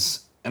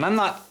has, and I'm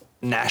not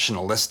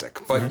nationalistic,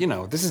 but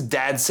this is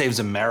Dad Saves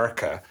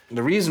America.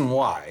 The reason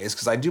why is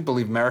because I do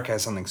believe America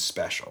has something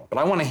special. But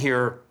I want to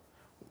hear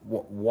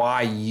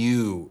why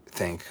you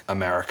think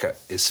America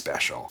is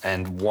special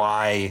and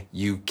why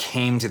you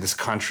came to this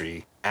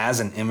country as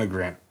an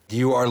immigrant.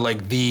 You are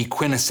like the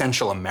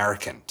quintessential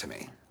American to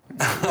me.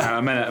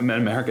 I'm an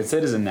American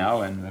citizen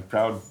now, and a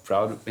proud,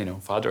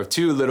 father of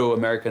two little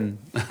American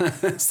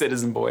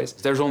citizen boys.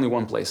 There's only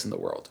one place in the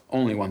world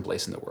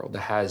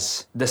that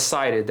has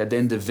decided that the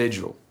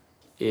individual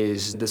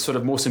is the sort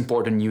of most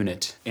important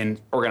unit in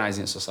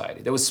organizing a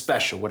society. That was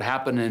special. What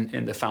happened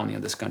in the founding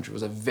of this country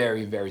was a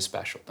very, very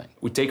special thing.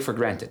 We take for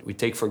granted. We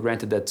take for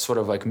granted that sort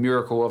of like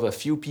miracle of a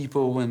few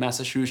people in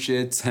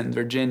Massachusetts and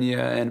Virginia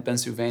and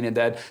Pennsylvania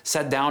that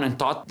sat down and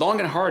thought long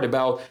and hard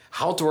about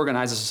how to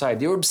organize a society.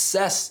 They were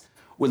obsessed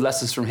with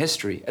lessons from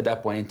history at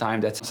that point in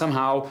time that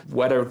somehow,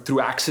 whether through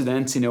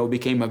accidents,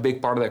 became a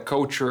big part of their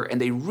culture,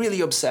 and they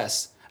really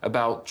obsessed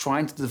about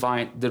trying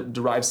to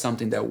derive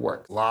something that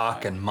worked.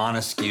 Locke and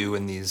Montesquieu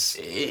and the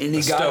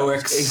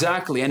Stoics.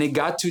 Exactly. And it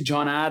got to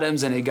John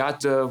Adams, and it got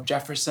to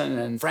Jefferson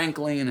and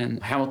Franklin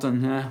and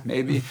Hamilton,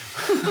 maybe.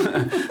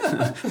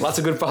 Lots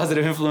of good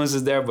positive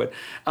influences there. But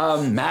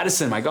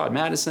Madison.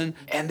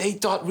 And they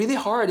thought really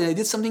hard, and they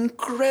did something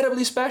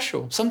incredibly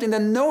special, something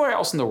that nowhere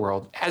else in the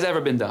world has ever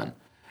been done.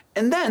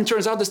 And then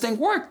turns out this thing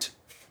worked.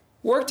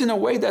 Worked in a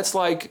way that's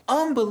like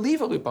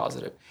unbelievably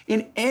positive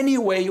in any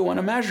way you want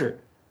to measure.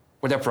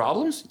 Were there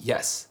problems?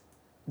 Yes.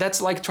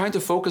 That's like trying to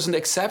focus on the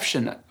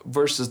exception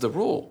versus the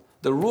rule.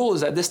 The rule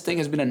is that this thing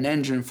has been an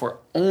engine for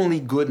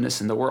only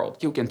goodness in the world.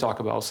 You can talk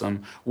about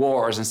some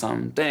wars and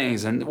some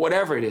things and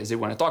whatever it is you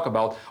want to talk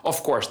about.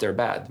 Of course, they're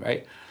bad,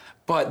 right?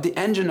 But the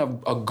engine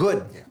of a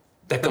good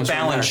that comes the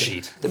from balance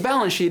America, sheet. The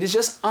balance sheet is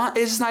just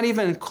it's not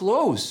even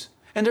close.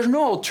 And there's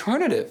no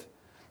alternative.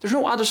 There's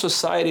no other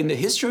society in the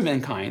history of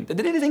mankind that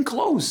did anything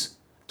close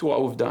to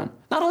what we've done.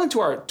 Not only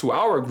to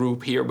our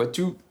group here, but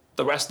to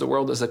the rest of the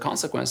world as a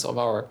consequence of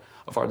our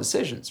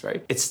decisions,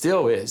 right? It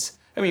still is.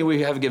 I mean,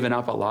 we have given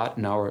up a lot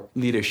in our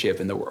leadership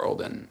in the world,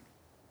 and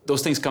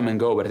those things come and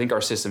go, but I think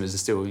our system is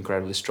still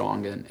incredibly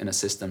strong and in a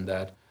system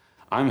that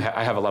I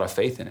have a lot of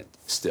faith in it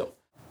still.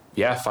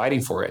 Yeah,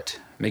 fighting for it,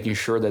 making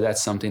sure that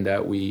that's something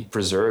that we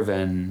preserve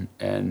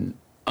and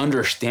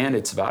understand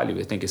its value,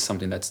 I think is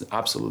something that's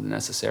absolutely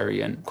necessary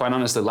and quite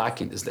honestly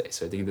lacking these days.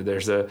 So I think that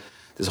there's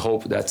this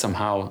hope that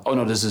somehow, oh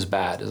no, this is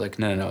bad. It's like,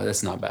 no,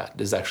 that's not bad.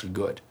 This is actually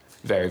good.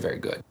 Very, very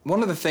good.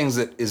 One of the things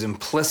that is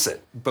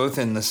implicit, both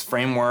in this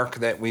framework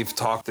that we've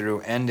talked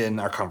through and in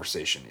our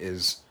conversation,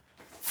 is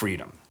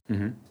freedom.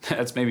 Mm-hmm.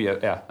 That's maybe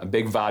a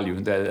big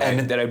value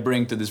that I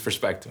bring to this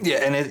perspective. Yeah,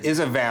 and it is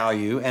a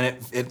value, and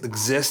it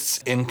exists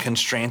in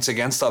constraints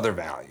against other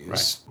values.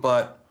 Right.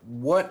 But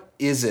what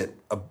is it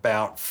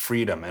about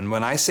freedom? And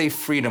when I say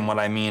freedom, what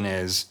I mean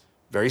is,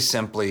 very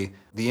simply,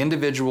 the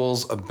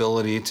individual's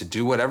ability to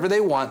do whatever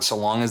they want so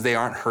long as they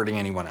aren't hurting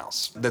anyone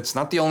else. That's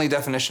not the only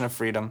definition of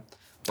freedom.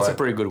 It's a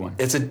pretty good one.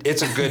 It's a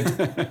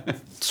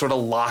good sort of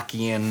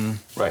Lockean,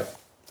 right,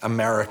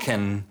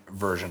 American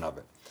version of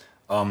it.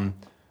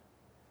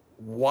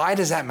 Why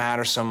does that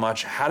matter so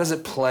much? How does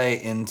it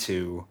play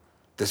into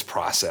this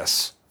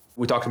process?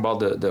 We talked about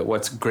the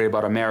what's great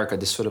about America,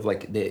 this sort of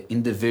like the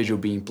individual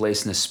being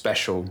placed in a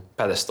special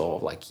pedestal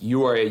of like,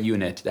 you are a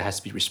unit that has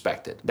to be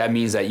respected. That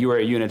means that you are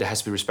a unit that has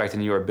to be respected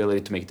in your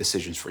ability to make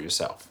decisions for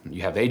yourself.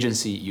 You have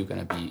agency, you're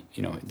gonna be,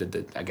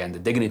 again, the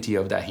dignity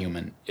of that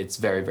human, it's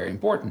very, very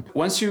important.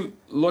 Once you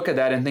look at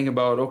that and think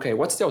about, okay,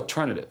 what's the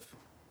alternative?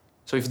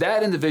 So if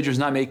that individual is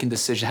not making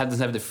decisions, doesn't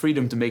have the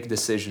freedom to make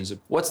decisions,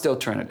 what's the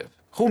alternative?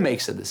 Who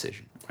makes a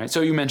decision? Right?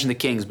 So you mentioned the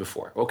kings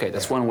before. Okay,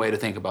 that's one way to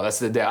think about it. That's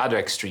the other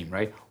extreme,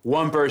 right?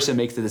 One person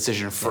makes the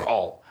decision for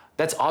all.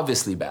 That's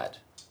obviously bad.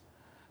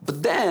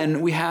 But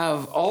then we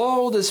have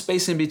all the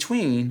space in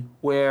between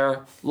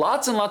where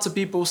lots and lots of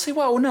people say,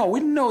 well, no, we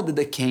know that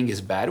the king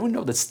is bad. We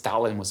know that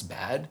Stalin was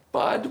bad.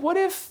 But what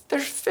if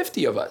there's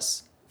 50 of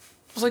us?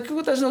 It's like,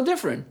 well, that's no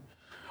different.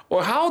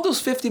 Or how those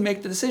 50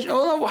 make the decision?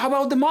 Oh, no, how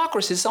about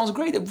democracy? It sounds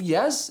great.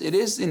 Yes, it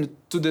is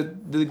to the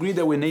degree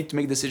that we need to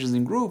make decisions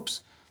in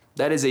groups.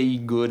 That is a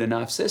good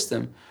enough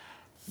system.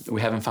 We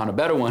haven't found a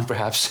better one,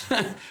 perhaps,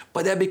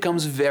 but that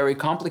becomes very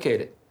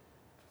complicated.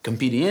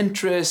 Competing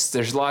interests,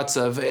 there's lots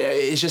of,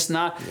 it's just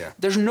not,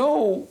 there's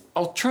no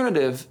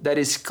alternative that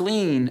is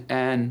clean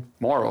and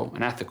moral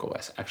and ethical,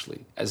 as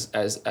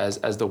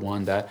the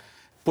one that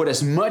put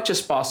as much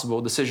as possible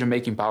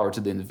decision-making power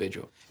to the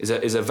individual.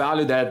 Is a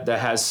value that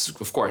has,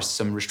 of course,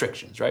 some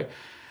restrictions, right?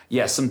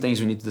 Yes, some things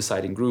we need to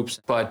decide in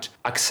groups, but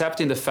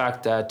accepting the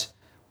fact that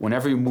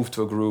whenever you move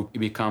to a group, it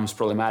becomes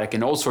problematic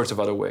in all sorts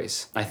of other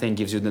ways. I think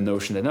gives you the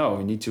notion that, no,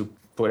 you need to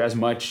put as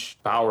much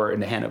power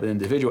in the hand of an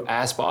individual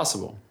as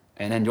possible.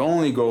 And then you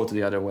only go to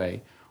the other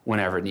way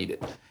whenever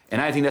needed. And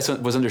I think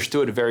that was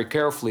understood very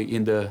carefully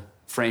in the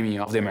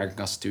framing of the American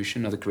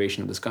Constitution, of the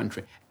creation of this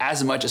country.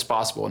 As much as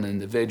possible in an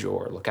individual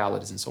or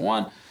localities and so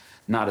on,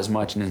 not as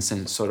much in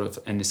sort of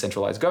a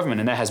centralized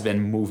government. And that has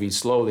been moving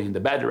slowly in the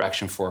bad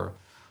direction for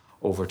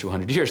over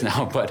 200 years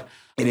now, but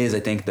it is, I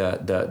think,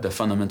 the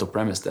fundamental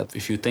premise that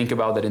if you think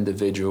about that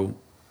individual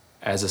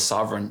as a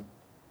sovereign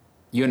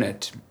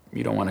unit,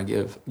 you don't want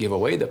to give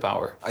away the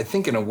power. I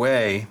think in a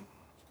way,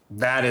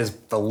 that is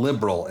the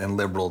liberal in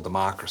liberal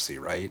democracy,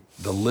 right?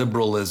 The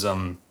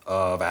liberalism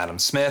of Adam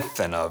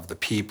Smith and of the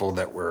people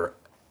that were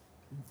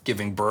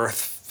giving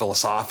birth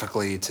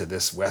philosophically to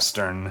this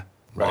Western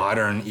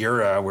modern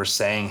era, we're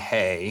saying,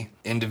 hey,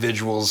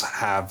 individuals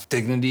have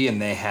dignity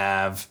and they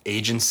have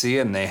agency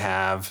and they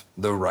have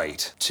the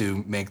right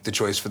to make the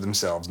choice for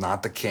themselves,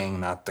 not the king,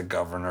 not the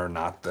governor,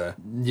 not the,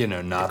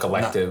 not the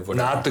collective,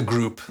 not the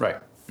group. Right,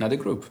 not the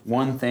group.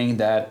 One thing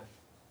that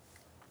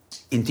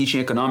in teaching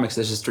economics,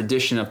 there's this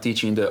tradition of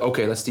teaching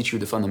let's teach you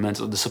the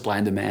fundamentals, the supply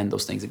and demand,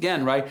 those things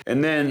again, right?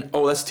 And then,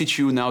 let's teach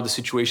you now the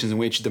situations in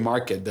which the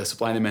market, the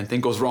supply and demand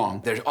thing goes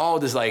wrong. There's all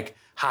this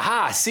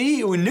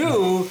see, we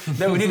knew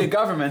that we need a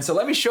government, so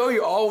let me show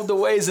you all the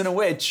ways in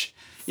which,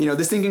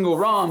 this thing can go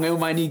wrong and we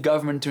might need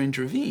government to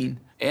intervene.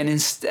 And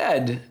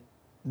instead,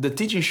 the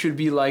teaching should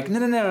be like,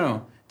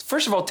 no.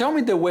 First of all, tell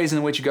me the ways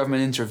in which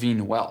government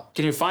intervene well.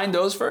 Can you find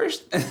those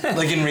first?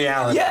 Like in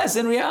reality. Yes,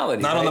 in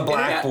reality. Not on the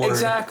blackboard.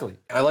 Exactly.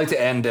 I like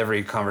to end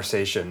every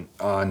conversation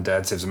on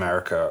Dad Saves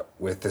America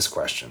with this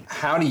question.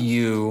 How do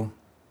you,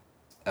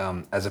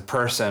 as a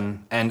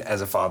person and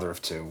as a father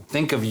of two,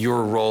 think of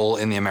your role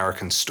in the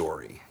American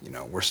story?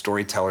 We're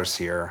storytellers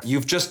here.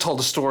 You've just told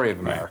a story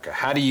of America. Right.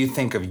 How do you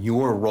think of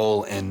your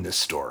role in this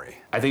story?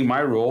 I think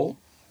my role,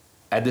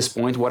 at this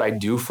point, what I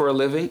do for a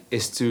living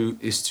is to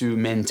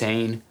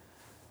maintain,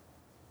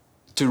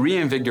 to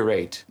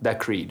reinvigorate that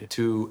creed,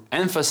 to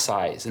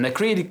emphasize. And that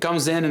creed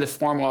comes in the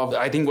form of,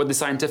 I think what the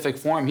scientific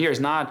form here is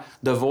not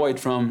devoid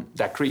from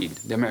that creed,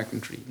 the American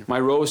creed. My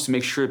role is to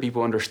make sure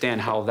people understand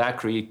how that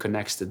creed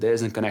connects to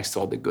this and connects to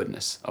all the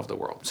goodness of the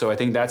world. So I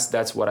think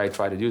that's what I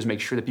try to do, is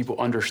make sure that people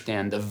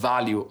understand the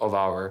value of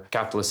our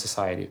capitalist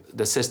society,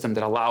 the system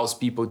that allows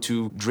people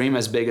to dream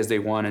as big as they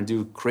want and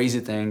do crazy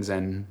things,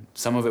 and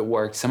some of it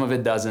works, some of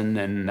it doesn't,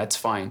 and that's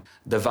fine.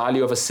 The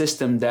value of a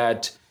system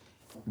that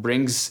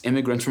brings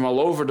immigrants from all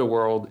over the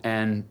world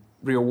and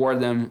reward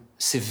them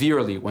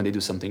severely when they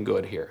do something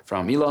good here.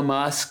 From Elon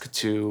Musk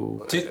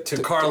to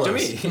Carlos. To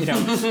me,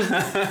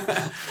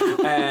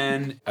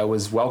 And I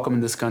was welcome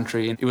in this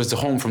country. It was the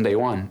home from day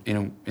one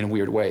in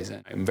weird ways.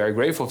 And I'm very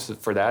grateful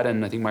for that.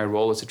 And I think my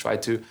role is to try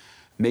to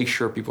make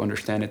sure people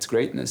understand its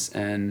greatness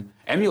and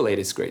emulate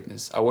its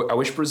greatness. I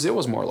wish Brazil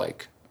was more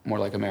like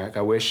America.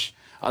 I wish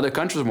other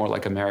countries more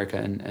like America,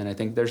 and I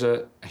think there's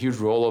a huge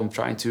role of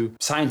trying to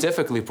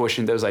scientifically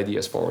pushing those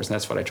ideas forward, and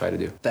that's what I try to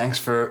do. Thanks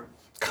for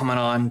coming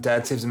on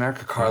Dad Saves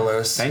America,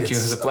 Carlos. Thank you, it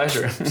was a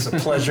pleasure. It's a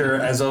pleasure,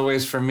 as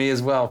always, for me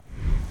as well.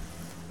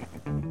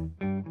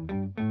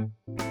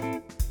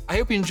 I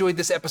hope you enjoyed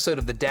this episode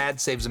of the Dad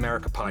Saves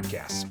America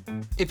podcast.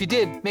 If you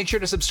did, make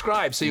sure to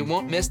subscribe so you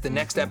won't miss the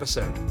next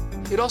episode.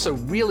 It also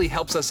really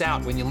helps us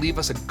out when you leave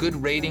us a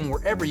good rating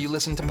wherever you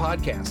listen to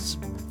podcasts.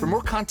 For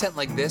more content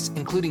like this,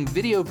 including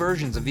video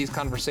versions of these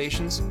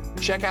conversations,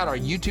 check out our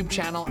YouTube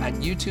channel at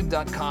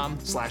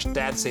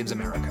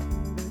youtube.com/DadSavesAmerica.